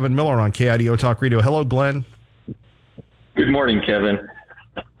with Kevin Miller on KIDO Talk Radio. Hello, Glenn. Good morning, Kevin.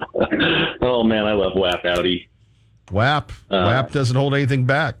 Oh, man, I love WAP Audi. WAP. WAP doesn't hold anything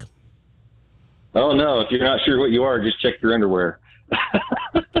back. Oh, no. If you're not sure what you are, just check your underwear.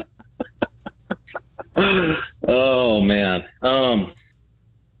 Oh, man.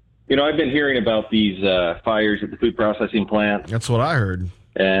 I've been hearing about these fires at the food processing plant. That's what I heard.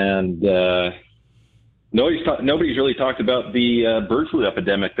 And nobody's really talked about the bird flu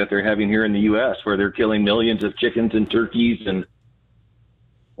epidemic that they're having here in the U.S., where they're killing millions of chickens and turkeys and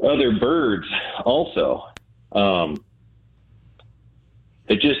other birds also.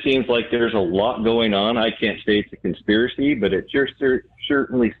 It just seems like there's a lot going on. I can't say it's a conspiracy, but it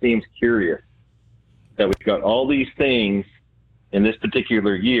certainly seems curious that we've got all these things in this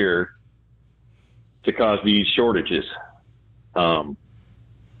particular year to cause these shortages. I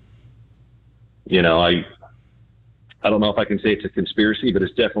don't know if I can say it's a conspiracy, but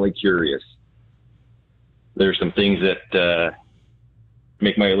it's definitely curious. There's some things that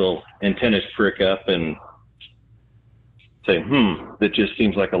make my little antennas prick up and say, that just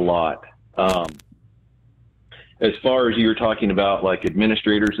seems like a lot. As far as you were talking about, like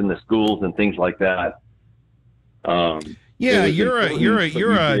administrators in the schools and things like that. Yeah, you're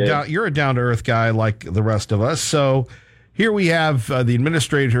a down to earth guy like the rest of us. So here we have the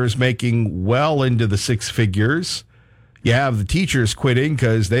administrators making well into the six figures. You have the teachers quitting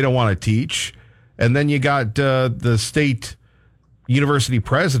because they don't want to teach, and then you got the state university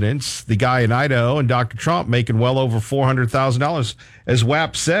presidents, the guy in Idaho and Dr. Trump making well over $400,000, as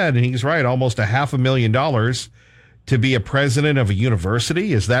WAP said, and he's right, almost $500,000 to be a president of a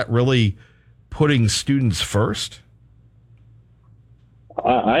university. Is that really putting students first?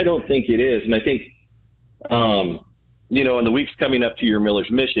 I don't think it is. And I think, in the weeks coming up to your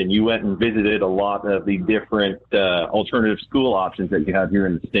Miller's Mission, you went and visited a lot of the different alternative school options that you have here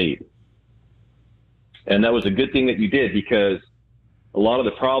in the state. And that was a good thing that you did, because a lot of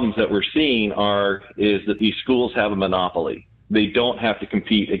the problems that we're seeing is that these schools have a monopoly. They don't have to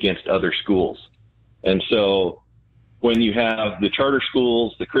compete against other schools. And so when you have the charter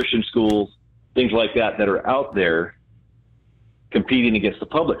schools, the Christian schools, things like that are out there competing against the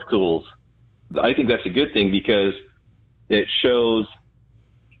public schools, I think that's a good thing, because it shows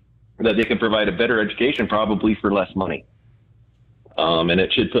that they can provide a better education probably for less money. And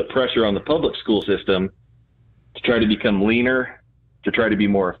it should put pressure on the public school system to try to become leaner, to try to be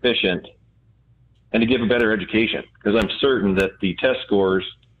more efficient, and to give a better education. Because I'm certain that the test scores,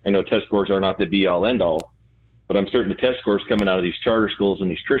 I know test scores are not the be-all, end-all, but I'm certain the test scores coming out of these charter schools and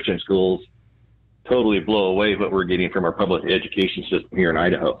these Christian schools totally blow away what we're getting from our public education system here in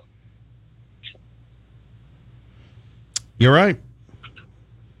Idaho. You're right.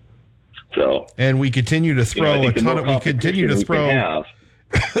 So, and we continue to throw a ton of. We continue to throw.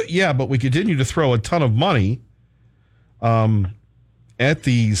 Yeah, but we continue to throw a ton of money at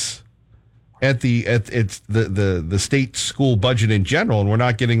these, it's the state school budget in general, and we're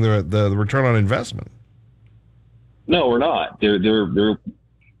not getting the return on investment. No, we're not. They're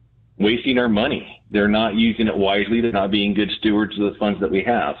wasting our money. They're not using it wisely. They're not being good stewards of the funds that we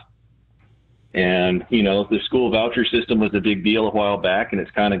have. And, the school voucher system was a big deal a while back, and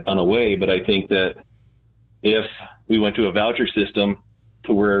it's kind of gone away. But I think that if we went to a voucher system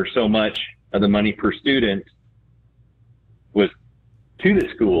to where so much of the money per student was to the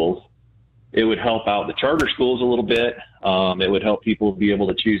schools, it would help out the charter schools a little bit. It would help people be able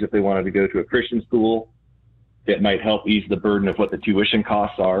to choose if they wanted to go to a Christian school. It might help ease the burden of what the tuition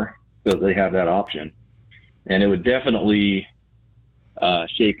costs are, so that they have that option. And it would definitely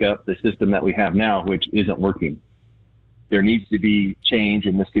shake up the system that we have now, which isn't working. There needs to be change,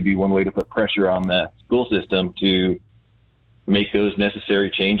 and this could be one way to put pressure on the school system to make those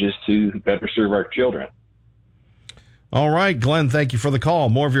necessary changes to better serve our children. All right, Glenn, thank you for the call.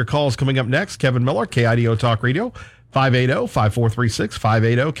 More of your calls coming up next. Kevin Miller, KIDO Talk Radio, 580-5436,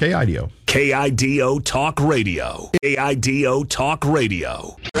 580-KIDO. KIDO Talk Radio. KIDO Talk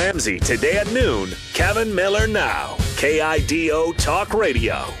Radio. Ramsey today at noon. Kevin Miller now. KIDO Talk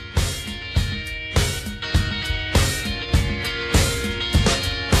Radio.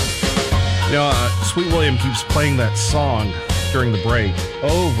 Sweet William keeps playing that song during the break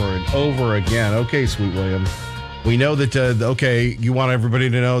over and over again. Okay, Sweet William. We know that, you want everybody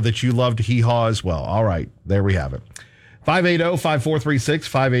to know that you love to hee-haw as well. All right, there we have it. 580-5436,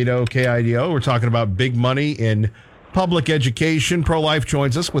 580-KIDO. We're talking about big money in public education. Pro-Life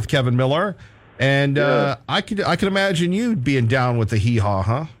joins us with Kevin Miller And I could imagine you being down with the hee-haw,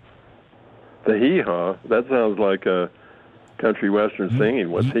 huh? The hee-haw? That sounds like a country western singing.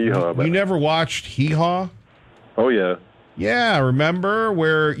 What's hee-haw about? You never watched hee-haw? Oh, yeah. Yeah, remember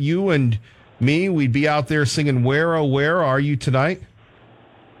where you and me, we'd be out there singing Where, Oh, Where Are You Tonight?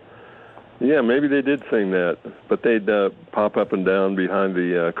 Yeah, maybe they did sing that, but they'd pop up and down behind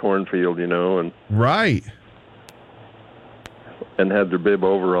the cornfield, and right, and had their bib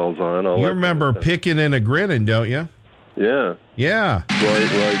overalls on. You remember Pickin' and a Grinnin', don't you? Yeah. Yeah. Roy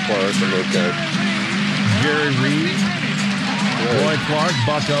Clark and those guys. Jerry Reed, Roy Clark,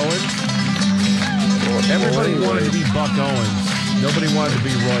 Buck Owens. Everybody wanted to be Buck Owens. Nobody wanted to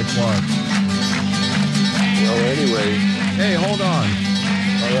be Roy Clark. Well, anyway. Hey, hold on.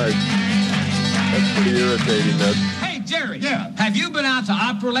 All right. That's pretty irritating, that. Hey, Jerry. Yeah. Have you been out to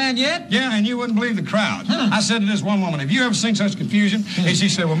Operaland yet? Yeah, and you wouldn't believe the crowd. I said to this one woman, have you ever seen such confusion? And she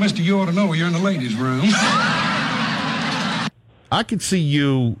said, well, mister, you ought to know you're in the ladies' room. I could see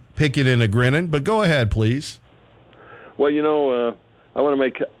you picking and a grinning, but go ahead, please. Well,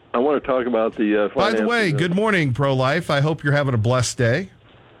 I want to talk about the By the way, good morning, Pro-Life. I hope you're having a blessed day.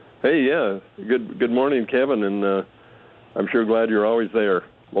 Hey, yeah. Good morning, Kevin, and I'm sure glad you're always there.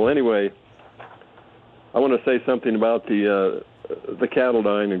 Well, anyway, I want to say something about the cattle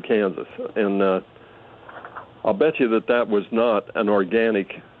dying in Kansas, and I'll bet you that was not an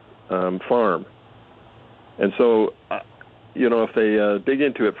organic farm. And so, if they dig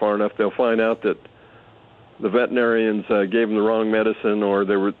into it far enough, they'll find out that the veterinarians gave them the wrong medicine,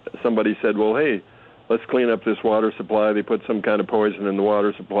 or somebody said, well, hey, let's clean up this water supply. They put some kind of poison in the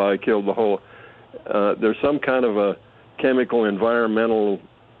water supply, killed the whole. There's some kind of a chemical, environmental,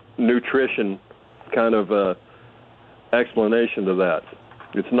 nutrition kind of explanation to that.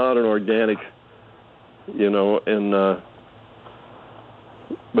 It's not an organic,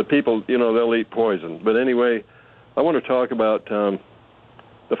 but people, they'll eat poison. But anyway, I want to talk about the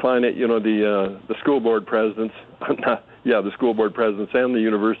school board presidents, the school board presidents and the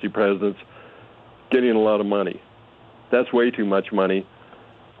university presidents getting a lot of money. That's way too much money.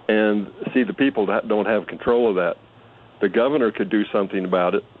 And see, the people don't have control of that. The governor could do something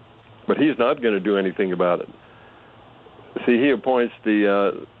about it, but he's not going to do anything about it. See, he appoints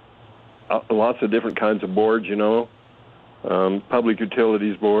the lots of different kinds of boards, public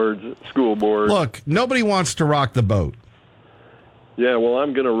utilities boards, school boards. Look, nobody wants to rock the boat. Yeah, well,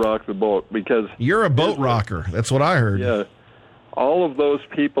 I'm going to rock the boat because... You're a boat rocker. That's what I heard. Yeah. All of those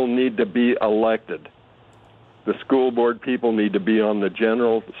people need to be elected. The school board people need to be on the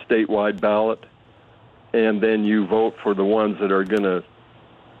general statewide ballot, and then you vote for the ones that are going to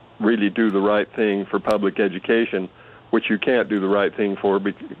really do the right thing for public education, which you can't do the right thing for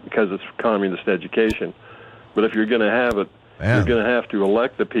because it's communist education. But if you're going to have it, you're going to have to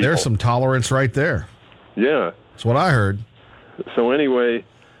elect the people. There's some tolerance right there. Yeah. That's what I heard. So anyway,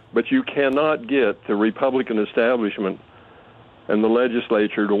 but you cannot get the Republican establishment and the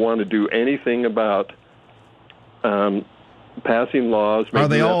legislature to want to do anything about passing laws. Are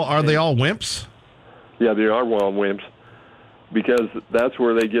they all wimps? Yeah, they are all wimps, because that's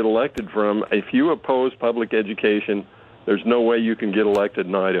where they get elected from. If you oppose public education, there's no way you can get elected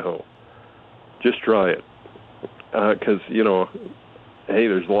in Idaho. Just try it, because hey,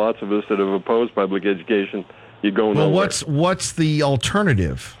 there's lots of us that have opposed public education. You go nowhere. Well, what's the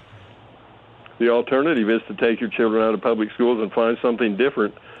alternative? The alternative is to take your children out of public schools and find something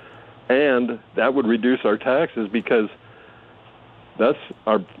different, and that would reduce our taxes, because that's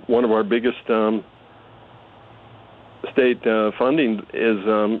one of our biggest state funding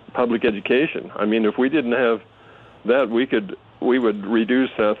is public education. I mean, if we didn't have that, we would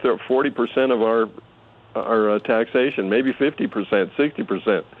reduce 40% of our taxation, maybe 50%,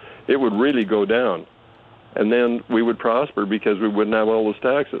 60%. It would really go down, and then we would prosper because we wouldn't have all those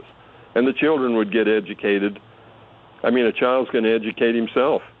taxes, and the children would get educated. I mean, a child's going to educate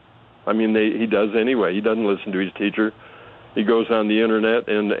himself. I mean, he does anyway. He doesn't listen to his teacher. He goes on the internet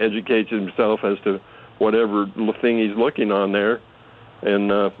and educates himself as to whatever thing he's looking on there.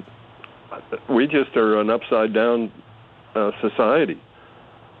 And we just are an upside-down society.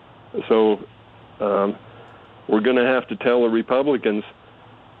 So we're going to have to tell the Republicans,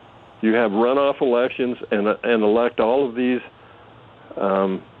 you have runoff elections and elect all of these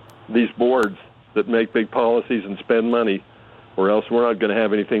boards that make big policies and spend money, or else we're not going to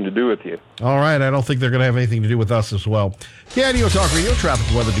have anything to do with you. All right, I don't think they're going to have anything to do with us as well. KIDO Talk Radio, traffic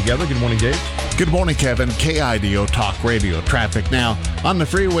and weather together. Good morning, Dave. Good morning, Kevin. KIDO Talk Radio. Traffic now on the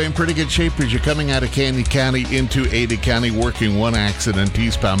freeway in pretty good shape as you're coming out of Candy County into Ada County, working one accident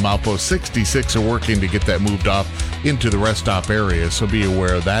eastbound Malpo. 66 are working to get that moved off into the rest stop area, so be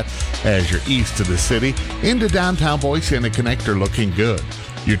aware of that as you're east of the city. Into downtown Boise and the connector looking good.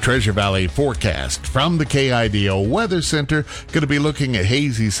 Your Treasure Valley forecast from the KIDO Weather Center. Going to be looking at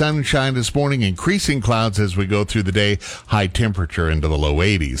hazy sunshine this morning, increasing clouds as we go through the day, high temperature into the low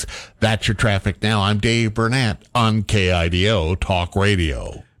 80s. That's your traffic now. I'm Dave Burnett on KIDO Talk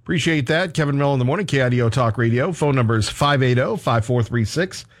Radio. Appreciate that. Kevin Mill in the morning, KIDO Talk Radio. Phone number is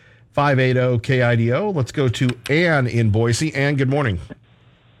 580-5436, 580-KIDO. Let's go to Ann in Boise. Ann, good morning.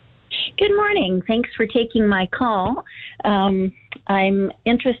 Good morning. Thanks for taking my call. I'm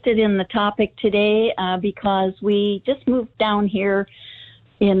interested in the topic today because we just moved down here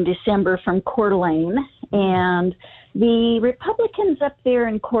in December from Coeur d'Alene, and the Republicans up there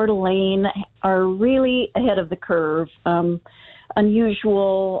in Coeur d'Alene are really ahead of the curve.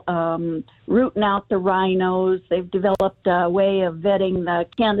 Unusual, rooting out the rhinos. They've developed a way of vetting the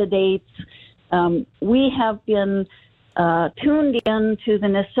candidates. We have been tuned in to the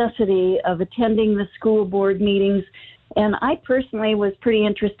necessity of attending the school board meetings. And I personally was pretty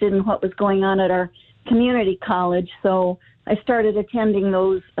interested in what was going on at our community college. So I started attending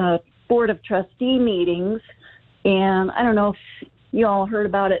those board of trustee meetings. And I don't know if you all heard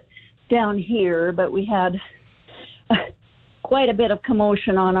about it down here, but we had quite a bit of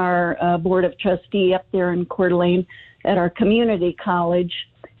commotion on our board of trustee up there in Coeur d'Alene at our community college.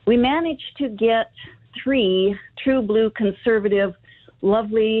 We managed to get 3 true blue conservative,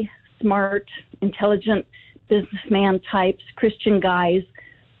 lovely, smart, intelligent businessman types, Christian guys,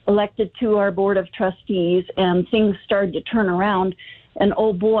 elected to our board of trustees, and things started to turn around. And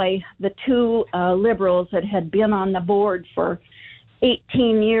oh boy, the 2 liberals that had been on the board for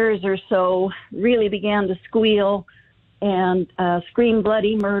 18 years or so really began to squeal and scream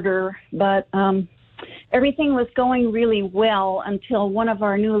bloody murder. But everything was going really well until one of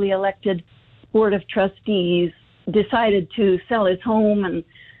our newly elected board of trustees decided to sell his home and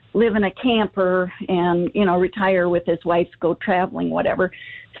live in a camper and, retire with his wife, go traveling, whatever.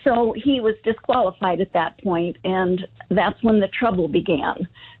 So he was disqualified at that point, and that's when the trouble began.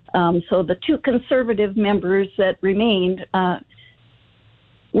 So the 2 conservative members that remained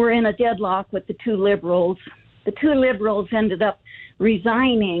were in a deadlock with the 2 liberals. The 2 liberals ended up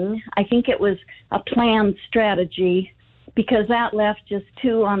resigning. I think it was a planned strategy, because that left just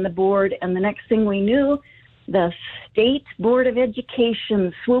 2 on the board, and the next thing we knew, the State Board of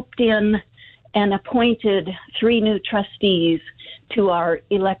Education swooped in and appointed 3 new trustees to our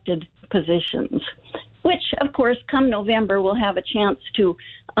elected positions, which, of course, come November, we'll have a chance to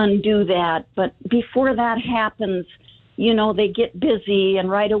undo that. But before that happens, they get busy, and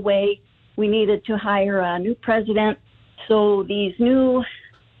right away we needed to hire a new president. So these new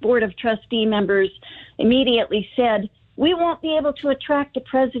Board of Trustee members immediately said, we won't be able to attract a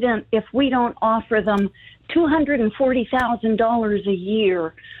president if we don't offer them $240,000 a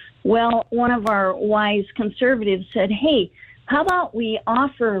year. Well, one of our wise conservatives said, hey, how about we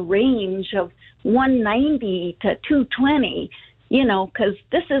offer a range of 190 to 220, because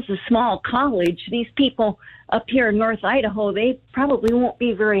this is a small college. These people up here in North Idaho, they probably won't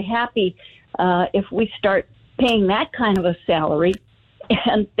be very happy if we start paying that kind of a salary.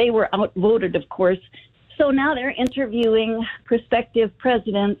 And they were outvoted, of course. So now they're interviewing prospective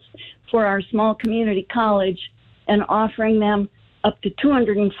presidents for our small community college and offering them up to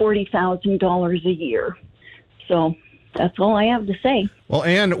 $240,000 a year. So that's all I have to say. Well,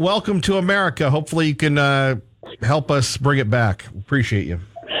 Ann, welcome to America. Hopefully you can help us bring it back. Appreciate you.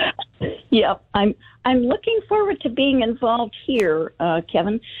 Yep, I'm looking forward to being involved here,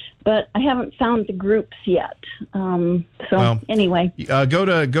 Kevin, but I haven't found the groups yet. Anyway. Go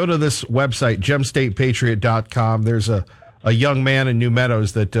to this website, gemstatepatriot.com. There's a young man in New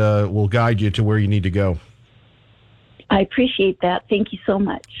Meadows that will guide you to where you need to go. I appreciate that. Thank you so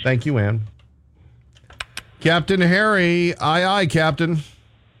much. Thank you, Ann. Captain Harry. Aye, aye, Captain.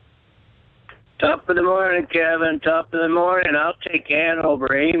 Top of the morning, Kevin. Top of the morning. I'll take Ann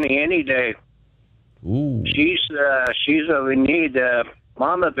over Amy any day. Ooh. She's what we need.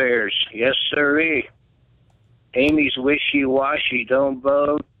 Mama bears. Yes, sirree. Amy's wishy-washy. Don't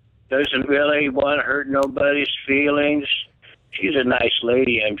vote. Doesn't really want to hurt nobody's feelings. She's a nice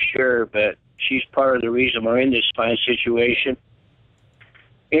lady, I'm sure, but she's part of the reason we're in this fine situation.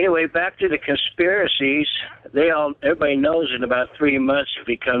 Anyway, back to the conspiracies. Everybody knows in about 3 months it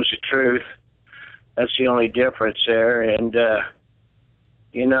becomes the truth. That's the only difference there. And,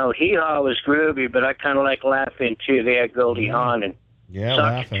 Hee Haw was groovy, but I kind of like laughing, too. They had Goldie Hawn, and Yeah, Suck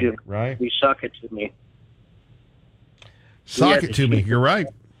laughing, it to me. right? We suck it to me. Suck it to me. You're right.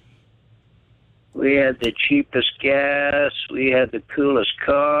 We had the cheapest gas. We had the coolest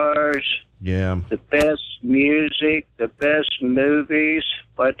cars. Yeah. The best music, the best movies.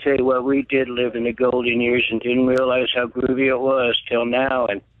 I tell you what, we did live in the golden years and didn't realize how groovy it was till now.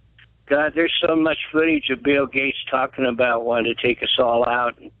 And God, there's so much footage of Bill Gates talking about wanting to take us all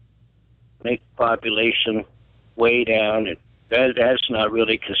out and make the population way down. And that's not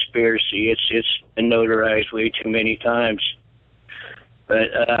really conspiracy. It's been notarized way too many times.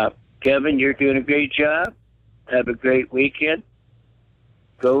 But Kevin, you're doing a great job. Have a great weekend.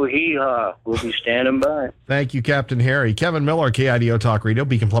 Go hee-haw. We'll be standing by. Thank you, Captain Harry. Kevin Miller, KIDO Talk Radio.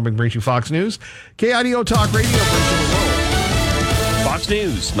 Beacon Plumbing brings you Fox News. KIDO Talk Radio brings you the world. Fox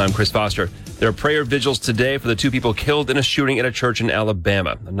News. I'm Chris Foster. There are prayer vigils today for the two people killed in a shooting at a church in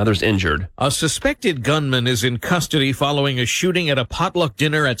Alabama. Another's injured. A suspected gunman is in custody following a shooting at a potluck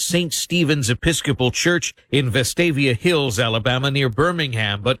dinner at St. Stephen's Episcopal Church in Vestavia Hills, Alabama, near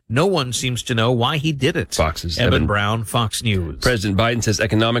Birmingham, but no one seems to know why he did it. Fox's Evan Brown, Fox News. President Biden says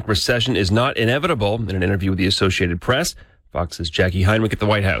economic recession is not inevitable. In an interview with the Associated Press, Fox's Jackie Heinrich at the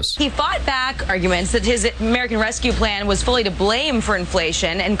White House. He fought back arguments that his American Rescue Plan was fully to blame for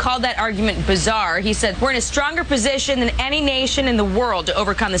inflation and called that argument bizarre. He said, we're in a stronger position than any nation in the world to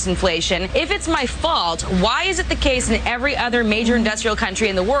overcome this inflation. If it's my fault, why is it the case in every other major industrial country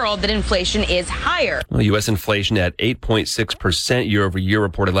in the world that inflation is higher? Well, U.S. inflation at 8.6% year over year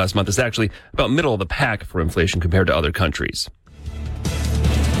reported last month is actually about middle of the pack for inflation compared to other countries.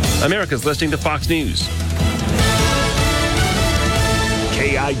 America's listening to Fox News.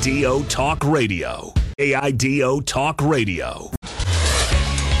 KIDO Talk Radio. KIDO Talk Radio.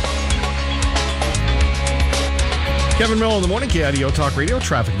 Kevin Miller in the morning, KIDO Talk Radio.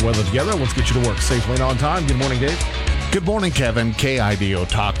 Traffic and weather together. Let's get you to work safely and on time. Good morning, Dave. Good morning, Kevin. KIDO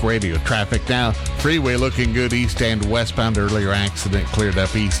Talk Radio. Traffic now. Freeway looking good east and westbound. Earlier accident cleared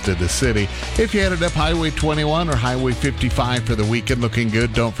up east of the city. If you headed up Highway 21 or Highway 55 for the weekend, looking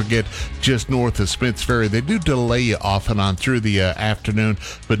good. Don't forget, just north of Smiths Ferry, they do delay you off and on through the afternoon,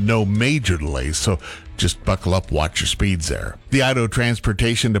 but no major delays. So just buckle up, watch your speeds there. The Idaho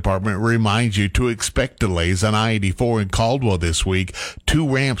Transportation Department reminds you to expect delays on I-84 in Caldwell this week. 2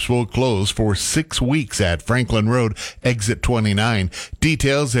 ramps will close for 6 weeks at Franklin Road, exit 29.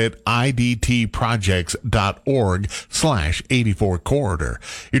 Details at idtprojects.org/84 corridor.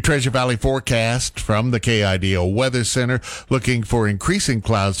 Your Treasure Valley forecast from the KIDO Weather Center. Looking for increasing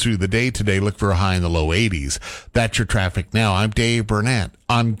clouds through the day today. Look for a high in the low 80s. That's your traffic now. I'm Dave Burnett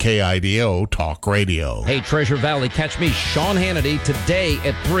on KIDO Talk Radio. Hey, Treasure Valley, catch me, Sean Hannity, today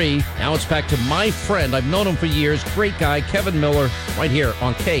at 3. Now it's back to my friend. I've known him for years. Great guy, Kevin Miller, right here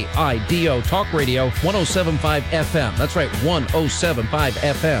on KIDO Talk Radio, 107.5 FM. That's right, 107.5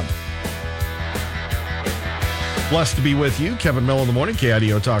 FM. Blessed to be with you. Kevin Miller in the morning,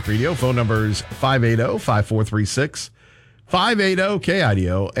 KIDO Talk Radio. Phone numbers 580-5436.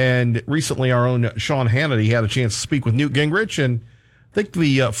 580-KIDO. And recently our own Sean Hannity had a chance to speak with Newt Gingrich, and I think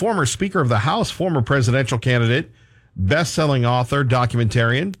the former Speaker of the House, former presidential candidate, best-selling author,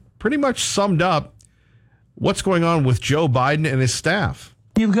 documentarian, pretty much summed up what's going on with Joe Biden and his staff.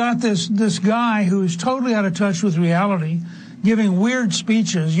 You've got this guy who's totally out of touch with reality, giving weird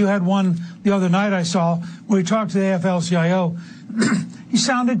speeches. You had one the other night I saw where he talked to the AFL-CIO. He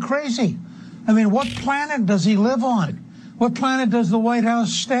sounded crazy. I mean, what planet does he live on? What planet does the White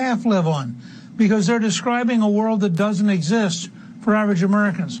House staff live on? Because they're describing a world that doesn't exist for average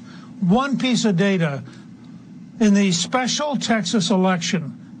Americans. One piece of data: in the special Texas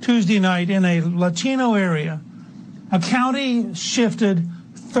election Tuesday night in a Latino area, a county shifted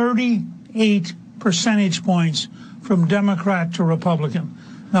 38 percentage points from Democrat to Republican.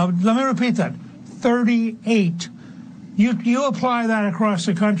 Now, let me repeat that. 38. You apply that across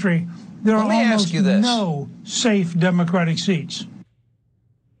the country, there are almost no safe Democratic seats.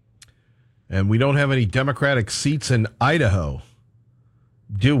 And we don't have any Democratic seats in Idaho,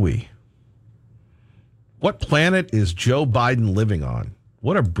 do we? What planet is Joe Biden living on?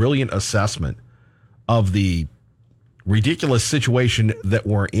 What a brilliant assessment of the ridiculous situation that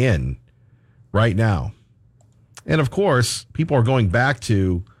we're in right now. And of course, people are going back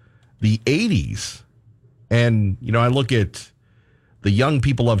to the 80s. And, you know, I look at the young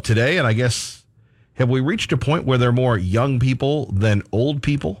people of today, and I guess, have we reached a point where there are more young people than old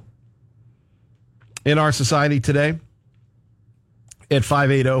people in our society today? At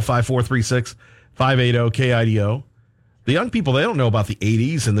 580-5436, 580-KIDO. The young people, they don't know about the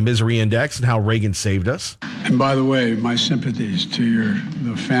 80s and the misery index and how Reagan saved us. And by the way, my sympathies to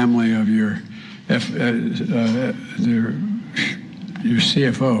the family of your your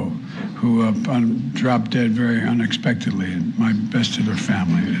CFO, who dropped dead very unexpectedly. And my best to their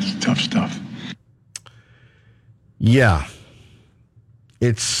family. It's tough stuff. Yeah.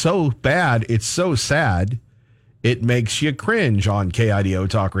 It's so bad. It's so sad. It makes you cringe on KIDO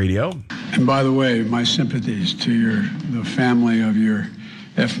Talk Radio. And by the way, my sympathies to the family of your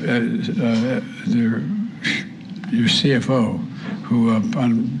CFO, who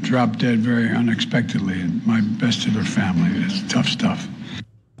dropped dead very unexpectedly. And my best to their family. It's tough stuff.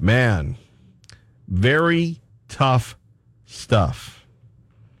 Man, very tough stuff.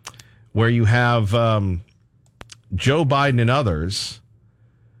 Where you have Joe Biden and others,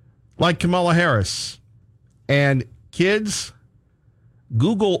 like Kamala Harris. And kids,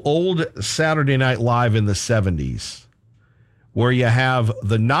 Google old Saturday Night Live in the 70s, where you have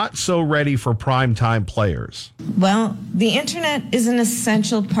the not so ready for primetime players. Well, the internet is an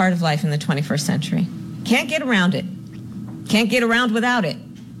essential part of life in the 21st century. Can't get around it. Can't get around without it.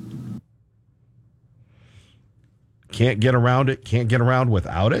 Can't get around it. Can't get around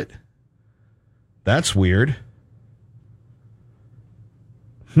without it? That's weird.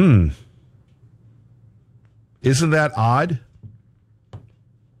 Isn't that odd?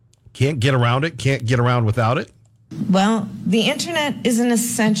 Can't get around it. Can't get around without it? Well, the internet is an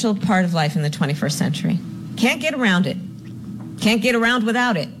essential part of life in the 21st century. Can't get around it. Can't get around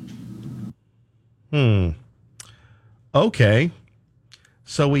without it. Okay.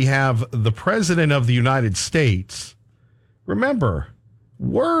 So we have the President of the United States. Remember,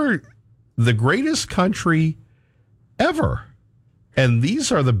 we're the greatest country ever. And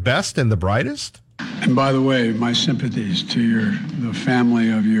these are the best and the brightest? And by the way, my sympathies to the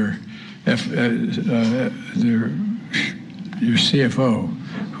family of your CFO,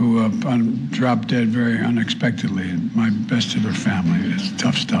 who dropped dead very unexpectedly. And my best to their family. It's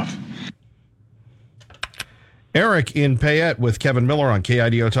tough stuff. Eric in Payette with Kevin Miller on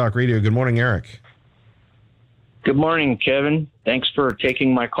KIDO Talk Radio. Good morning, Eric. Good morning, Kevin. Thanks for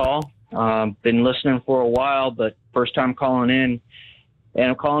taking my call. Been listening for a while, but first time calling in. And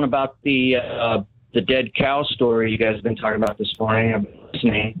I'm calling about the dead cow story you guys have been talking about this morning. I've been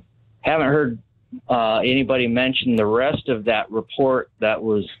listening. Haven't heard anybody mention the rest of that report that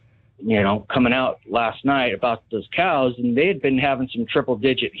was, coming out last night about those cows. And they had been having some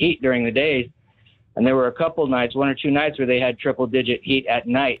triple-digit heat during the day. And there were a couple nights, 1 or 2 nights, where they had triple-digit heat at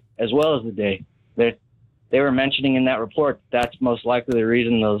night as well as the day. They were mentioning in that report that's most likely the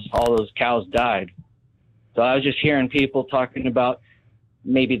reason all those cows died. So I was just hearing people talking about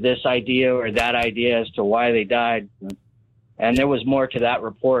maybe this idea or that idea as to why they died. And there was more to that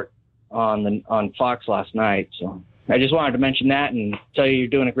report on Fox last night. So I just wanted to mention that and tell you you're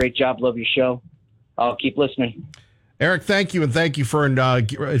doing a great job. Love your show. I'll keep listening. Eric, thank you, and thank you for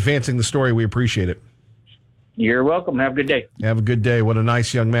advancing the story. We appreciate it. You're welcome. Have a good day. Have a good day. What a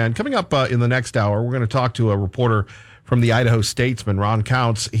nice young man. Coming up in the next hour, we're going to talk to a reporter from the Idaho Statesman, Ron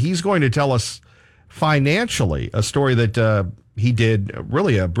Counts. He's going to tell us financially a story that he did,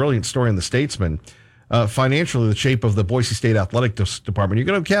 really a brilliant story in the Statesman, financially the shape of the Boise State Athletic Department. You're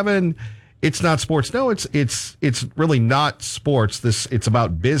going to, Kevin, it's not sports. No, it's really not sports. It's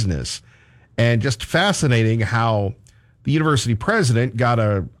about business. And just fascinating how the university president got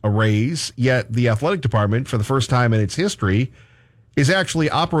a raise, yet the athletic department, for the first time in its history, is actually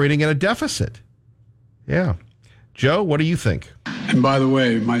operating at a deficit. Yeah. Joe, what do you think? And by the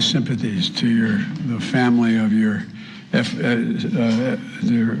way, my sympathies to the family of your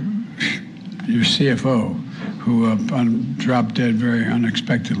CFO, who dropped dead very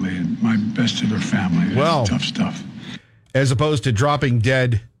unexpectedly. And my best to their family. It's tough stuff. As opposed to dropping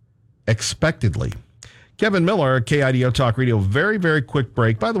dead expectedly. Kevin Miller, KIDO Talk Radio. Very, very quick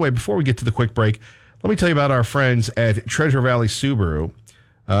break. By the way, before we get to the quick break, let me tell you about our friends at Treasure Valley Subaru.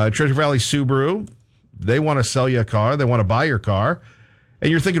 Treasure Valley Subaru, they want to sell you a car. They want to buy your car.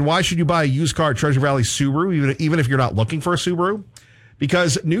 And you're thinking, why should you buy a used car at Treasure Valley Subaru, even if you're not looking for a Subaru?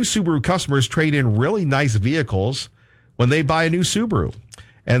 Because new Subaru customers trade in really nice vehicles when they buy a new Subaru.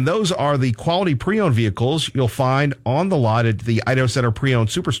 And those are the quality pre-owned vehicles you'll find on the lot at the Idaho Center Pre-Owned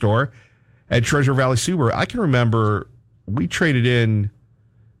Superstore at Treasure Valley Subaru. I can remember we traded in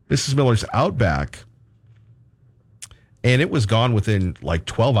Mrs. Miller's Outback, and it was gone within like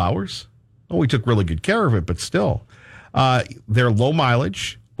 12 hours. Oh, we took really good care of it, but still. They're low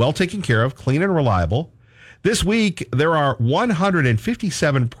mileage, well taken care of, clean and reliable. This week, there are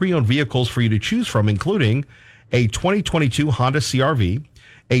 157 pre-owned vehicles for you to choose from, including a 2022 Honda CR-V,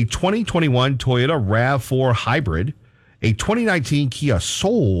 a 2021 Toyota RAV4 Hybrid, a 2019 Kia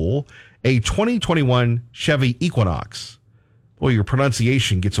Soul, a 2021 Chevy Equinox. Boy, your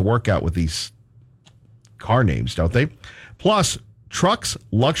pronunciation gets a workout with these car names, don't they? Plus, trucks,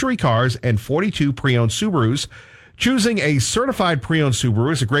 luxury cars, and 42 pre-owned Subarus. Choosing a certified pre-owned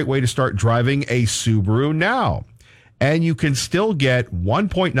Subaru is a great way to start driving a Subaru now. And you can still get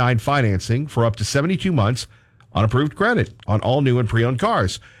 1.9 financing for up to 72 months on approved credit on all new and pre-owned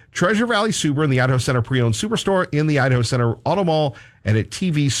cars. Treasure Valley Subaru in the Idaho Center Pre-Owned Superstore, in the Idaho Center Auto Mall, and at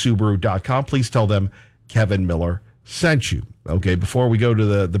tvsubaru.com. Please tell them Kevin Miller sent you. Okay, before we go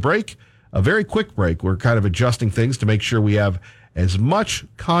to the break, a very quick break. We're kind of adjusting things to make sure we have as much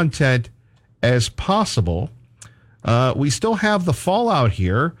content as possible. We still have the fallout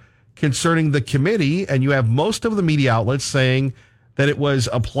here concerning the committee, and you have most of the media outlets saying that it was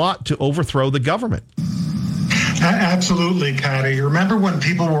a plot to overthrow the government. Absolutely, Patty. Remember when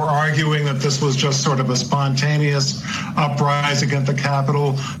people were arguing that this was just sort of a spontaneous uprising at the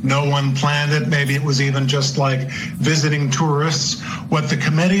Capitol? No one planned it. Maybe it was even just like visiting tourists. What the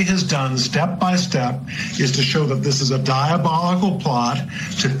committee has done step by step is to show that this is a diabolical plot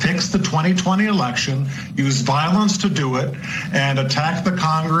to fix the 2020 election, use violence to do it, and attack the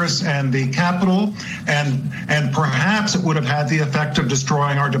Congress and the Capitol. And perhaps it would have had the effect of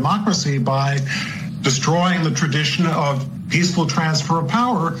destroying our democracy by destroying the tradition of peaceful transfer of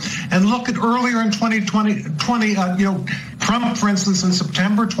power. And look at earlier in 2020, Trump, for instance, in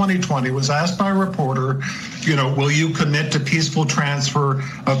September 2020 was asked by a reporter, will you commit to peaceful transfer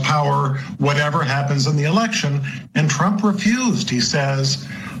of power, whatever happens in the election? And Trump refused. He says,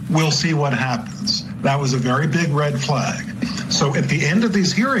 we'll see what happens. That was a very big red flag. So at the end of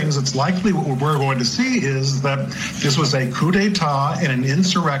these hearings, it's likely what we're going to see is that this was a coup d'etat and an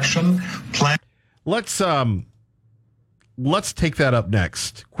insurrection plan. Let's take that up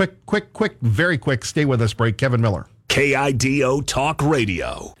next. Quick, very quick. Stay with us, break. Kevin Miller. KIDO Talk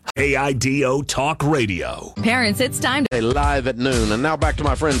Radio. KIDO Talk Radio. Parents, it's time to live at noon. And now back to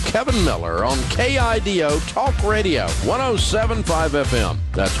my friend Kevin Miller on KIDO Talk Radio, 107.5 FM.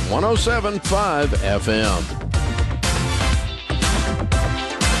 That's 107.5 FM.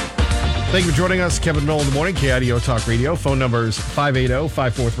 Thank you for joining us. Kevin Miller in the morning, KIDO Talk Radio. Phone number is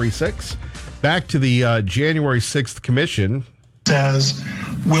 580-5436. Back to the January 6th commission. Says,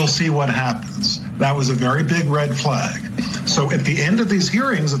 we'll see what happens. That was a very big red flag. So at the end of these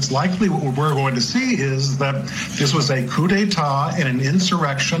hearings, it's likely what we're going to see is that this was a coup d'etat and an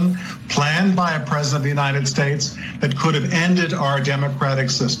insurrection planned by a president of the United States that could have ended our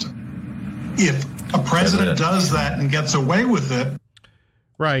democratic system. If a president does that and gets away with it.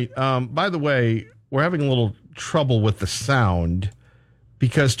 Right. By the way, we're having a little trouble with the sound,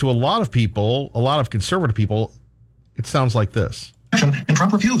 because to a lot of people, a lot of conservative people, it sounds like this. And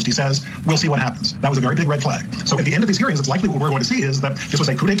Trump refused. He says, we'll see what happens. That was a very big red flag. So at the end of these hearings, it's likely what we're going to see is that this was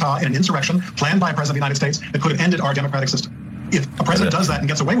a coup d'etat and an insurrection planned by a president of the United States that could have ended our democratic system. If a president does that and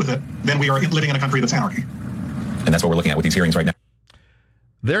gets away with it, then we are living in a country that's anarchy. And that's what we're looking at with these hearings right now.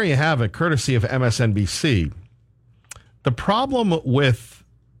 There you have it, courtesy of MSNBC. The problem with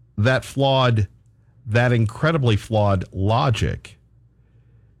that incredibly flawed logic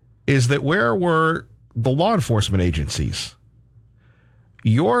is that where were the law enforcement agencies?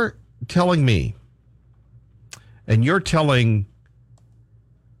 You're telling me, and you're telling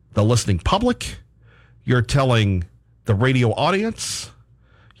the listening public, you're telling the radio audience,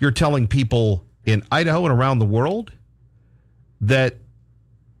 you're telling people in Idaho and around the world that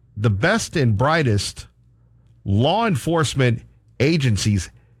the best and brightest law enforcement agencies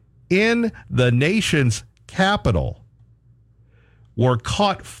in the nation's capital were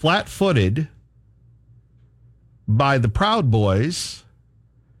caught flat-footed by the Proud Boys,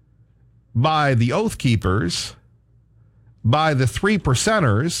 by the Oath Keepers, by the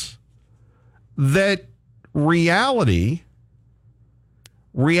 3%ers, that reality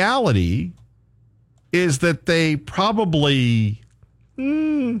is that they probably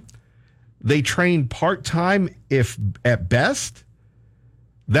they train part-time, if at best.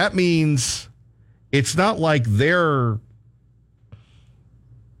 That means it's not like they're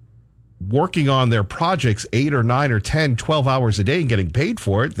working on their projects 8 or 9 or 10, 12 hours a day and getting paid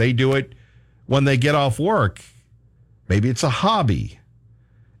for it. They do it when they get off work. Maybe it's a hobby.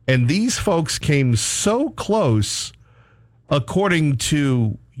 And these folks came so close, according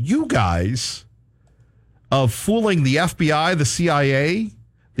to you guys, of fooling the FBI, the CIA,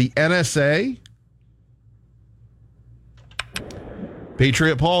 the NSA.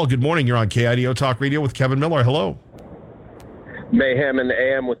 Patriot Paul, good morning. You're on KIDO Talk Radio with Kevin Miller. Hello. Mayhem in the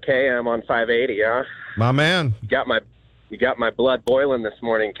AM with KM on 580, huh? My man. You got my blood boiling this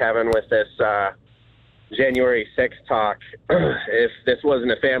morning, Kevin, with this January 6th talk. If this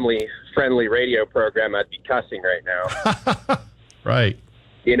wasn't a family-friendly radio program, I'd be cussing right now. Right.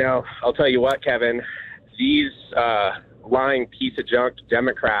 I'll tell you what, Kevin, these lying piece of junk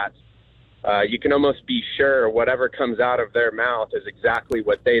Democrats, you can almost be sure whatever comes out of their mouth is exactly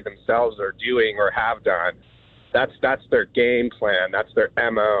what they themselves are doing or have done. That's their game plan. That's their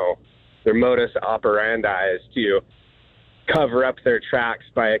MO. Their modus operandi is to cover up their tracks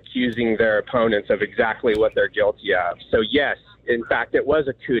by accusing their opponents of exactly what they're guilty of. So yes, in fact, it was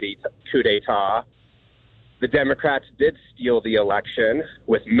a coup d'etat. The Democrats did steal the election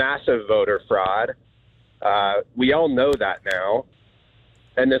with massive voter fraud. We all know that now.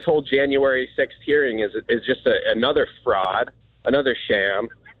 And this whole January 6th hearing is just another fraud, another sham.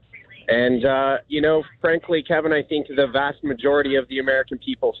 And, frankly, Kevin, I think the vast majority of the American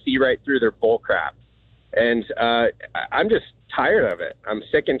people see right through their bullcrap. And I'm just tired of it. I'm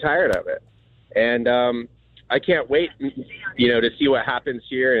sick and tired of it. And I can't wait, to see what happens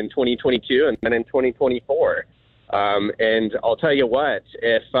here in 2022 and then in 2024. And I'll tell you what,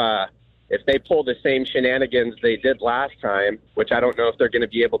 if they pull the same shenanigans they did last time, which I don't know if they're going to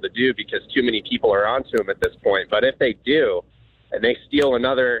be able to do because too many people are onto them at this point, but if they do and they steal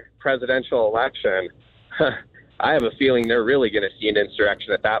another presidential election, I have a feeling they're really going to see an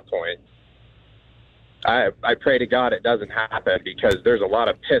insurrection at that point. I pray to God it doesn't happen because there's a lot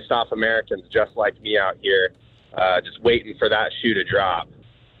of pissed off Americans just like me out here just waiting for that shoe to drop.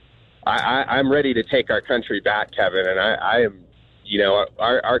 I'm ready to take our country back, Kevin, and I am,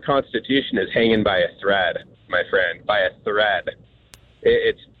 our Constitution is hanging by a thread, my friend, by a thread.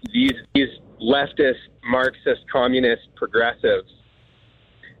 It's these leftist, Marxist, communist progressives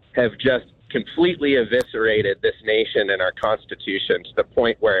have just completely eviscerated this nation and our Constitution to the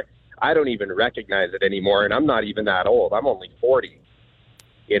point where I don't even recognize it anymore, and I'm not even that old. I'm only 40,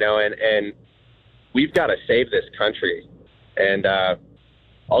 and we've got to save this country, and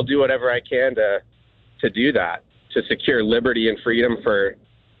I'll do whatever I can to do that, to secure liberty and freedom for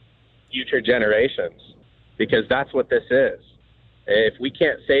future generations, because that's what this is. If we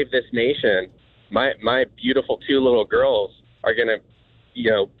can't save this nation, my beautiful 2 little girls are going to,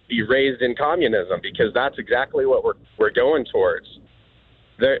 be raised in communism, because that's exactly what we're going towards.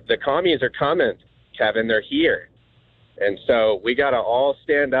 The commies are coming, Kevin. They're here. And so we got to all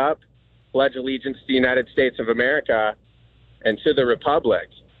stand up, pledge allegiance to the United States of America and to the Republic.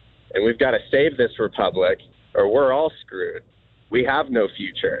 And we've got to save this Republic or we're all screwed. We have no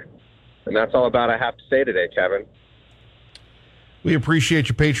future. And that's all I have to say today, Kevin. We appreciate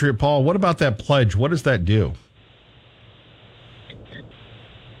you, Patriot Paul. What about that pledge? What does that do?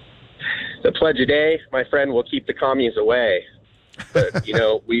 The pledge a day, my friend, will keep the commies away. But,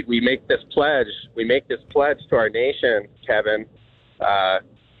 we make this pledge. We make this pledge to our nation, Kevin,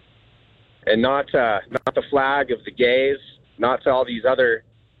 and not the flag of the gays, not to all these other,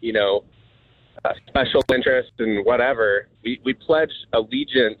 special interests and whatever. We pledge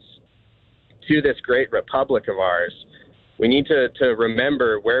allegiance to this great republic of ours. We need to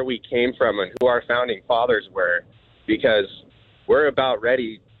remember where we came from and who our founding fathers were, because we're about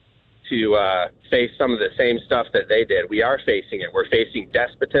ready to face some of the same stuff that they did. We are facing it. We're facing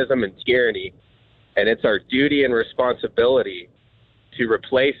despotism and tyranny, and it's our duty and responsibility to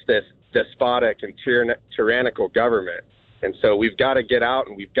replace this despotic and tyrannical government. And so we've got to get out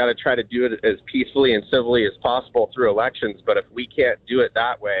and we've got to try to do it as peacefully and civilly as possible through elections. But if we can't do it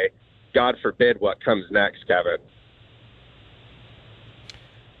that way, God forbid what comes next, Kevin.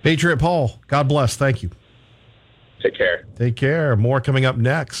 Patriot Paul, God bless. Thank you. Take care. Take care. More coming up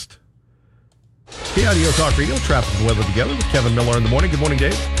next. KIDO Talk Radio, traffic and weather together with Kevin Miller in the morning. Good morning,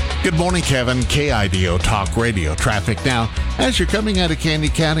 Dave. Good morning, Kevin. KIDO Talk Radio traffic now. As you're coming out of Candy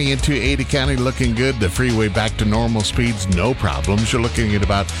County into Ada County, looking good. The freeway back to normal speeds, no problems. You're looking at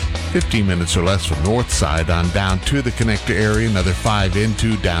about 15 minutes or less from north side on down to the connector area, another 5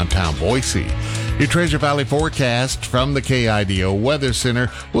 into downtown Boise. Your Treasure Valley forecast from the KIDO Weather Center.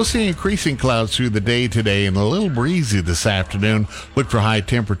 We'll see increasing clouds through the day today and a little breezy this afternoon. Look for high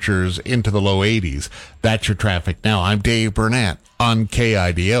temperatures into the low 80s. That's your traffic now. I'm Dave Burnett on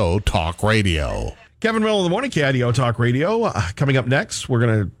KIDO Talk Radio. Kevin Miller in the morning, KIDO Talk Radio. Coming up next, we're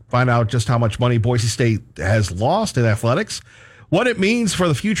going to find out just how much money Boise State has lost in athletics, what it means for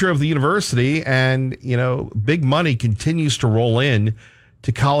the future of the university, and, big money continues to roll in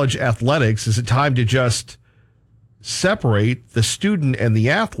to college athletics. Is it time to just separate the student and the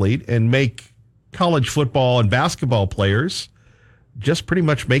athlete and make college football and basketball players, just pretty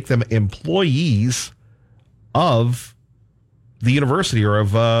much make them employees of the university or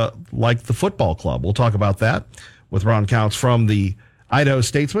of like the football club? We'll talk about that with Ron Counts from the Idaho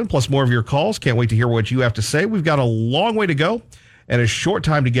Statesman, plus more of your calls. Can't wait to hear what you have to say. We've got a long way to go and a short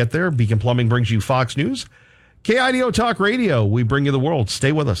time to get there. Beacon Plumbing brings you Fox News. KIDO Talk Radio, we bring you the world.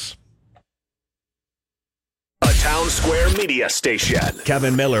 Stay with us. A town Town Square Media Station.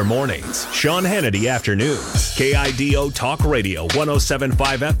 Kevin Miller mornings, Sean Hannity afternoons. KIDO Talk Radio, 107.5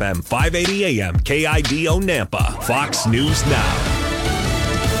 FM, 580 AM, KIDO Nampa. Fox News Now.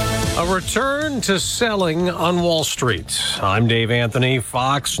 A return to selling on Wall Street. I'm Dave Anthony,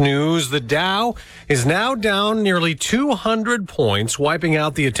 Fox News. The Dow is now down nearly 200 points, wiping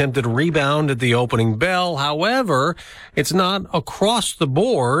out the attempted rebound at the opening bell. However, it's not across the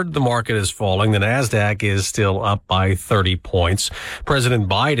board. The market is falling. The Nasdaq is still up by 30 points. President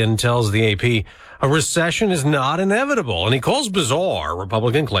Biden tells the AP a recession is not inevitable, and he calls bizarre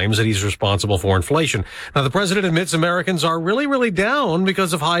Republican claims that he's responsible for inflation. Now, the president admits Americans are really, really down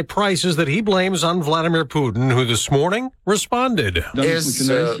because of high prices that he blames on Vladimir Putin, who this morning responded. There's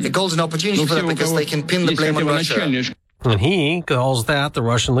a golden opportunity for them because they can pin the blame on Russia. And he calls that, the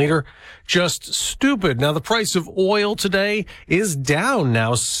Russian leader, just stupid. Now, the price of oil today is down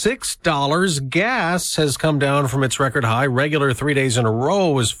now $6. Gas has come down from its record high. Regular 3 days in a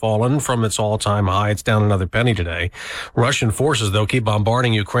row has fallen from its all-time high. It's down another penny today. Russian forces, though, keep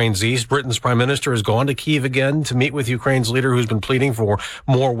bombarding Ukraine's east. Britain's prime minister has gone to Kyiv again to meet with Ukraine's leader, who's been pleading for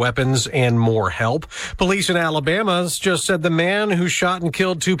more weapons and more help. Police in Alabama just said the man who shot and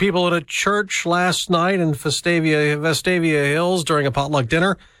killed 2 people at a church last night in Vestavia Hills during a potluck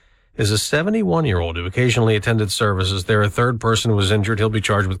dinner is a 71-year-old who occasionally attended services there. A third person was injured. He'll be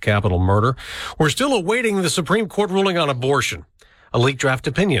charged with capital murder. We're still awaiting the Supreme Court ruling on abortion. A leaked draft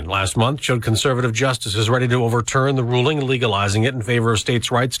opinion last month showed conservative justices ready to overturn the ruling, legalizing it in favor of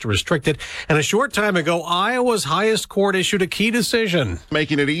states' rights to restrict it. And a short time ago, Iowa's highest court issued a key decision,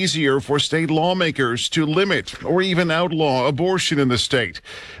 making it easier for state lawmakers to limit or even outlaw abortion in the state.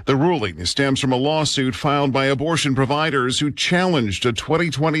 The ruling stems from a lawsuit filed by abortion providers who challenged a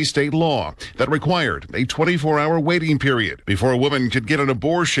 2020 state law that required a 24-hour waiting period before a woman could get an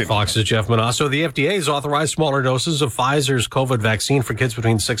abortion. Fox's Jeff Manasso. The FDA has authorized smaller doses of Pfizer's COVID vaccine for kids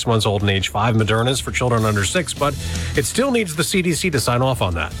between 6 months old and age 5, Moderna's for children under 6, but it still needs the CDC to sign off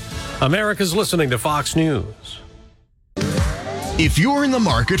on that. America's listening to Fox News. If you're in the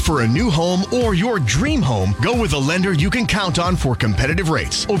market for a new home or your dream home, go with a lender you can count on for competitive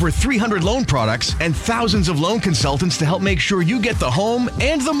rates. Over 300 loan products and thousands of loan consultants to help make sure you get the home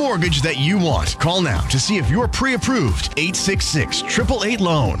and the mortgage that you want. Call now to see if you're pre-approved.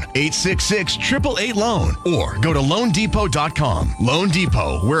 866-888-LOAN. 866-888-LOAN. Or go to LoanDepot.com. Loan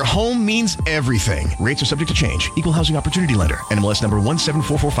Depot, where home means everything. Rates are subject to change. Equal housing opportunity lender. NMLS number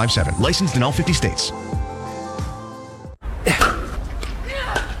 174457. Licensed in all 50 states.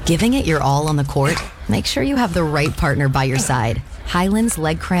 Giving it your all on the court? Make sure you have the right partner by your side. Highland's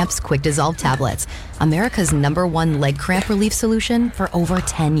Leg Cramps Quick Dissolve Tablets. America's #1 leg cramp relief solution for over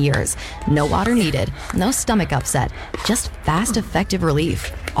 10 years. No water needed, no stomach upset, just fast, effective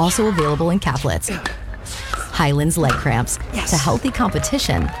relief. Also available in caplets. Highland's Leg Cramps. To healthy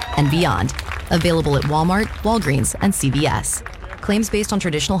competition and beyond. Available at Walmart, Walgreens, and CVS. Claims based on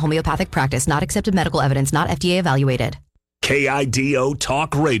traditional homeopathic practice, not accepted medical evidence, not FDA evaluated. KIDO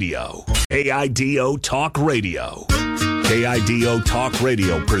Talk Radio. KIDO Talk Radio. KIDO Talk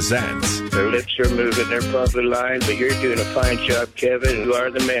Radio presents. Their lips are moving, they're probably lying, but you're doing a fine job, Kevin. You are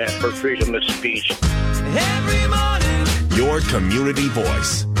the man for freedom of speech. Every morning. Your community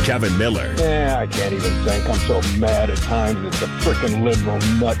voice, Kevin Miller. Yeah, I can't even think. I'm so mad at times at the frickin' liberal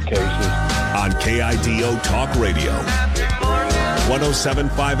nutcases. On KIDO Talk Radio.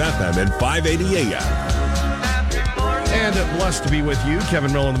 107.5 FM and 580 AM. And blessed to be with you,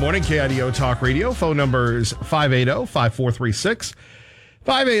 Kevin Miller in the morning, KIDO Talk Radio. Phone number is 580-5436.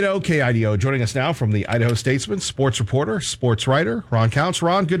 580-KIDO. Joining us now from the Idaho Statesman, sports reporter, sports writer, Ron Counts.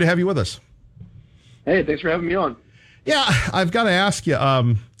 Ron, good to have you with us. Hey, thanks for having me on. Yeah, I've got to ask you,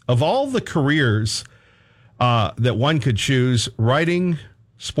 of all the careers that one could choose, writing,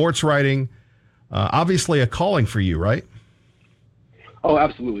 sports writing, obviously a calling for you, right? Oh,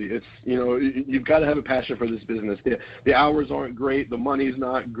 absolutely. It's, you've got to have a passion for this business. The hours aren't great. The money's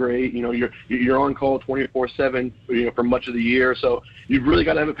not great. You're on call 24/7, for much of the year. So you've really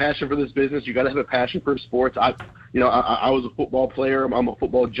got to have a passion for this business. You got to have a passion for sports. I was a football player. I'm a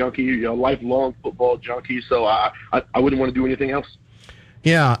football junkie, lifelong football junkie. So I wouldn't want to do anything else.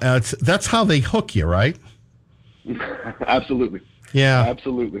 Yeah, that's how they hook you, right? Absolutely. Yeah,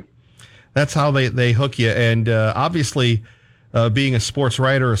 absolutely. That's how they hook you, and obviously. Being a sports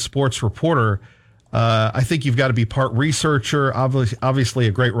writer, a sports reporter, I think you've got to be part researcher, obviously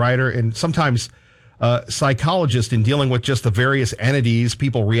a great writer, and sometimes psychologist in dealing with just the various entities,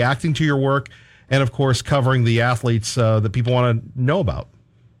 people reacting to your work, and, of course, covering the athletes that people want to know about.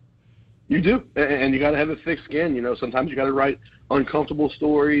 You do, and you got to have a thick skin. Sometimes you got to write uncomfortable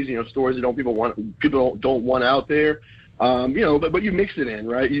stories. Stories that people don't want out there. But you mix it in,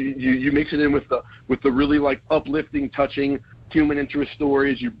 right? You mix it in with the really like uplifting, touching human interest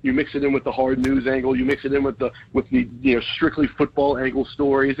stories. You mix it in with the hard news angle. You mix it in with the strictly football angle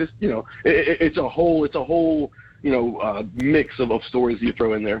stories. It's a whole mix of stories that you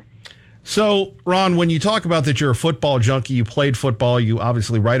throw in there. So, Ron, when you talk about that you're a football junkie, you played football, you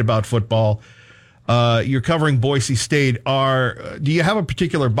obviously write about football, you're covering Boise State. Do you have a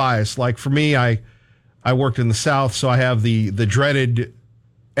particular bias? Like for me, I worked in the South, so I have the dreaded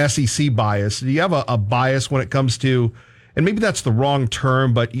SEC bias. Do you have a bias when it comes to, and maybe that's the wrong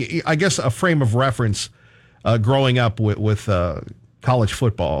term, but I guess a frame of reference growing up with college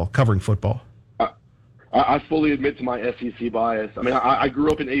football, covering football? I fully admit to my SEC bias. I mean, I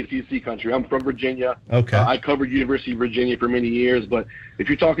grew up in ACC country. I'm from Virginia. Okay. I covered University of Virginia for many years, but if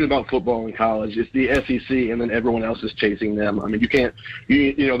you're talking about football in college, it's the SEC, and then everyone else is chasing them. I mean, you can't.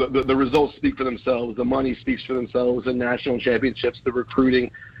 The results speak for themselves. The money speaks for themselves. The national championships, the recruiting.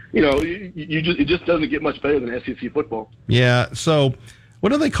 It just doesn't get much better than SEC football. Yeah. So,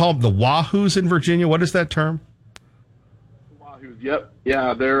 what do they call them? The Wahoos in Virginia? What is that term? Yep.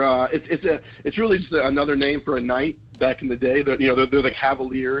 Yeah, they're it's really just another name for a knight back in the day. They're the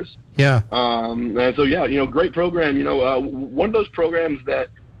Cavaliers. Yeah. And so great program. One of those programs that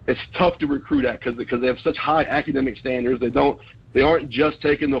it's tough to recruit at because they have such high academic standards. They aren't just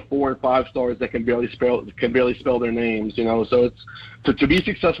taking the 4 and 5 stars that can barely spell their names. So it's to be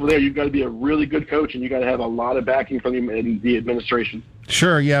successful there, you've got to be a really good coach, and you got to have a lot of backing from the administration.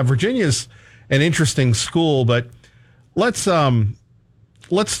 Sure. Yeah. Virginia's an interesting school, but let's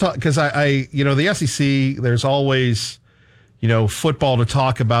talk, because the SEC, there's always, football to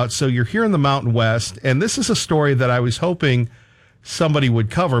talk about. So you're here in the Mountain West, and this is a story that I was hoping somebody would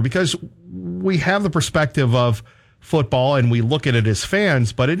cover, because we have the perspective of football and we look at it as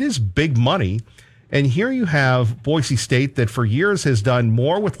fans, but it is big money. And here you have Boise State that for years has done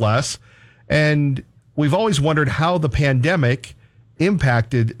more with less. And we've always wondered how the pandemic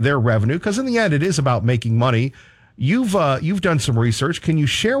impacted their revenue, because in the end, it is about making money. You've done some research. Can you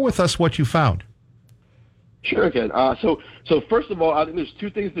share with us what you found? Sure, I can. So first of all, I think there's two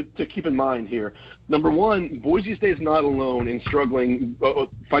things to keep in mind here. Number one, Boise State is not alone in struggling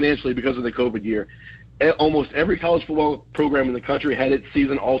financially because of the COVID year. Almost every college football program in the country had its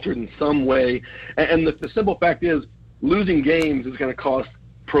season altered in some way. And the simple fact is, losing games is going to cost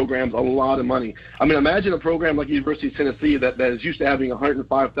programs a lot of money. I mean, imagine a program like University of Tennessee that is used to having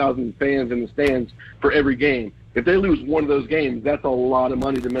 105,000 fans in the stands for every game. If they lose one of those games, that's a lot of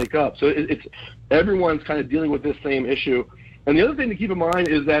money to make up. So it's everyone's kind of dealing with this same issue. And the other thing to keep in mind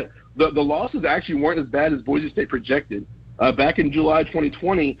is that the losses actually weren't as bad as Boise State projected. Back in July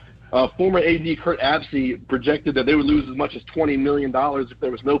 2020, former AD Kurt Apsey projected that they would lose as much as $20 million if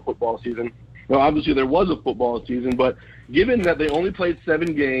there was no football season. Well, obviously there was a football season, but given that they only played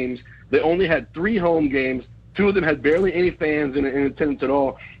 7 games, they only had 3 home games, 2 of them had barely any fans in attendance at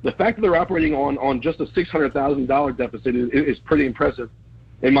all. The fact that they're operating on just a $600,000 deficit is pretty impressive,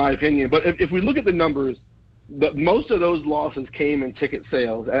 in my opinion. But if we look at the numbers, most of those losses came in ticket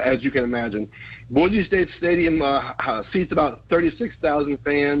sales, as you can imagine. Boise State Stadium seats about 36,000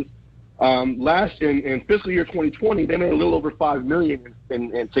 fans. In fiscal year 2020, they made a little over $5 million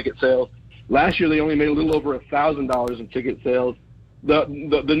in ticket sales. Last year, they only made a little over $1,000 in ticket sales.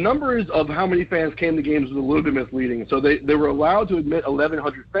 The numbers of how many fans came to games was a little bit misleading. So they were allowed to admit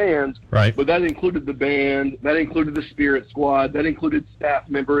 1,100 fans, right? But that included the band, that included the spirit squad, that included staff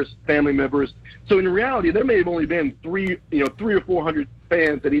members, family members. So in reality, there may have only been 300 or 400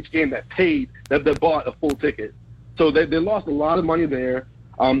 fans at each game that bought a full ticket. So they lost a lot of money there.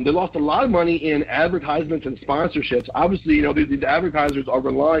 They lost a lot of money in advertisements and sponsorships. Obviously, these advertisers are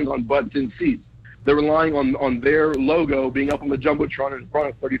relying on butts in seats. They're relying on their logo being up on the Jumbotron in front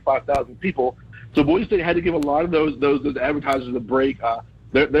of 35,000 people. So Boise State had to give a lot of those advertisers a break.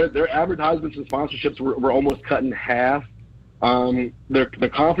 Their advertisements and sponsorships were almost cut in half.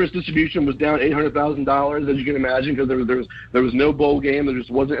 The conference distribution was down $800,000, as you can imagine, because there was no bowl game. There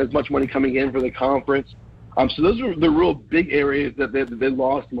just wasn't as much money coming in for the conference. So those are the real big areas that they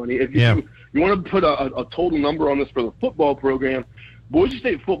lost money. If you want to put a total number on this for the football program, Boise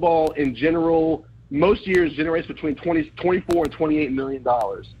State football in general, most years generates between $24 and $28 million.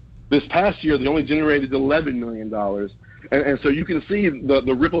 This past year, they only generated $11 million. And so you can see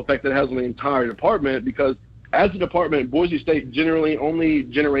the ripple effect that has on the entire department, because as a department, Boise State generally only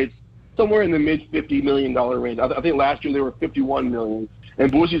generates somewhere in the mid-$50 million range. I think last year they were $51 million,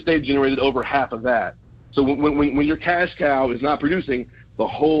 and Boise State generated over half of that. So when your cash cow is not producing, the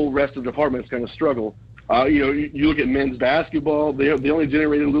whole rest of the department is going to struggle. You look at men's basketball; they only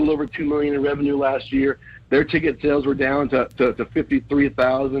generated a little over $2 million in revenue last year. Their ticket sales were down to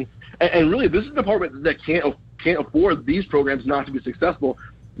 53,000, and really, this is a department that can't afford these programs not to be successful,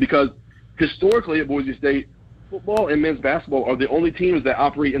 because historically at Boise State, football and men's basketball are the only teams that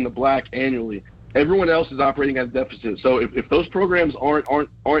operate in the black annually. Everyone else is operating at a deficit. So if those programs aren't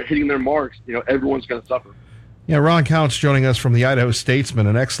hitting their marks, everyone's going to suffer. Yeah, Ron Counts joining us from the Idaho Statesman,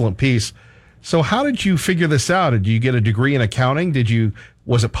 an excellent piece. So how did you figure this out? Did you get a degree in accounting?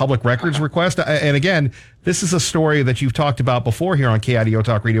 Was it public records request? And again, this is a story that you've talked about before here on KIDO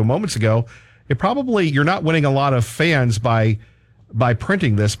Talk Radio moments ago. You're not winning a lot of fans by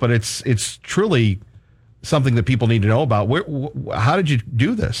printing this, but it's truly something that people need to know about. How did you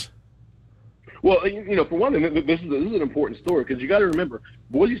do this? Well, for one thing, this is an important story, because you got to remember,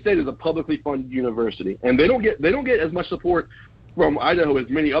 Boise State is a publicly funded university, and they don't get as much support from Idaho as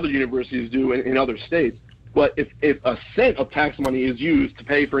many other universities do in other states. But if a cent of tax money is used to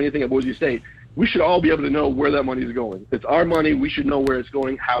pay for anything at Boise State, we should all be able to know where that money is going. It's our money. We should know where it's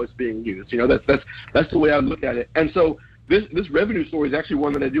going, how it's being used. That's the way I look at it. And so this revenue story is actually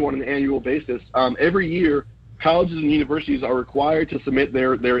one that I do on an annual basis. Every year, colleges and universities are required to submit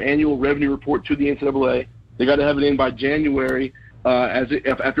their annual revenue report to the NCAA. They got to have it in by January.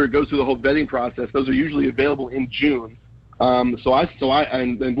 After it goes through the whole vetting process, those are usually available in June. And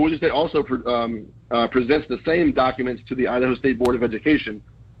Boise State also presents the same documents to the Idaho State Board of Education.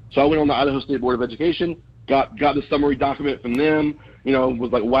 So I went on the Idaho State Board of Education, got the summary document from them.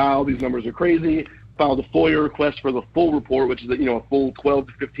 Was like, wow, these numbers are crazy. Filed a FOIA request for the full report, which is a full 12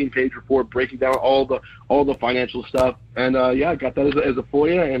 to 15 page report breaking down all the financial stuff. And I got that as a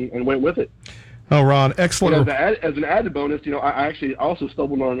FOIA and went with it. Oh, Ron, excellent. As an added bonus, I actually also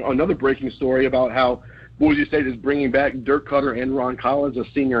stumbled on another breaking story about how Boise State is bringing back Dirk Cutter and Ron Collins as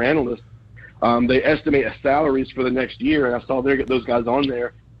senior analysts. They estimate salaries for the next year, and I saw those guys on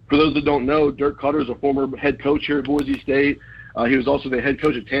there. For those that don't know, Dirk Cutter is a former head coach here at Boise State. He was also the head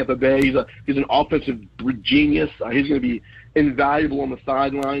coach at Tampa Bay. He's an offensive genius. He's going to be invaluable on the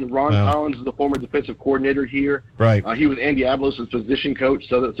sideline. Ron Collins is the former defensive coordinator here. Right. He was Andy Avalos' position coach.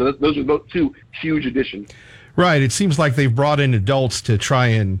 So those are both two huge additions. Right. It seems like they've brought in adults to try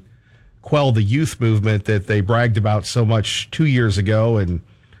and quell the youth movement that they bragged about so much 2 years ago. And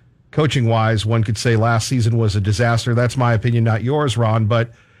coaching-wise, one could say last season was a disaster. That's my opinion, not yours, Ron.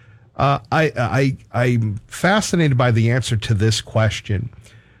 But I'm fascinated by the answer to this question.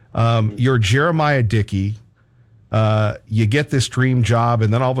 You're Jeremiah Dickey. You get this dream job,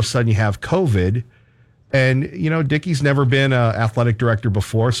 and then all of a sudden you have COVID. And, Dickey's never been an athletic director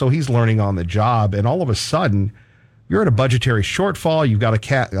before, so he's learning on the job. And all of a sudden, you're at a budgetary shortfall. You've got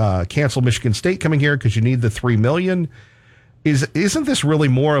to cancel Michigan State coming here because you need the $3 million. Isn't this really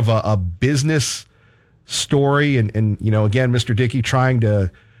more of a business story? And again, Mr. Dickey trying to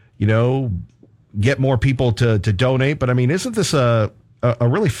get more people to donate. But isn't this a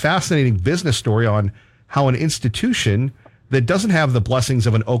really fascinating business story on how an institution that doesn't have the blessings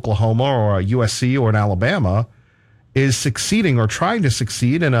of an Oklahoma or a USC or an Alabama is succeeding or trying to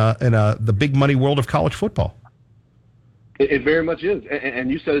succeed in the big money world of college football? It very much is, and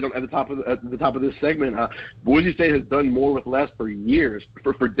you said it at the top of this segment. Boise State has done more with less for years,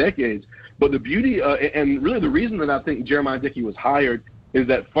 for decades. But the beauty and really the reason that I think Jeremiah Dickey was hired is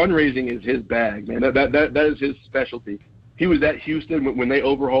that fundraising is his bag, man. That is his specialty. He was at Houston when they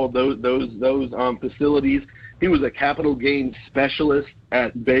overhauled those facilities. He was a capital gains specialist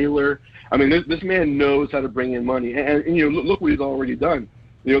at Baylor. This man knows how to bring in money, and look what he's already done.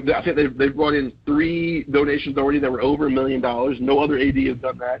 I think they've brought in 3 donations already that were over $1 million. No other AD has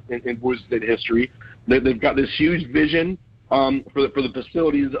done that in Boise State history. They've got this huge vision for the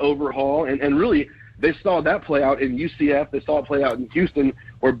facilities overhaul, and really they saw that play out in UCF. They saw it play out in Houston,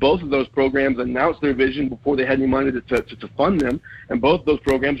 where both of those programs announced their vision before they had any money to fund them, and both those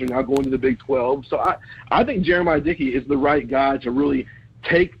programs are now going to the Big 12. So I think Jeremiah Dickey is the right guy to really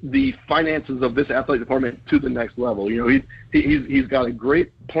take the finances of this athletic department to the next level. He's got a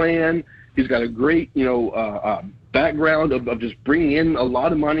great plan. He's got a great background of just bringing in a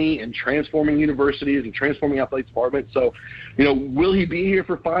lot of money and transforming universities and transforming athletic departments. So, will he be here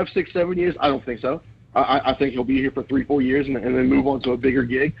for 5, 6, 7 years? I don't think so. I think he'll be here for 3, 4 years and then move on to a bigger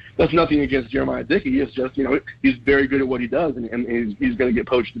gig. That's nothing against Jeremiah Dickey. It's just, he's very good at what he does, and he's going to get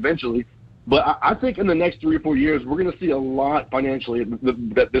poached eventually. But I think in the next 3 or 4 years, we're going to see a lot financially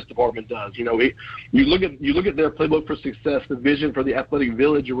that this department does. You look at their playbook for success, the vision for the athletic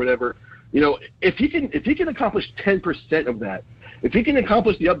village or whatever. If he can accomplish 10% of that, if he can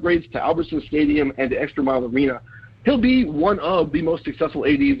accomplish the upgrades to Albertson Stadium and to Extra Mile Arena, he'll be one of the most successful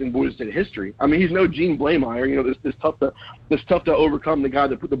ADs in Boise State history. I mean, he's no Gene Blameyer. You know, this tough to overcome the guy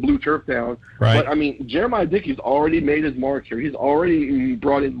that put the blue turf down. Right. But I mean, Jeremiah Dickey's already made his mark here. He's already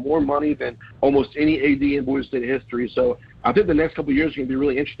brought in more money than almost any AD in Boise State history. So I think the next couple of years are going to be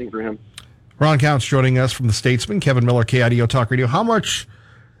really interesting for him. Ron Counts joining us from the Statesman. Kevin Miller, KIDO Talk Radio. How much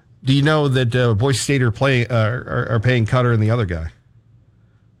do you know that Boise State are paying Cutter and the other guy?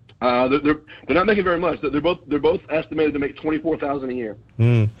 They're not making very much. They're both estimated to make $24,000 a year.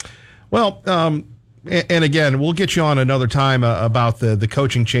 Well, and again, we'll get you on another time about the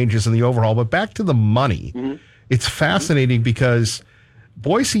coaching changes and the overhaul. But back to the money, it's fascinating because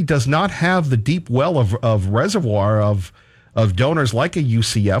Boise does not have the deep well of reservoir of donors like a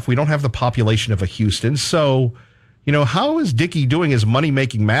UCF. We don't have the population of a Houston. So, you know, how is Dickey doing his money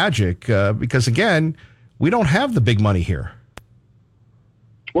making magic? Because again, we don't have the big money here.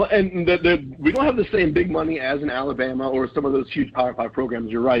 Well, and we don't have the same big money as in Alabama or some of those huge Power 5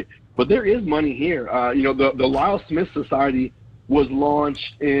 programs, you're right. But there is money here. You know, the Lyle Smith Society was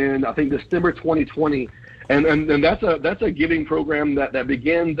launched in, I think, December 2020. And that's a giving program that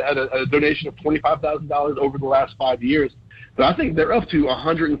begins at a donation of $25,000 over the last 5 years. But I think they're up to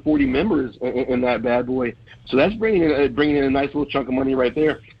 140 members in that bad boy. So that's bringing in a nice little chunk of money right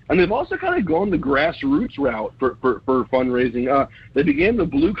there. And they've also kind of gone the grassroots route for fundraising. They began the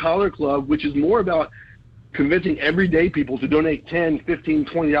Blue Collar Club, which is more about convincing everyday people to donate $10, $15,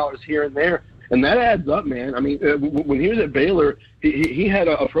 $20 here and there. And that adds up, man. I mean, when he was at Baylor, he had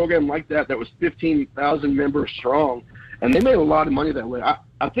a program like that was 15,000 members strong. And they made a lot of money that way.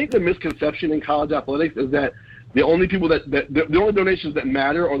 I think the misconception in college athletics is that the only people the only donations that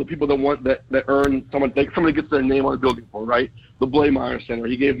matter are the people that earn somebody gets their name on a building for, right? The Blameyer Center,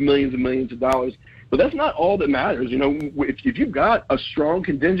 he gave millions and millions of dollars, but that's not all that matters. You know, if you've got a strong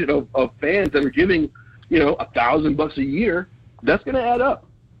contingent of fans that are giving, you know, $1,000 a year, that's going to add up.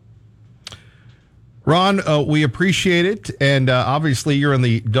 Ron, we appreciate it, and obviously you're in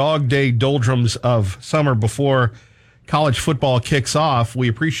the dog day doldrums of summer before college football kicks off. We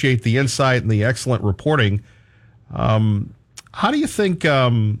appreciate the insight and the excellent reporting. How do you think,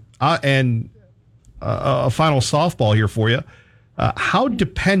 and a final softball here for you, how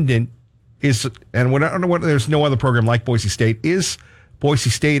dependent is, and there's no other program like Boise State, is Boise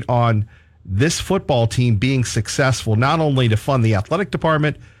State on this football team being successful, not only to fund the athletic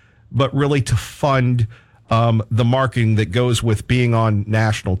department, but really to fund the marketing that goes with being on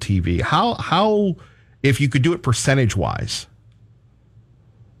national TV? How if you could do it percentage-wise?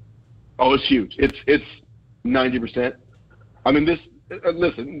 Oh, it's huge. It's 90%. I mean,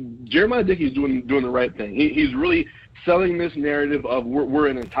 listen, Jeremiah Dickey's doing the right thing. He's really selling this narrative of we're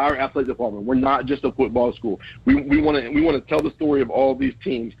an entire athletic department. We're not just a football school. We want to tell the story of all these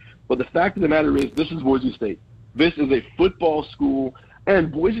teams. But the fact of the matter is, this is Boise State. This is a football school,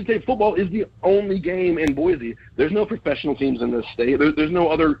 and Boise State football is the only game in Boise. There's no professional teams in this state. There's no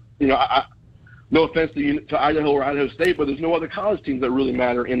other, you know, no offense to Idaho or Idaho State, but there's no other college teams that really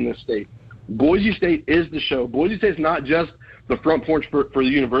matter in this state. Boise State is the show. Boise State's not just the front porch for the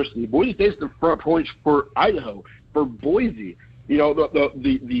university. Boise State's the front porch for Idaho, for Boise. You know,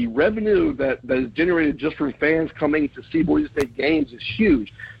 the revenue that is generated just from fans coming to see Boise State games is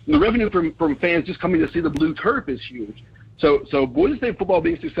huge. The revenue from fans just coming to see the blue turf is huge. So Boise State football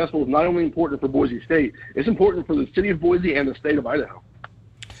being successful is not only important for Boise State, it's important for the city of Boise and the state of Idaho.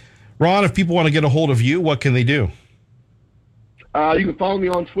 Ron, if people want to get a hold of you, what can they do? You can follow me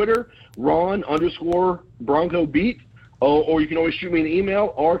on Twitter, Ron_BroncoBeat, or you can always shoot me an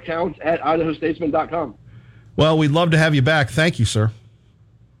email, rcounts@idahostatesman.com. Well, we'd love to have you back. Thank you, sir.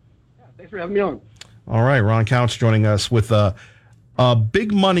 Yeah, thanks for having me on. All right, Ron Counts joining us with a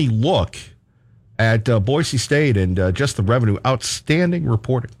big money look at Boise State and just the revenue. Outstanding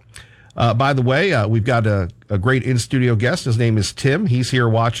reporting. By the way, we've got a great in-studio guest. His name is Tim. He's here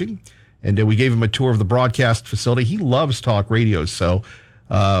watching, and we gave him a tour of the broadcast facility. He loves talk radio, so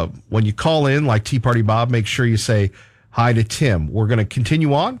when you call in like Tea Party Bob, make sure you say hi to Tim. We're going to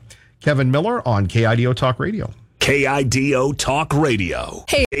continue on. Kevin Miller on KIDO Talk Radio. KIDO Talk Radio.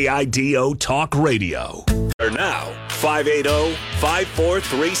 Hey. KIDO Talk Radio. Now,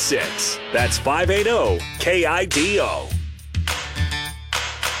 580-5436. That's 580-KIDO.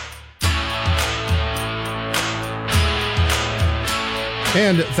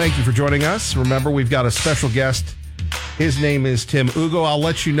 And thank you for joining us. Remember, we've got a special guest. His name is Tim Ugo. I'll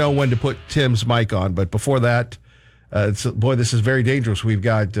let you know when to put Tim's mic on. But before that, boy, this is very dangerous. We've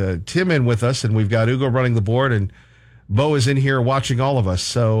got Tim in with us, and we've got Ugo running the board, and Bo is in here watching all of us.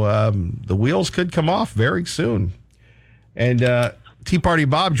 So the wheels could come off very soon. And Tea Party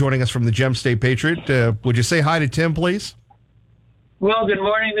Bob joining us from the Gem State Patriot. Would you say hi to Tim, please? Well, good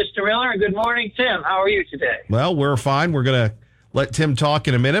morning, Mr. Miller, and good morning, Tim. How are you today? Well, we're fine. We're going to let Tim talk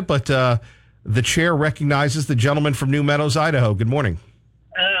in a minute, but the chair recognizes the gentleman from New Meadows, Idaho. Good morning.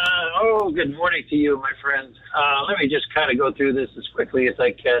 Good morning to you, my friend. Let me just kind of go through this as quickly as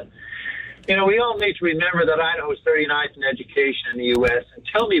I can. You know, we all need to remember that Idaho is 39th in education in the U.S. and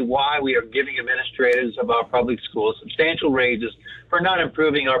tell me why we are giving administrators of our public schools substantial raises for not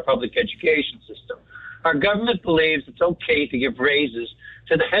improving our public education system. Our government believes it's okay to give raises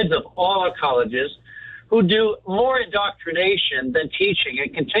to the heads of all our colleges who do more indoctrination than teaching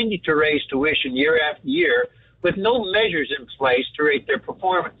and continue to raise tuition year after year with no measures in place to rate their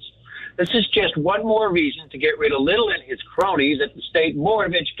performance. This is just one more reason to get rid of Little and his cronies at the State Board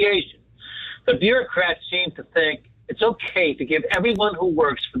of Education. The bureaucrats seem to think it's okay to give everyone who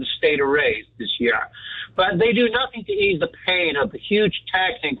works for the state a raise this year, but they do nothing to ease the pain of the huge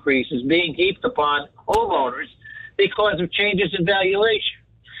tax increases being heaped upon homeowners because of changes in valuation.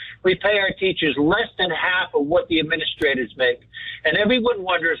 We pay our teachers less than half of what the administrators make, and everyone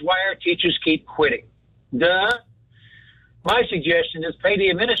wonders why our teachers keep quitting. Duh. My suggestion is pay the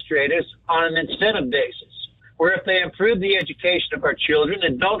administrators on an incentive basis, where if they improve the education of our children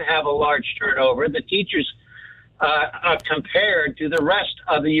and don't have a large turnover, the teachers compared to the rest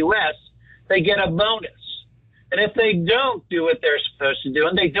of the U.S., they get a bonus. And if they don't do what they're supposed to do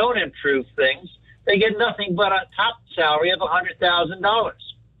and they don't improve things, they get nothing but a top salary of $100,000.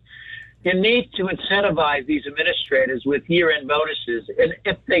 You need to incentivize these administrators with year-end bonuses, and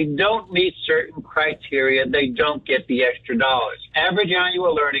if they don't meet certain criteria, they don't get the extra dollars. Average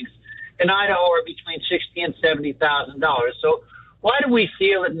annual earnings in Idaho are between $60,000 and $70,000. So why do we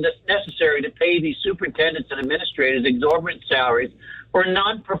feel it necessary to pay these superintendents and administrators exorbitant salaries for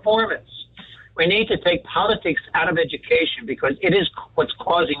non-performance? We need to take politics out of education because it is what's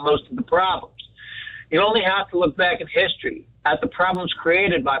causing most of the problems. You only have to look back in history at the problems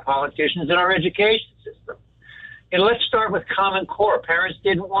created by politicians in our education system. And let's start with Common Core. Parents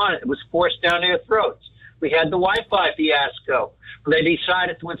didn't want it. It was forced down their throats. We had the Wi-Fi fiasco. They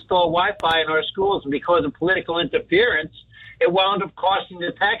decided to install Wi-Fi in our schools, and because of political interference, it wound up costing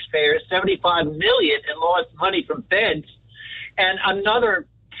the taxpayers $75 million in lost money from feds and another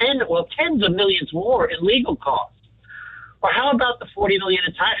tens of millions more in legal costs. Or how about the $40 million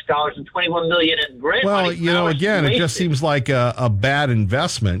in tax dollars and $21 million in grant money? Well, you know, again, it just seems like a bad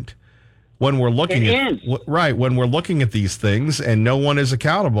investment when we're looking when we're looking at these things and no one is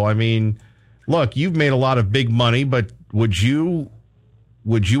accountable. I mean, look, you've made a lot of big money, but would you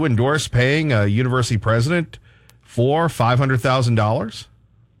endorse paying a university president $500,000?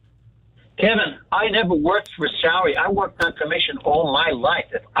 Kevin, I never worked for a salary. I worked on commission all my life.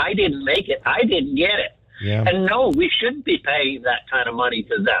 If I didn't make it, I didn't get it. Yeah. And no, we shouldn't be paying that kind of money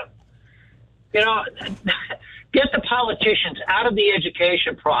to them. You know, get the politicians out of the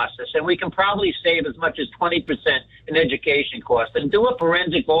education process, and we can probably save as much as 20% in education costs, and do a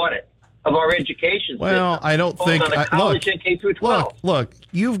forensic audit of our education system. Well, I don't think... college and K through 12. Look,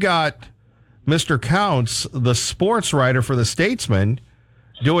 you've got Mr. Counts, the sports writer for the Statesman,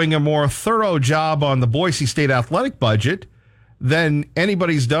 doing a more thorough job on the Boise State athletic budget than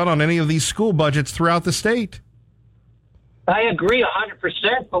anybody's done on any of these school budgets throughout the state. I agree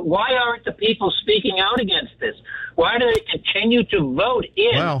 100%, but why aren't the people speaking out against this? Why do they continue to vote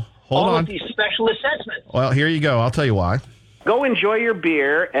in all of these special assessments? Well, here you go. I'll tell you why. Go enjoy your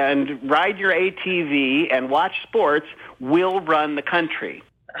beer and ride your ATV and watch sports. We'll run the country.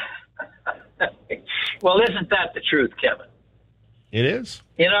 Well, isn't that the truth, Kevin? It is.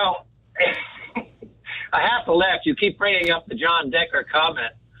 You know, I have to laugh. You keep bringing up the John Decker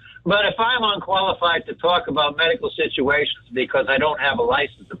comment. But if I'm unqualified to talk about medical situations because I don't have a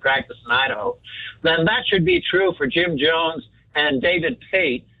license to practice in Idaho, then that should be true for Jim Jones and David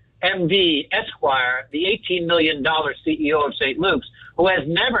Pate, MD, Esquire, the $18 million CEO of St. Luke's, who has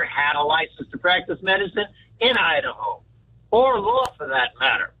never had a license to practice medicine in Idaho, or law for that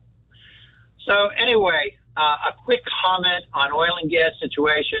matter. So anyway, a quick comment on oil and gas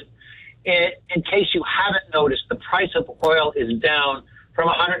situation. In case you haven't noticed, the price of oil is down from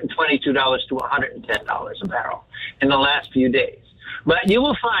 $122 to $110 a barrel in the last few days. But you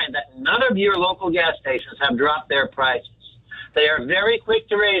will find that none of your local gas stations have dropped their prices. They are very quick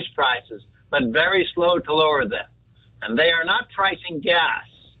to raise prices, but very slow to lower them. And they are not pricing gas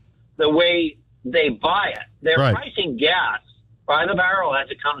the way they buy it. They're pricing gas by the barrel as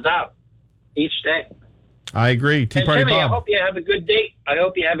it comes out each day. I agree. And Timmy, I hope you have a good day. I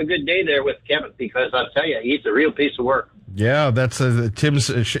hope you have a good day there with Kevin, because I'll tell you, he's a real piece of work. Yeah, that's Tim's.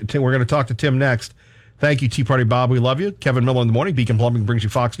 We're going to talk to Tim next. Thank you, Tea Party Bob. We love you. Kevin Miller in the morning. Beacon Plumbing brings you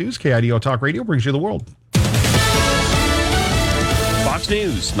Fox News. KIDO Talk Radio brings you the world. Fox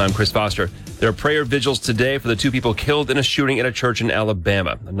News. I'm Chris Foster. There are prayer vigils today for the 2 people killed in a shooting at a church in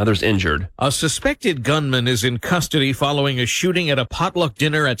Alabama. Another's injured. A suspected gunman is in custody following a shooting at a potluck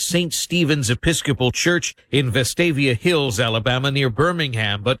dinner at St. Stephen's Episcopal Church in Vestavia Hills, Alabama, near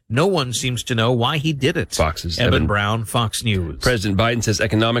Birmingham, but no one seems to know why he did it. Fox's Evan Brown, Fox News. President Biden says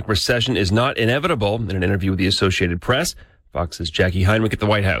economic recession is not inevitable. In an interview with the Associated Press, Fox's Jackie Heinrich at the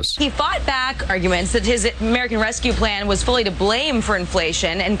White House. He fought back arguments that his American Rescue Plan was fully to blame for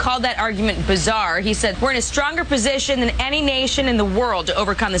inflation and called that argument bizarre. He said, we're in a stronger position than any nation in the world to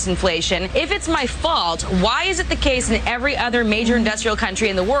overcome this inflation. If it's my fault, why is it the case in every other major industrial country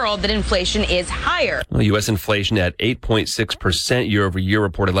in the world that inflation is higher? Well, U.S. inflation at 8.6% year over year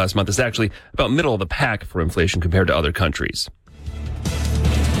reported last month is actually about middle of the pack for inflation compared to other countries.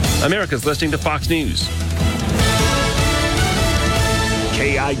 America's listening to Fox News.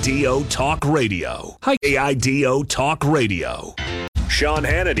 KIDO Talk Radio. Hi, KIDO Talk Radio. Sean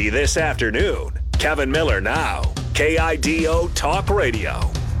Hannity this afternoon. Kevin Miller now. KIDO Talk Radio.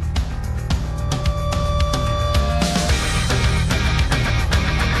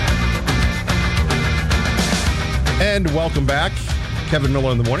 And welcome back. Kevin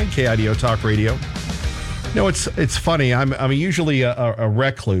Miller in the morning, KIDO Talk Radio. You know, it's funny. I'm usually a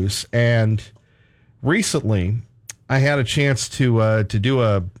recluse, and recently I had a chance to do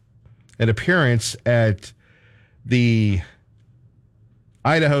an appearance at the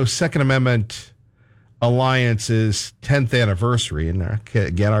Idaho Second Amendment Alliance's 10th anniversary. And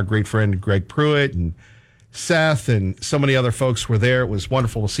again, our great friend Greg Pruitt and Seth and so many other folks were there. It was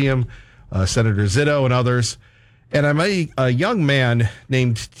wonderful to see him, Senator Zito and others. And I met a young man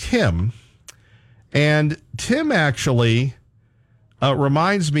named Tim. And Tim actually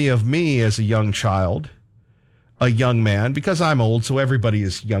reminds me of me as a young child. A young man, because I'm old, so everybody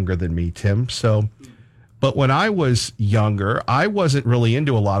is younger than me, Tim. So, but when I was younger, I wasn't really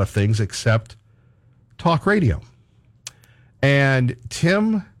into a lot of things except talk radio. And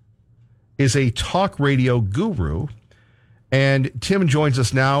Tim is a talk radio guru. And Tim joins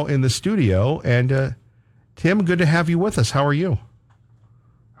us now in the studio. And Tim, good to have you with us. How are you?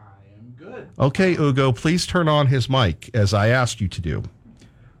 I am good. Okay, Ugo, please turn on his mic as I asked you to do.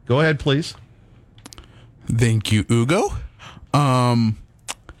 Go ahead, please. Thank you, Ugo.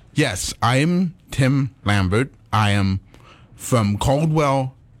 Yes, I am Tim Lambert. I am from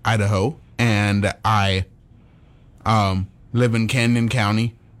Caldwell, Idaho, and I live in Canyon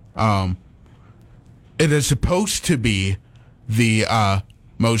County. It is supposed to be the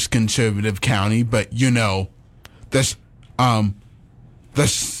most conservative county, but you know, the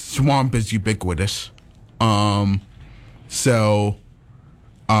swamp is ubiquitous. So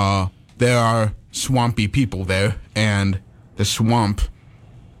there are swampy people there, and the swamp,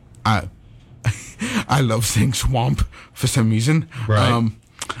 I love saying swamp for some reason. Right.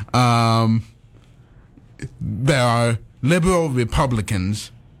 There are liberal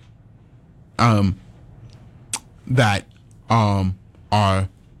Republicans that are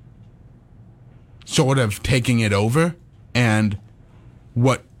sort of taking it over, and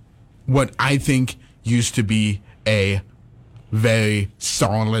what I think used to be a very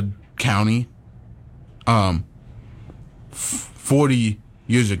solid county 40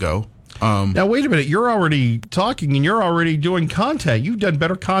 years ago. Now, wait a minute. You're already talking and you're already doing content. You've done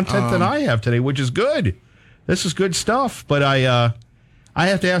better content than I have today, which is good. This is good stuff. But I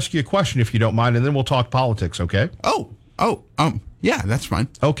have to ask you a question, if you don't mind, and then we'll talk politics, okay? Yeah, that's fine.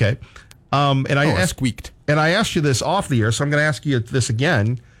 Okay. I squeaked. And I asked you this off the air, so I'm going to ask you this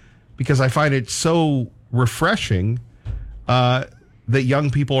again, because I find it so refreshing that young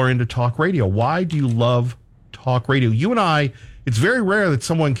people are into talk radio. Why do you love talk radio? You and I, it's very rare that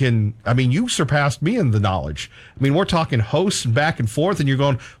someone can, you surpassed me in the knowledge. We're talking hosts and back and forth, and you're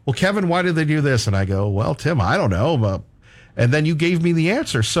going, well, Kevin, why did they do this? And I go, well, Tim, I don't know. And then you gave me the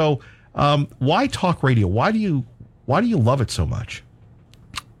answer. So why talk radio? Why do you love it so much?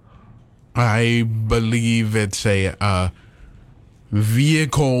 I believe it's a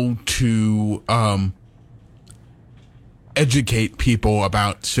vehicle to educate people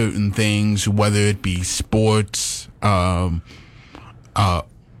about certain things, whether it be sports,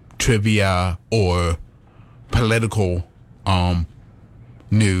 trivia, or political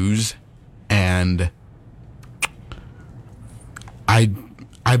news. And I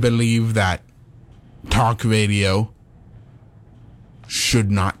believe that talk radio should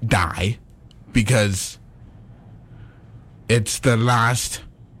not die, because it's the last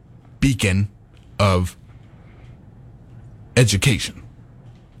beacon of education.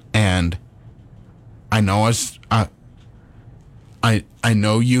 And I know us. I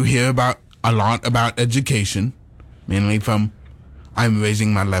know you hear a lot about education, mainly from. I'm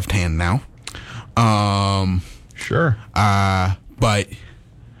raising my left hand now. Sure. But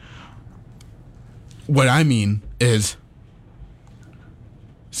what I mean is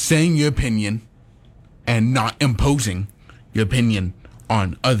saying your opinion and not imposing your opinion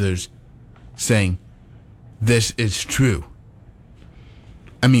on others, saying this is true.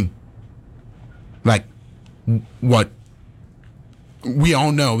 I mean, like, what we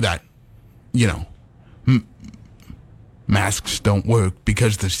all know that, masks don't work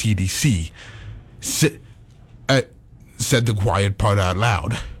because the CDC said the quiet part out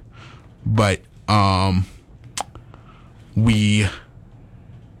loud. But we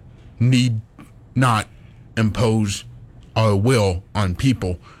need not impose our will on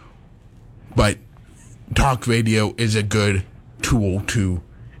people. But talk radio is a good tool to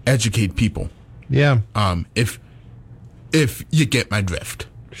educate people. Yeah. If you get my drift.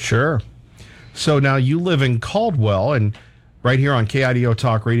 Sure. So now you live in Caldwell, and right here on KIDO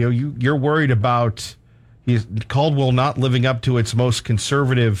Talk Radio, you're worried about Caldwell not living up to its most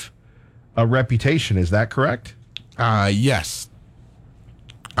conservative reputation. Is that correct? Yes.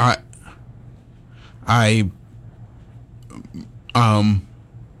 I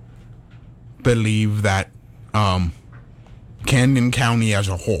believe that Camden County as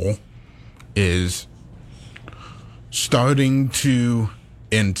a whole is starting to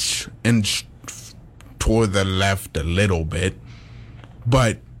inch toward the left a little bit,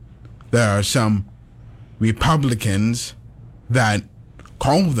 but there are some Republicans that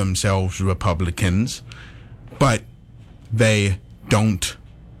call themselves Republicans, but they don't.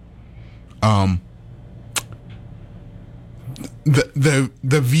 The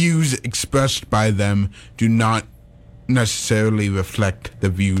views expressed by them do not necessarily reflect the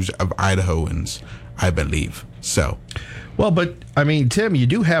views of Idahoans, I believe. So, well, but I mean, Tim, you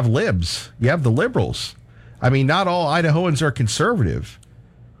do have libs. You have the liberals. I mean, not all Idahoans are conservative.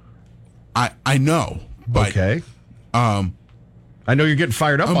 I know, but okay. I know you're getting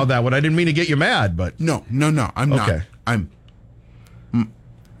fired up on that one. I didn't mean to get you mad, but no, I'm not. Okay.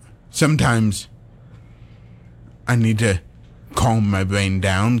 Sometimes I need to calm my brain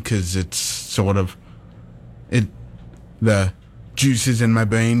down because it's sort of the juices in my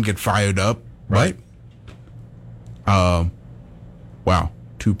brain get fired up, right? Wow,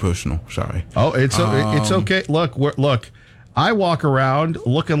 too personal. Sorry. Oh, it's okay. Look. I walk around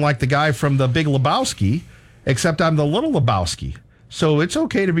looking like the guy from the Big Lebowski, except I'm the Little Lebowski. So it's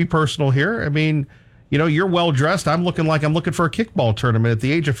okay to be personal here. I mean, you're well dressed. I'm looking like I'm looking for a kickball tournament at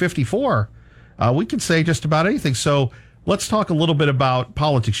the age of 54. We can say just about anything. So let's talk a little bit about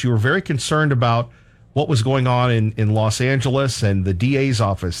politics. You were very concerned about what was going on in Los Angeles and the DA's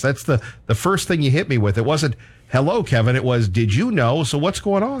office. That's the first thing you hit me with. It wasn't, hello, Kevin. It was, did you know? So what's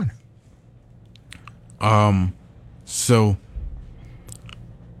going on? So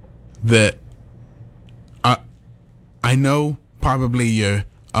I know probably your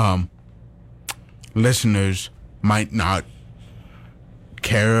listeners might not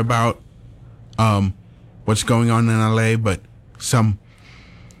care about what's going on in LA, but some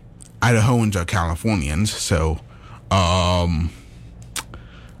Idahoans are Californians, so I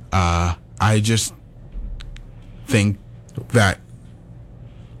just think that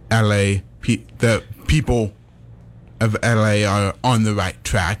the people of LA are on the right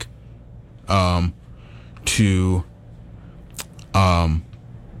track to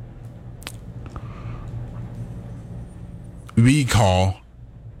recall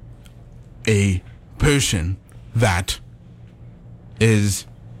a person that is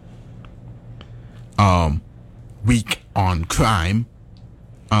weak on crime.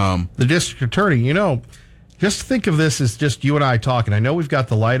 The district attorney, just think of this as just you and I talking. I know we've got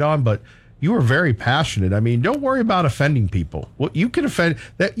the light on, but you are very passionate. I mean, don't worry about offending people. Well, you can offend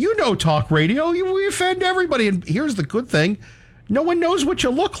that. Talk radio. We offend everybody. And here's the good thing: no one knows what you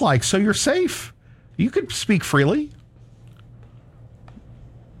look like, so you're safe. You can speak freely.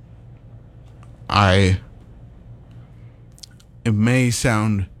 It may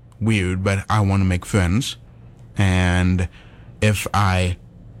sound weird, but I want to make friends, and if I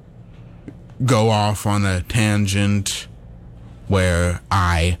go off on a tangent where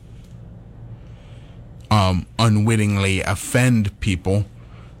I unwittingly offend people,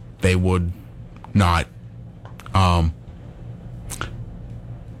 they would not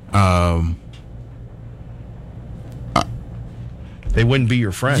they wouldn't be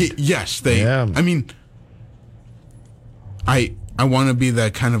your friend. Yes, they. Yeah. I mean, I want to be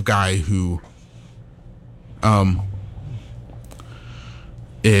that kind of guy who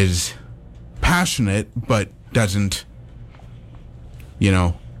is passionate, but doesn't, get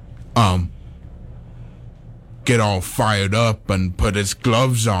all fired up and put his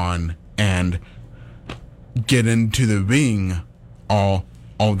gloves on and get into the ring all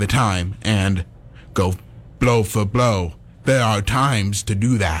the time and go blow for blow. There are times to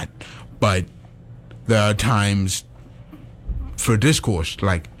do that, but there are times for discourse,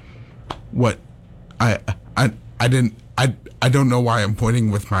 like what I don't know why I'm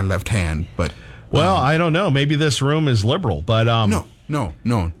pointing with my left hand, but well, I don't know. Maybe this room is liberal, but no.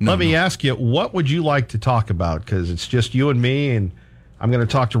 Let me ask you, what would you like to talk about? Because it's just you and me, and I'm going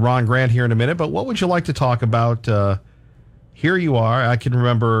to talk to Ron Grant here in a minute. But what would you like to talk about? Here you are. I can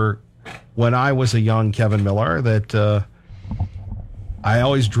remember when I was a young Kevin Miller that I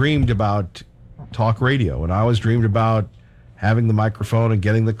always dreamed about talk radio, and I always dreamed about having the microphone and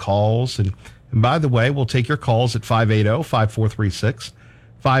getting the calls. And by the way, we'll take your calls at 580-5436,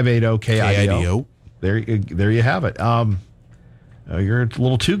 580-KIDO. There you have it. You're a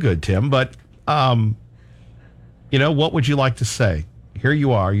little too good, Tim, but, what would you like to say? Here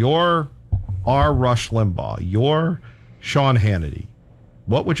you are. You're our Rush Limbaugh. You're Sean Hannity.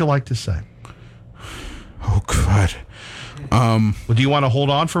 What would you like to say? Oh, God. Well, do you want to hold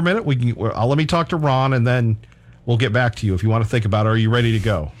on for a minute? Let me talk to Ron, and then we'll get back to you if you want to think about it. Are you ready to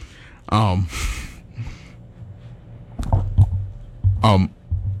go?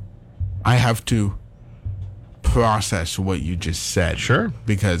 I have to process what you just said. Sure.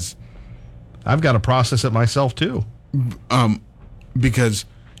 Because I've got to process it myself too. Because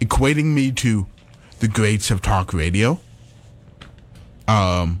equating me to the greats of talk radio,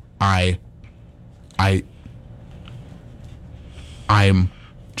 I'm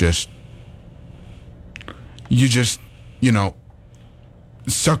just, you just,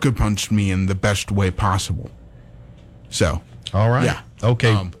 sucker punched me in the best way possible. So. All right. Yeah.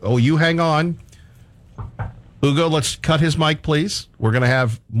 Okay. You hang on. Ugo, let's cut his mic, please. We're going to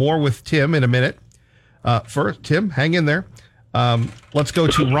have more with Tim in a minute. First, Tim, hang in there. Let's go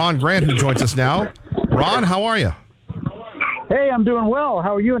to Ron Grant, who joins us now. Ron, how are you? Hey, I'm doing well.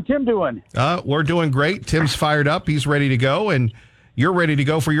 How are you and Tim doing? We're doing great. Tim's fired up. He's ready to go, and you're ready to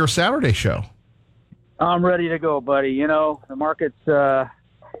go for your Saturday show. I'm ready to go, buddy. The market's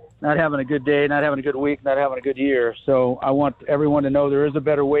not having a good day, not having a good week, not having a good year. So I want everyone to know there is a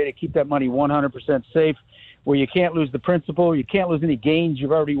better way to keep that money 100% safe, where you can't lose the principal, you can't lose any gains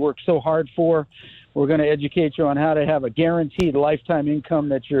you've already worked so hard for. We're going to educate you on how to have a guaranteed lifetime income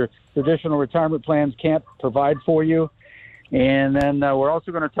that your traditional retirement plans can't provide for you. And then we're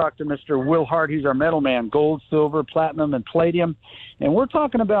also going to talk to Mr. Will Hart. He's our metal man, gold, silver, platinum, and palladium. And we're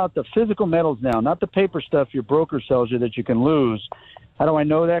talking about the physical metals now, not the paper stuff your broker sells you that you can lose. How do I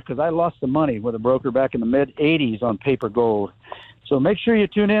know that? Because I lost some money with a broker back in the mid-'80s on paper gold. So make sure you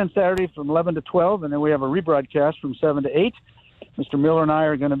tune in Saturday from 11 to 12, and then we have a rebroadcast from 7 to 8. Mr. Miller and I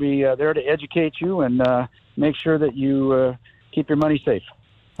are going to be there to educate you and make sure that you keep your money safe.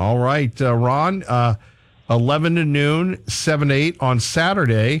 All right, Ron, 11 to noon, 7 to 8 on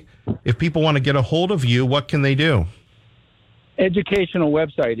Saturday. If people want to get a hold of you, what can they do? Educational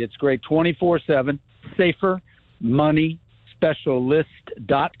website. It's great, 24/7,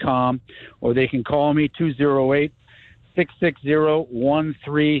 safermoneyspecialist.com, or they can call me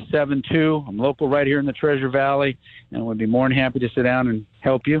 208-660-1372. I'm local right here in the Treasure Valley, and we'd be more than happy to sit down and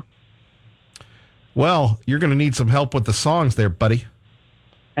help you. Well, you're going to need some help with the songs there, buddy.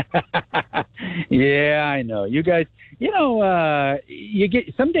 Yeah, I know. You guys, you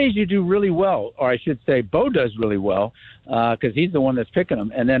get some days you do really well, or I should say Bo does really well because he's the one that's picking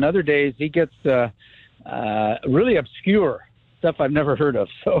them. And then other days he gets really obscure stuff I've never heard of.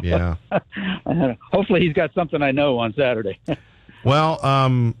 So yeah. Hopefully he's got something I know on Saturday. Well,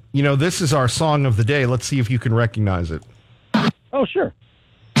 this is our song of the day. Let's see if you can recognize it. Oh, sure.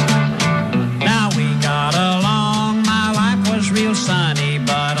 Now we got along, my life was real sunny,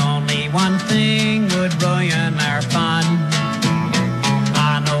 but only one thing would ruin our fun.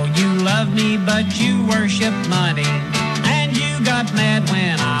 I know you love me, but you worship money, and you got mad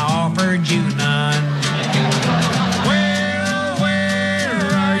when I offered you none. Well,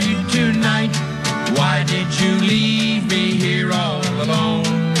 where are you tonight? Why did you leave me here all alone?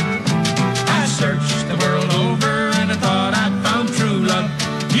 I searched the world over and I thought I'd found true love.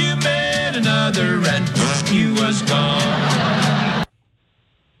 You met another and you was gone.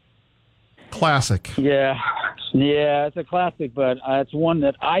 Classic. Yeah, it's a classic, but it's one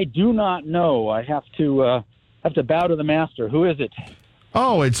that I do not know. I have to bow to the master. Who is it?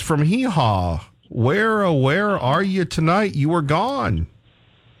 Oh, it's from Hee Haw. Where, oh, where are you tonight? You were gone.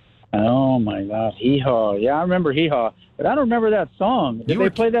 Oh, my God. Hee Haw. Yeah, I remember Hee Haw, but I don't remember that song. Did they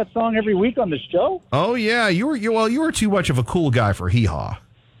play that song every week on the show? Oh, yeah. You were too much of a cool guy for Hee Haw.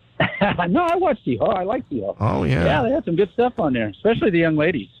 No, I watched Hee Haw. I liked Hee Haw. Oh, yeah. Yeah, they had some good stuff on there, especially the young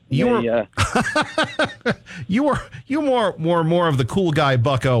ladies. You were more of the cool guy,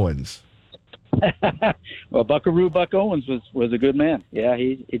 Buck Owens. Well, Buckaroo Buck Owens was a good man. Yeah,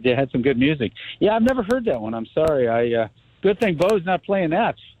 he had some good music. Yeah, I've never heard that one. I'm sorry. Good thing Bo's not playing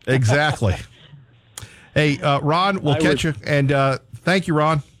that. Exactly. Hey, Ron, we'll catch you. And thank you,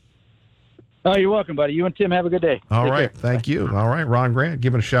 Ron. Oh, you're welcome, buddy. You and Tim have a good day. All Take right. care. Thank you. All right, Ron Grant,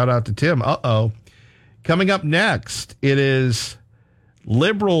 giving a shout out to Tim. Uh-oh. Coming up next, it is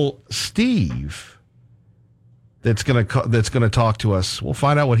Liberal Steve that's going to talk to us. We'll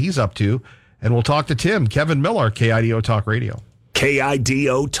find out what he's up to, and we'll talk to Tim. Kevin Miller, KIDO Talk Radio.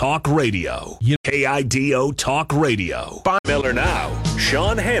 KIDO Talk Radio. KIDO Talk Radio. Bob Miller now.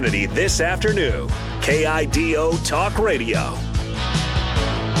 Sean Hannity this afternoon. KIDO Talk Radio.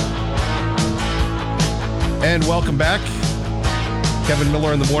 And welcome back. Kevin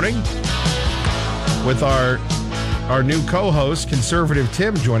Miller in the morning with our new co-host, Conservative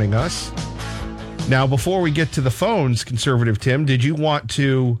Tim, joining us. Now, before we get to the phones, Conservative Tim, did you want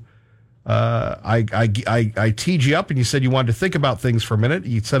to... I teed you up and you said you wanted to think about things for a minute.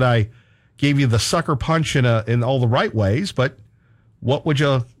 You said I gave you the sucker punch in all the right ways, but what would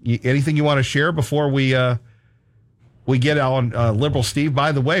anything you want to share before we get on Liberal Steve?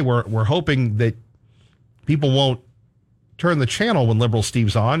 By the way, we're hoping that people won't turn the channel when Liberal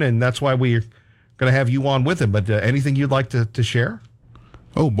Steve's on, and that's why we're going to have you on with him. But anything you'd like to share?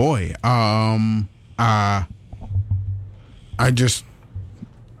 Oh boy. I just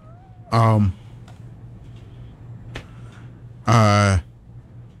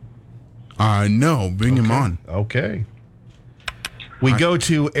no, bring him on. Okay. We go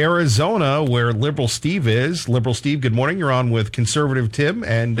to Arizona, where Liberal Steve is. Liberal Steve, good morning. You're on with Conservative Tim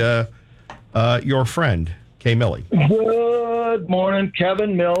and your friend, Kay Millie. Good morning,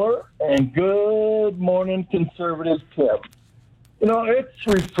 Kevin Miller, and good morning, Conservative Tim. You know, it's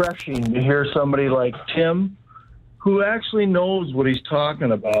refreshing to hear somebody like Tim who actually knows what he's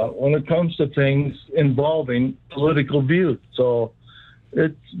talking about when it comes to things involving political views. So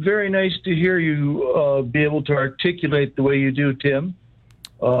it's very nice to hear you be able to articulate the way you do, Tim.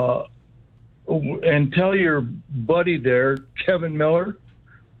 And tell your buddy there, Kevin Miller,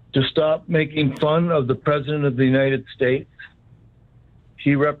 to stop making fun of the President of the United States.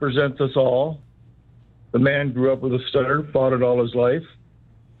 He represents us all. The man grew up with a stutter, fought it all his life.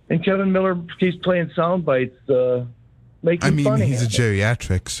 And Kevin Miller keeps playing sound bites, making fun of he's him. a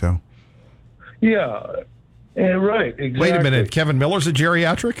geriatric, so. Yeah, right, exactly. Wait a minute, Kevin Miller's a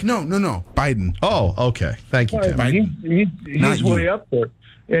geriatric? No, Biden. Oh, okay. Thank you, Tim. He's way up there.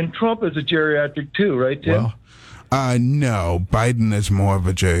 And Trump is a geriatric too, right, Tim? Well, no, Biden is more of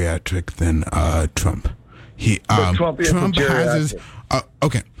a geriatric than Trump. But Trump is a geriatric. Has his,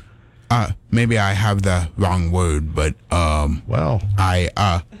 okay. Maybe I have the wrong word, but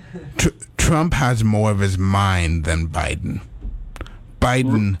Trump has more of his mind than Biden.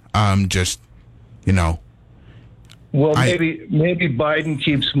 Biden, just, you know. Well, maybe Biden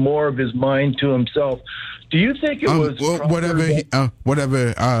keeps more of his mind to himself. Do you think it was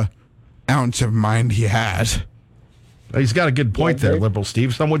whatever ounce of mind he has? He's got a good point there, Liberal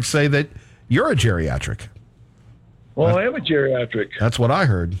Steve. Some would say that you're a geriatric. Well, I am a geriatric. That's what I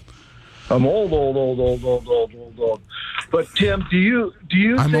heard. I'm old. But Tim, do you?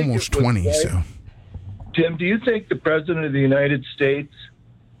 I'm think almost 20, right? so. Tim, do you think the President of the United States,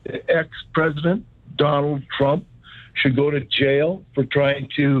 ex-President Donald Trump, should go to jail for trying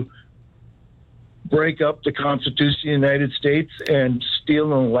to break up the Constitution of the United States and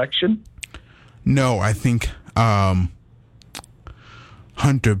steal an election? No, I think Hunter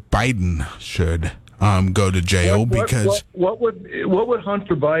Biden should go to jail because what would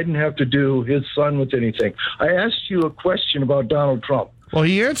Hunter Biden have to do, his son, with anything? I asked you a question about Donald Trump. Well,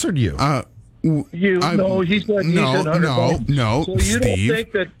 he answered you. He said no. So you don't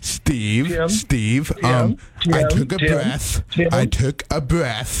think that Steve. Tim, I took a breath. I took a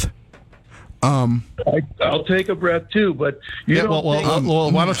breath. I'll take a breath too, but you don't think...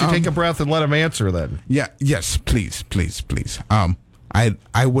 Well, why don't you take a breath and let him answer then? Yeah. Yes. Please.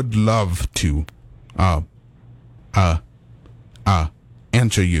 I would love to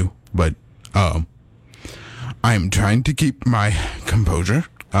answer you, but I'm trying to keep my composure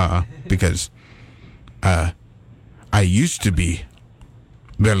because I used to be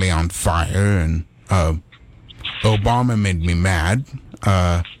really on fire, and Obama made me mad,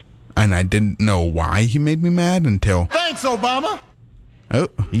 and I didn't know why he made me mad until... Thanks, Obama. Oh,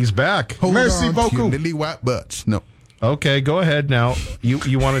 he's back. Hold on to your lily white butts. No. Okay, go ahead now.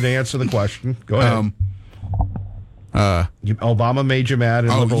 You wanted to answer the question. Go ahead. Obama made you mad,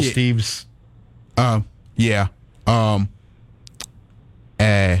 and Liberal Steve's. Yeah. Oh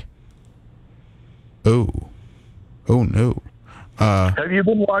no. Have you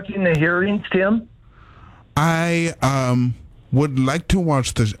been watching the hearings, Tim? I would like to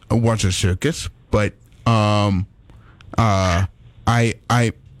watch the circus, but No,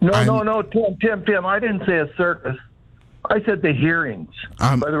 Tim. I didn't say a circus. I said the hearings.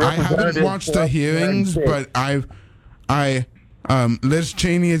 I haven't watched the hearings, but Liz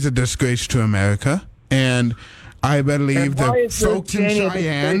Cheney is a disgrace to America, and I believe that folks in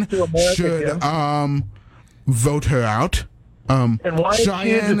Cheyenne should vote her out.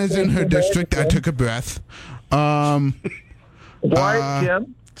 Cheyenne is in her district. I took a breath. Why,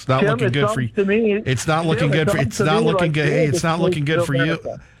 Tim? It's not looking good for you. It's not looking good for. It's not looking good. Hey, it's not looking good for you.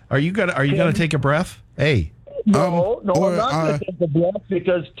 Are you gonna take a breath? Hey. No, I'm not going to take a breath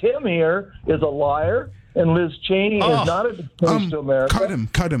because Tim here is a liar and Liz Cheney is not a disgrace to America. Cut him.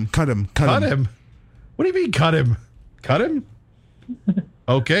 Cut him? What do you mean cut him? Cut him?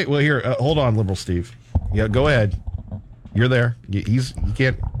 Okay, well here, hold on, Liberal Steve. Yeah, go ahead. You're there. You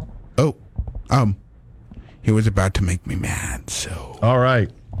can't. Oh, he was about to make me mad, so. All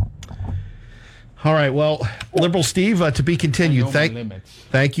right. Well, Liberal Steve, to be continued.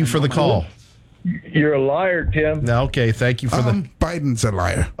 Thank you for the call. You're a liar, Tim. No, okay, thank you for Biden's a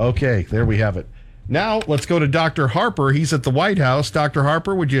liar. Okay, there we have it. Now, let's go to Dr. Harper. He's at the White House. Dr.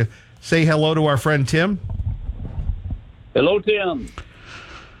 Harper, would you say hello to our friend Tim? Hello, Tim.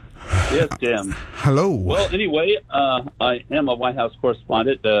 Yes, Tim. Hello. Well, anyway, I am a White House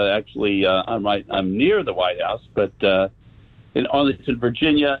correspondent. I'm near the White House, but in Arlington,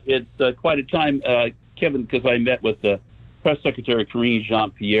 Virginia, it's quite a time, Kevin, because I met with the Press Secretary Karine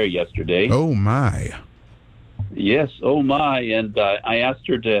Jean-Pierre yesterday. Oh, my. Yes, oh, my. And I asked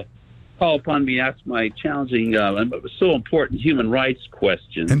her to call upon me, ask my challenging, so important human rights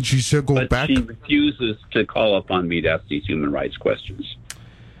questions. And she circled back? She refuses to call upon me to ask these human rights questions.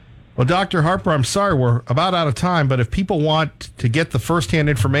 Well, Dr. Harper, I'm sorry, we're about out of time, but if people want to get the firsthand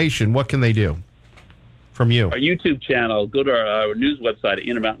information, what can they do from you? Our YouTube channel, go to our news website at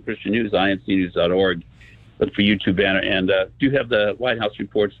Intermountain Christian News, incnews.org. Look for YouTube banner, and do have the White House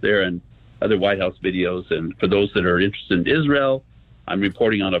reports there and other White House videos. And for those that are interested in Israel, I'm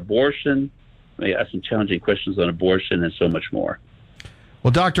reporting on abortion. I ask some challenging questions on abortion and so much more. Well,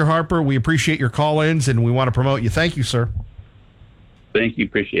 Dr. Harper, we appreciate your call-ins, and we want to promote you. Thank you, sir. Thank you.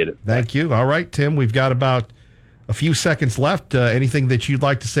 Appreciate it. Thank you. All right, Tim, we've got about a few seconds left. Anything that you'd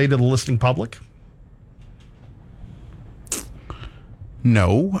like to say to the listening public?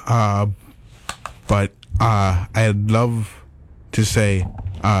 No, but I'd love to say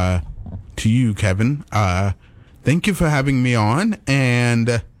to you, Kevin, thank you for having me on.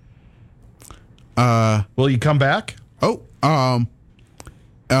 And will you come back? Oh,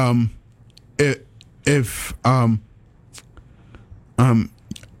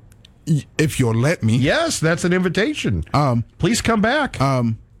 if you'll let me. Yes, that's an invitation. Please come back.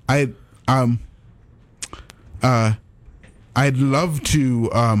 I'd love to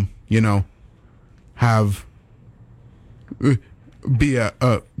have be a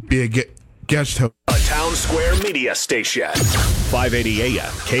guest host. A Town Square media station. 580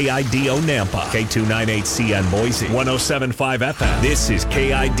 AM, KIDO Nampa, K298CN Boise, 107.5 FM. This is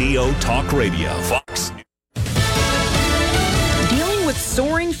KIDO Talk Radio, Fox. Dealing with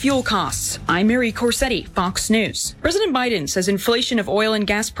soaring fuel costs. I'm Mary Corsetti, Fox News. President Biden says inflation of oil and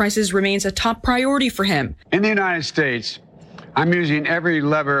gas prices remains a top priority for him. In the United States, I'm using every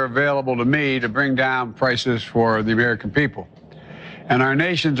lever available to me to bring down prices for the American people. And our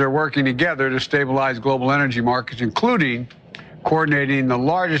nations are working together to stabilize global energy markets, including coordinating the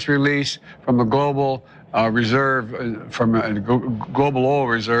largest release from the global global oil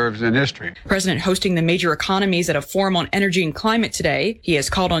reserves in history. President hosting the major economies at a forum on energy and climate today. He has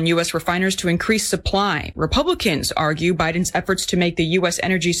called on U.S. refiners to increase supply. Republicans argue Biden's efforts to make the U.S.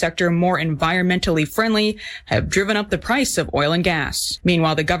 energy sector more environmentally friendly have driven up the price of oil and gas.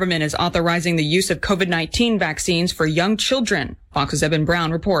 Meanwhile, the government is authorizing the use of COVID-19 vaccines for young children. Fox's Evan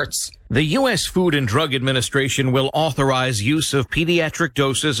Brown reports. The U.S. Food and Drug Administration will authorize use of pediatric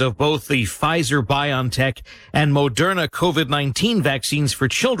doses of both the Pfizer-BioNTech and Moderna COVID-19 vaccines for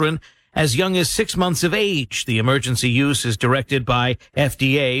children as young as 6 months of age. The emergency use is directed by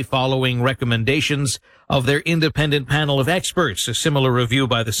FDA following recommendations of their independent panel of experts. A similar review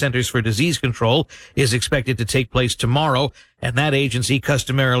by the Centers for Disease Control is expected to take place tomorrow, and that agency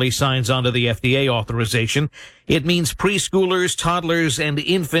customarily signs onto the FDA authorization. It means preschoolers, toddlers, and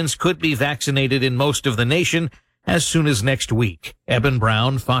infants could be vaccinated in most of the nation as soon as next week. Eben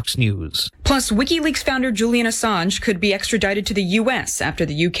Brown, Fox News. Plus, WikiLeaks founder Julian Assange could be extradited to the U.S. after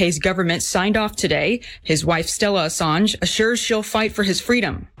the UK's government signed off today. His wife, Stella Assange, assures she'll fight for his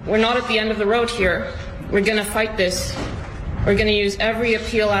freedom. We're not at the end of the road here. We're going to fight this. We're going to use every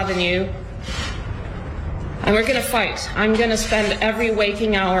appeal avenue. And we're going to fight. I'm going to spend every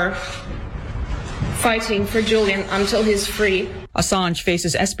waking hour fighting for Julian until he's free. Assange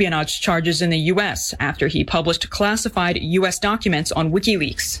faces espionage charges in the U.S. after he published classified U.S. documents on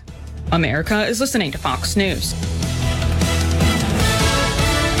WikiLeaks. America is listening to Fox News.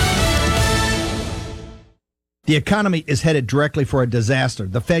 The economy is headed directly for a disaster.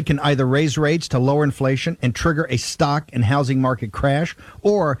 The Fed can either raise rates to lower inflation and trigger a stock and housing market crash,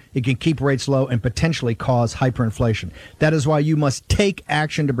 or it can keep rates low and potentially cause hyperinflation. That is why you must take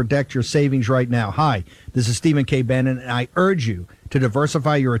action to protect your savings right now. Hi, this is Stephen K. Bannon, and I urge you to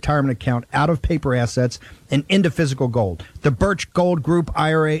diversify your retirement account out of paper assets and into physical gold. The Birch Gold Group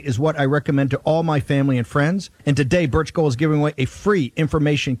IRA is what I recommend to all my family and friends. And today, Birch Gold is giving away a free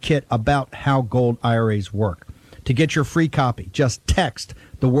information kit about how gold IRAs work. To get your free copy, just text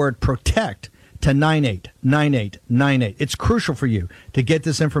the word PROTECT to 989898. It's crucial for you to get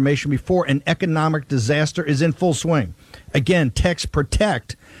this information before an economic disaster is in full swing. Again, text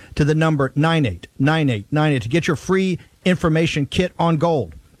PROTECT to the number 989898 to get your free information kit on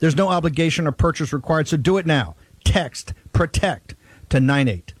gold. There's no obligation or purchase required, so do it now. Text PROTECT to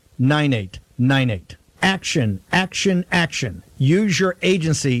 989898. Action, action, action. Use your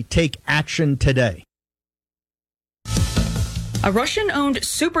agency. Take action today. A Russian-owned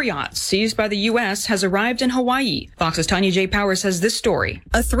super yacht seized by the U.S. has arrived in Hawaii. Fox's Tanya J. Powers has this story.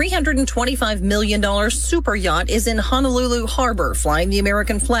 A $325 million super yacht is in Honolulu Harbor, flying the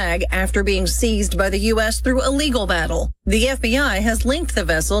American flag after being seized by the U.S. through a legal battle. The FBI has linked the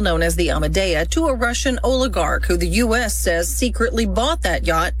vessel, known as the Amadea, to a Russian oligarch who the U.S. says secretly bought that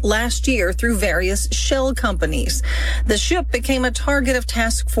yacht last year through various shell companies. The ship became a target of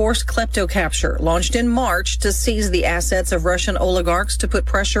task force kleptocapture, launched in March to seize the assets of Russian oligarchs to put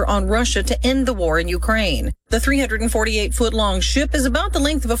pressure on Russia to end the war in Ukraine. The 348-foot-long ship is about the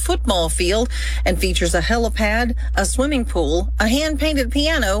length of a football field and features a helipad, a swimming pool, a hand-painted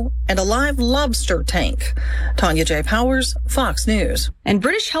piano, and a live lobster tank. Tanya J. Powers, Fox News. And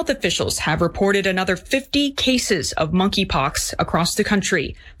British health officials have reported another 50 cases of monkeypox across the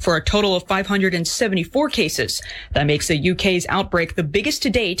country, for a total of 574 cases. That makes the UK's outbreak the biggest to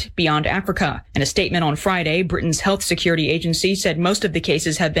date beyond Africa. In a statement on Friday, Britain's health security agency said most of the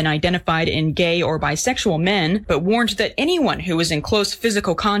cases have been identified in gay or bisexual men, but warned that anyone who is in close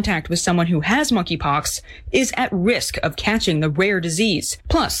physical contact with someone who has monkeypox is at risk of catching the rare disease.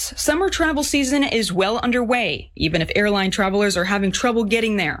 Plus, summer travel season is well underway, even if airline travelers are having trouble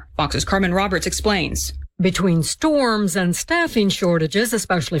getting there. Fox's Carmen Roberts explains. Between storms and staffing shortages,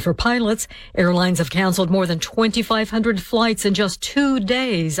 especially for pilots, airlines have canceled more than 2,500 flights in just 2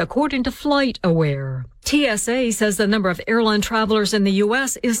 days, according to FlightAware. TSA says the number of airline travelers in the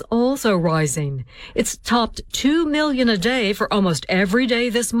U.S. is also rising. It's topped 2 million a day for almost every day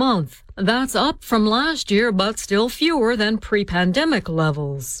this month. That's up from last year, but still fewer than pre-pandemic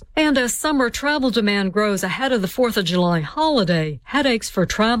levels. And as summer travel demand grows ahead of the 4th of July holiday, headaches for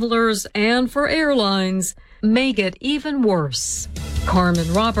travelers and for airlines may get even worse.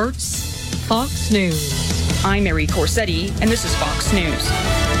 Carmen Roberts, Fox News. I'm Mary Corsetti, and this is Fox News.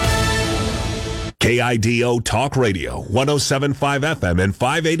 KIDO Talk Radio, 107.5 FM and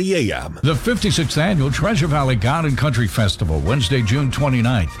 580 AM. The 56th Annual Treasure Valley God and Country Festival, Wednesday, June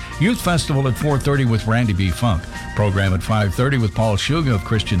 29th. Youth Festival at 4:30 with Randy B. Funk. Program at 5:30 with Paul Shuga of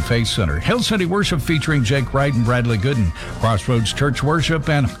Christian Faith Center. Hill City Worship featuring Jake Wright and Bradley Gooden. Crossroads Church Worship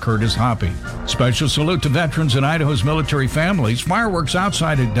and Curtis Hoppy. Special salute to veterans and Idaho's military families. Fireworks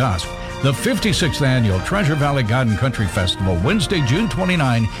outside at dusk. The 56th Annual Treasure Valley God and Country Festival, Wednesday, June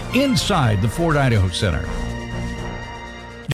 29, inside the Ford Idaho Center.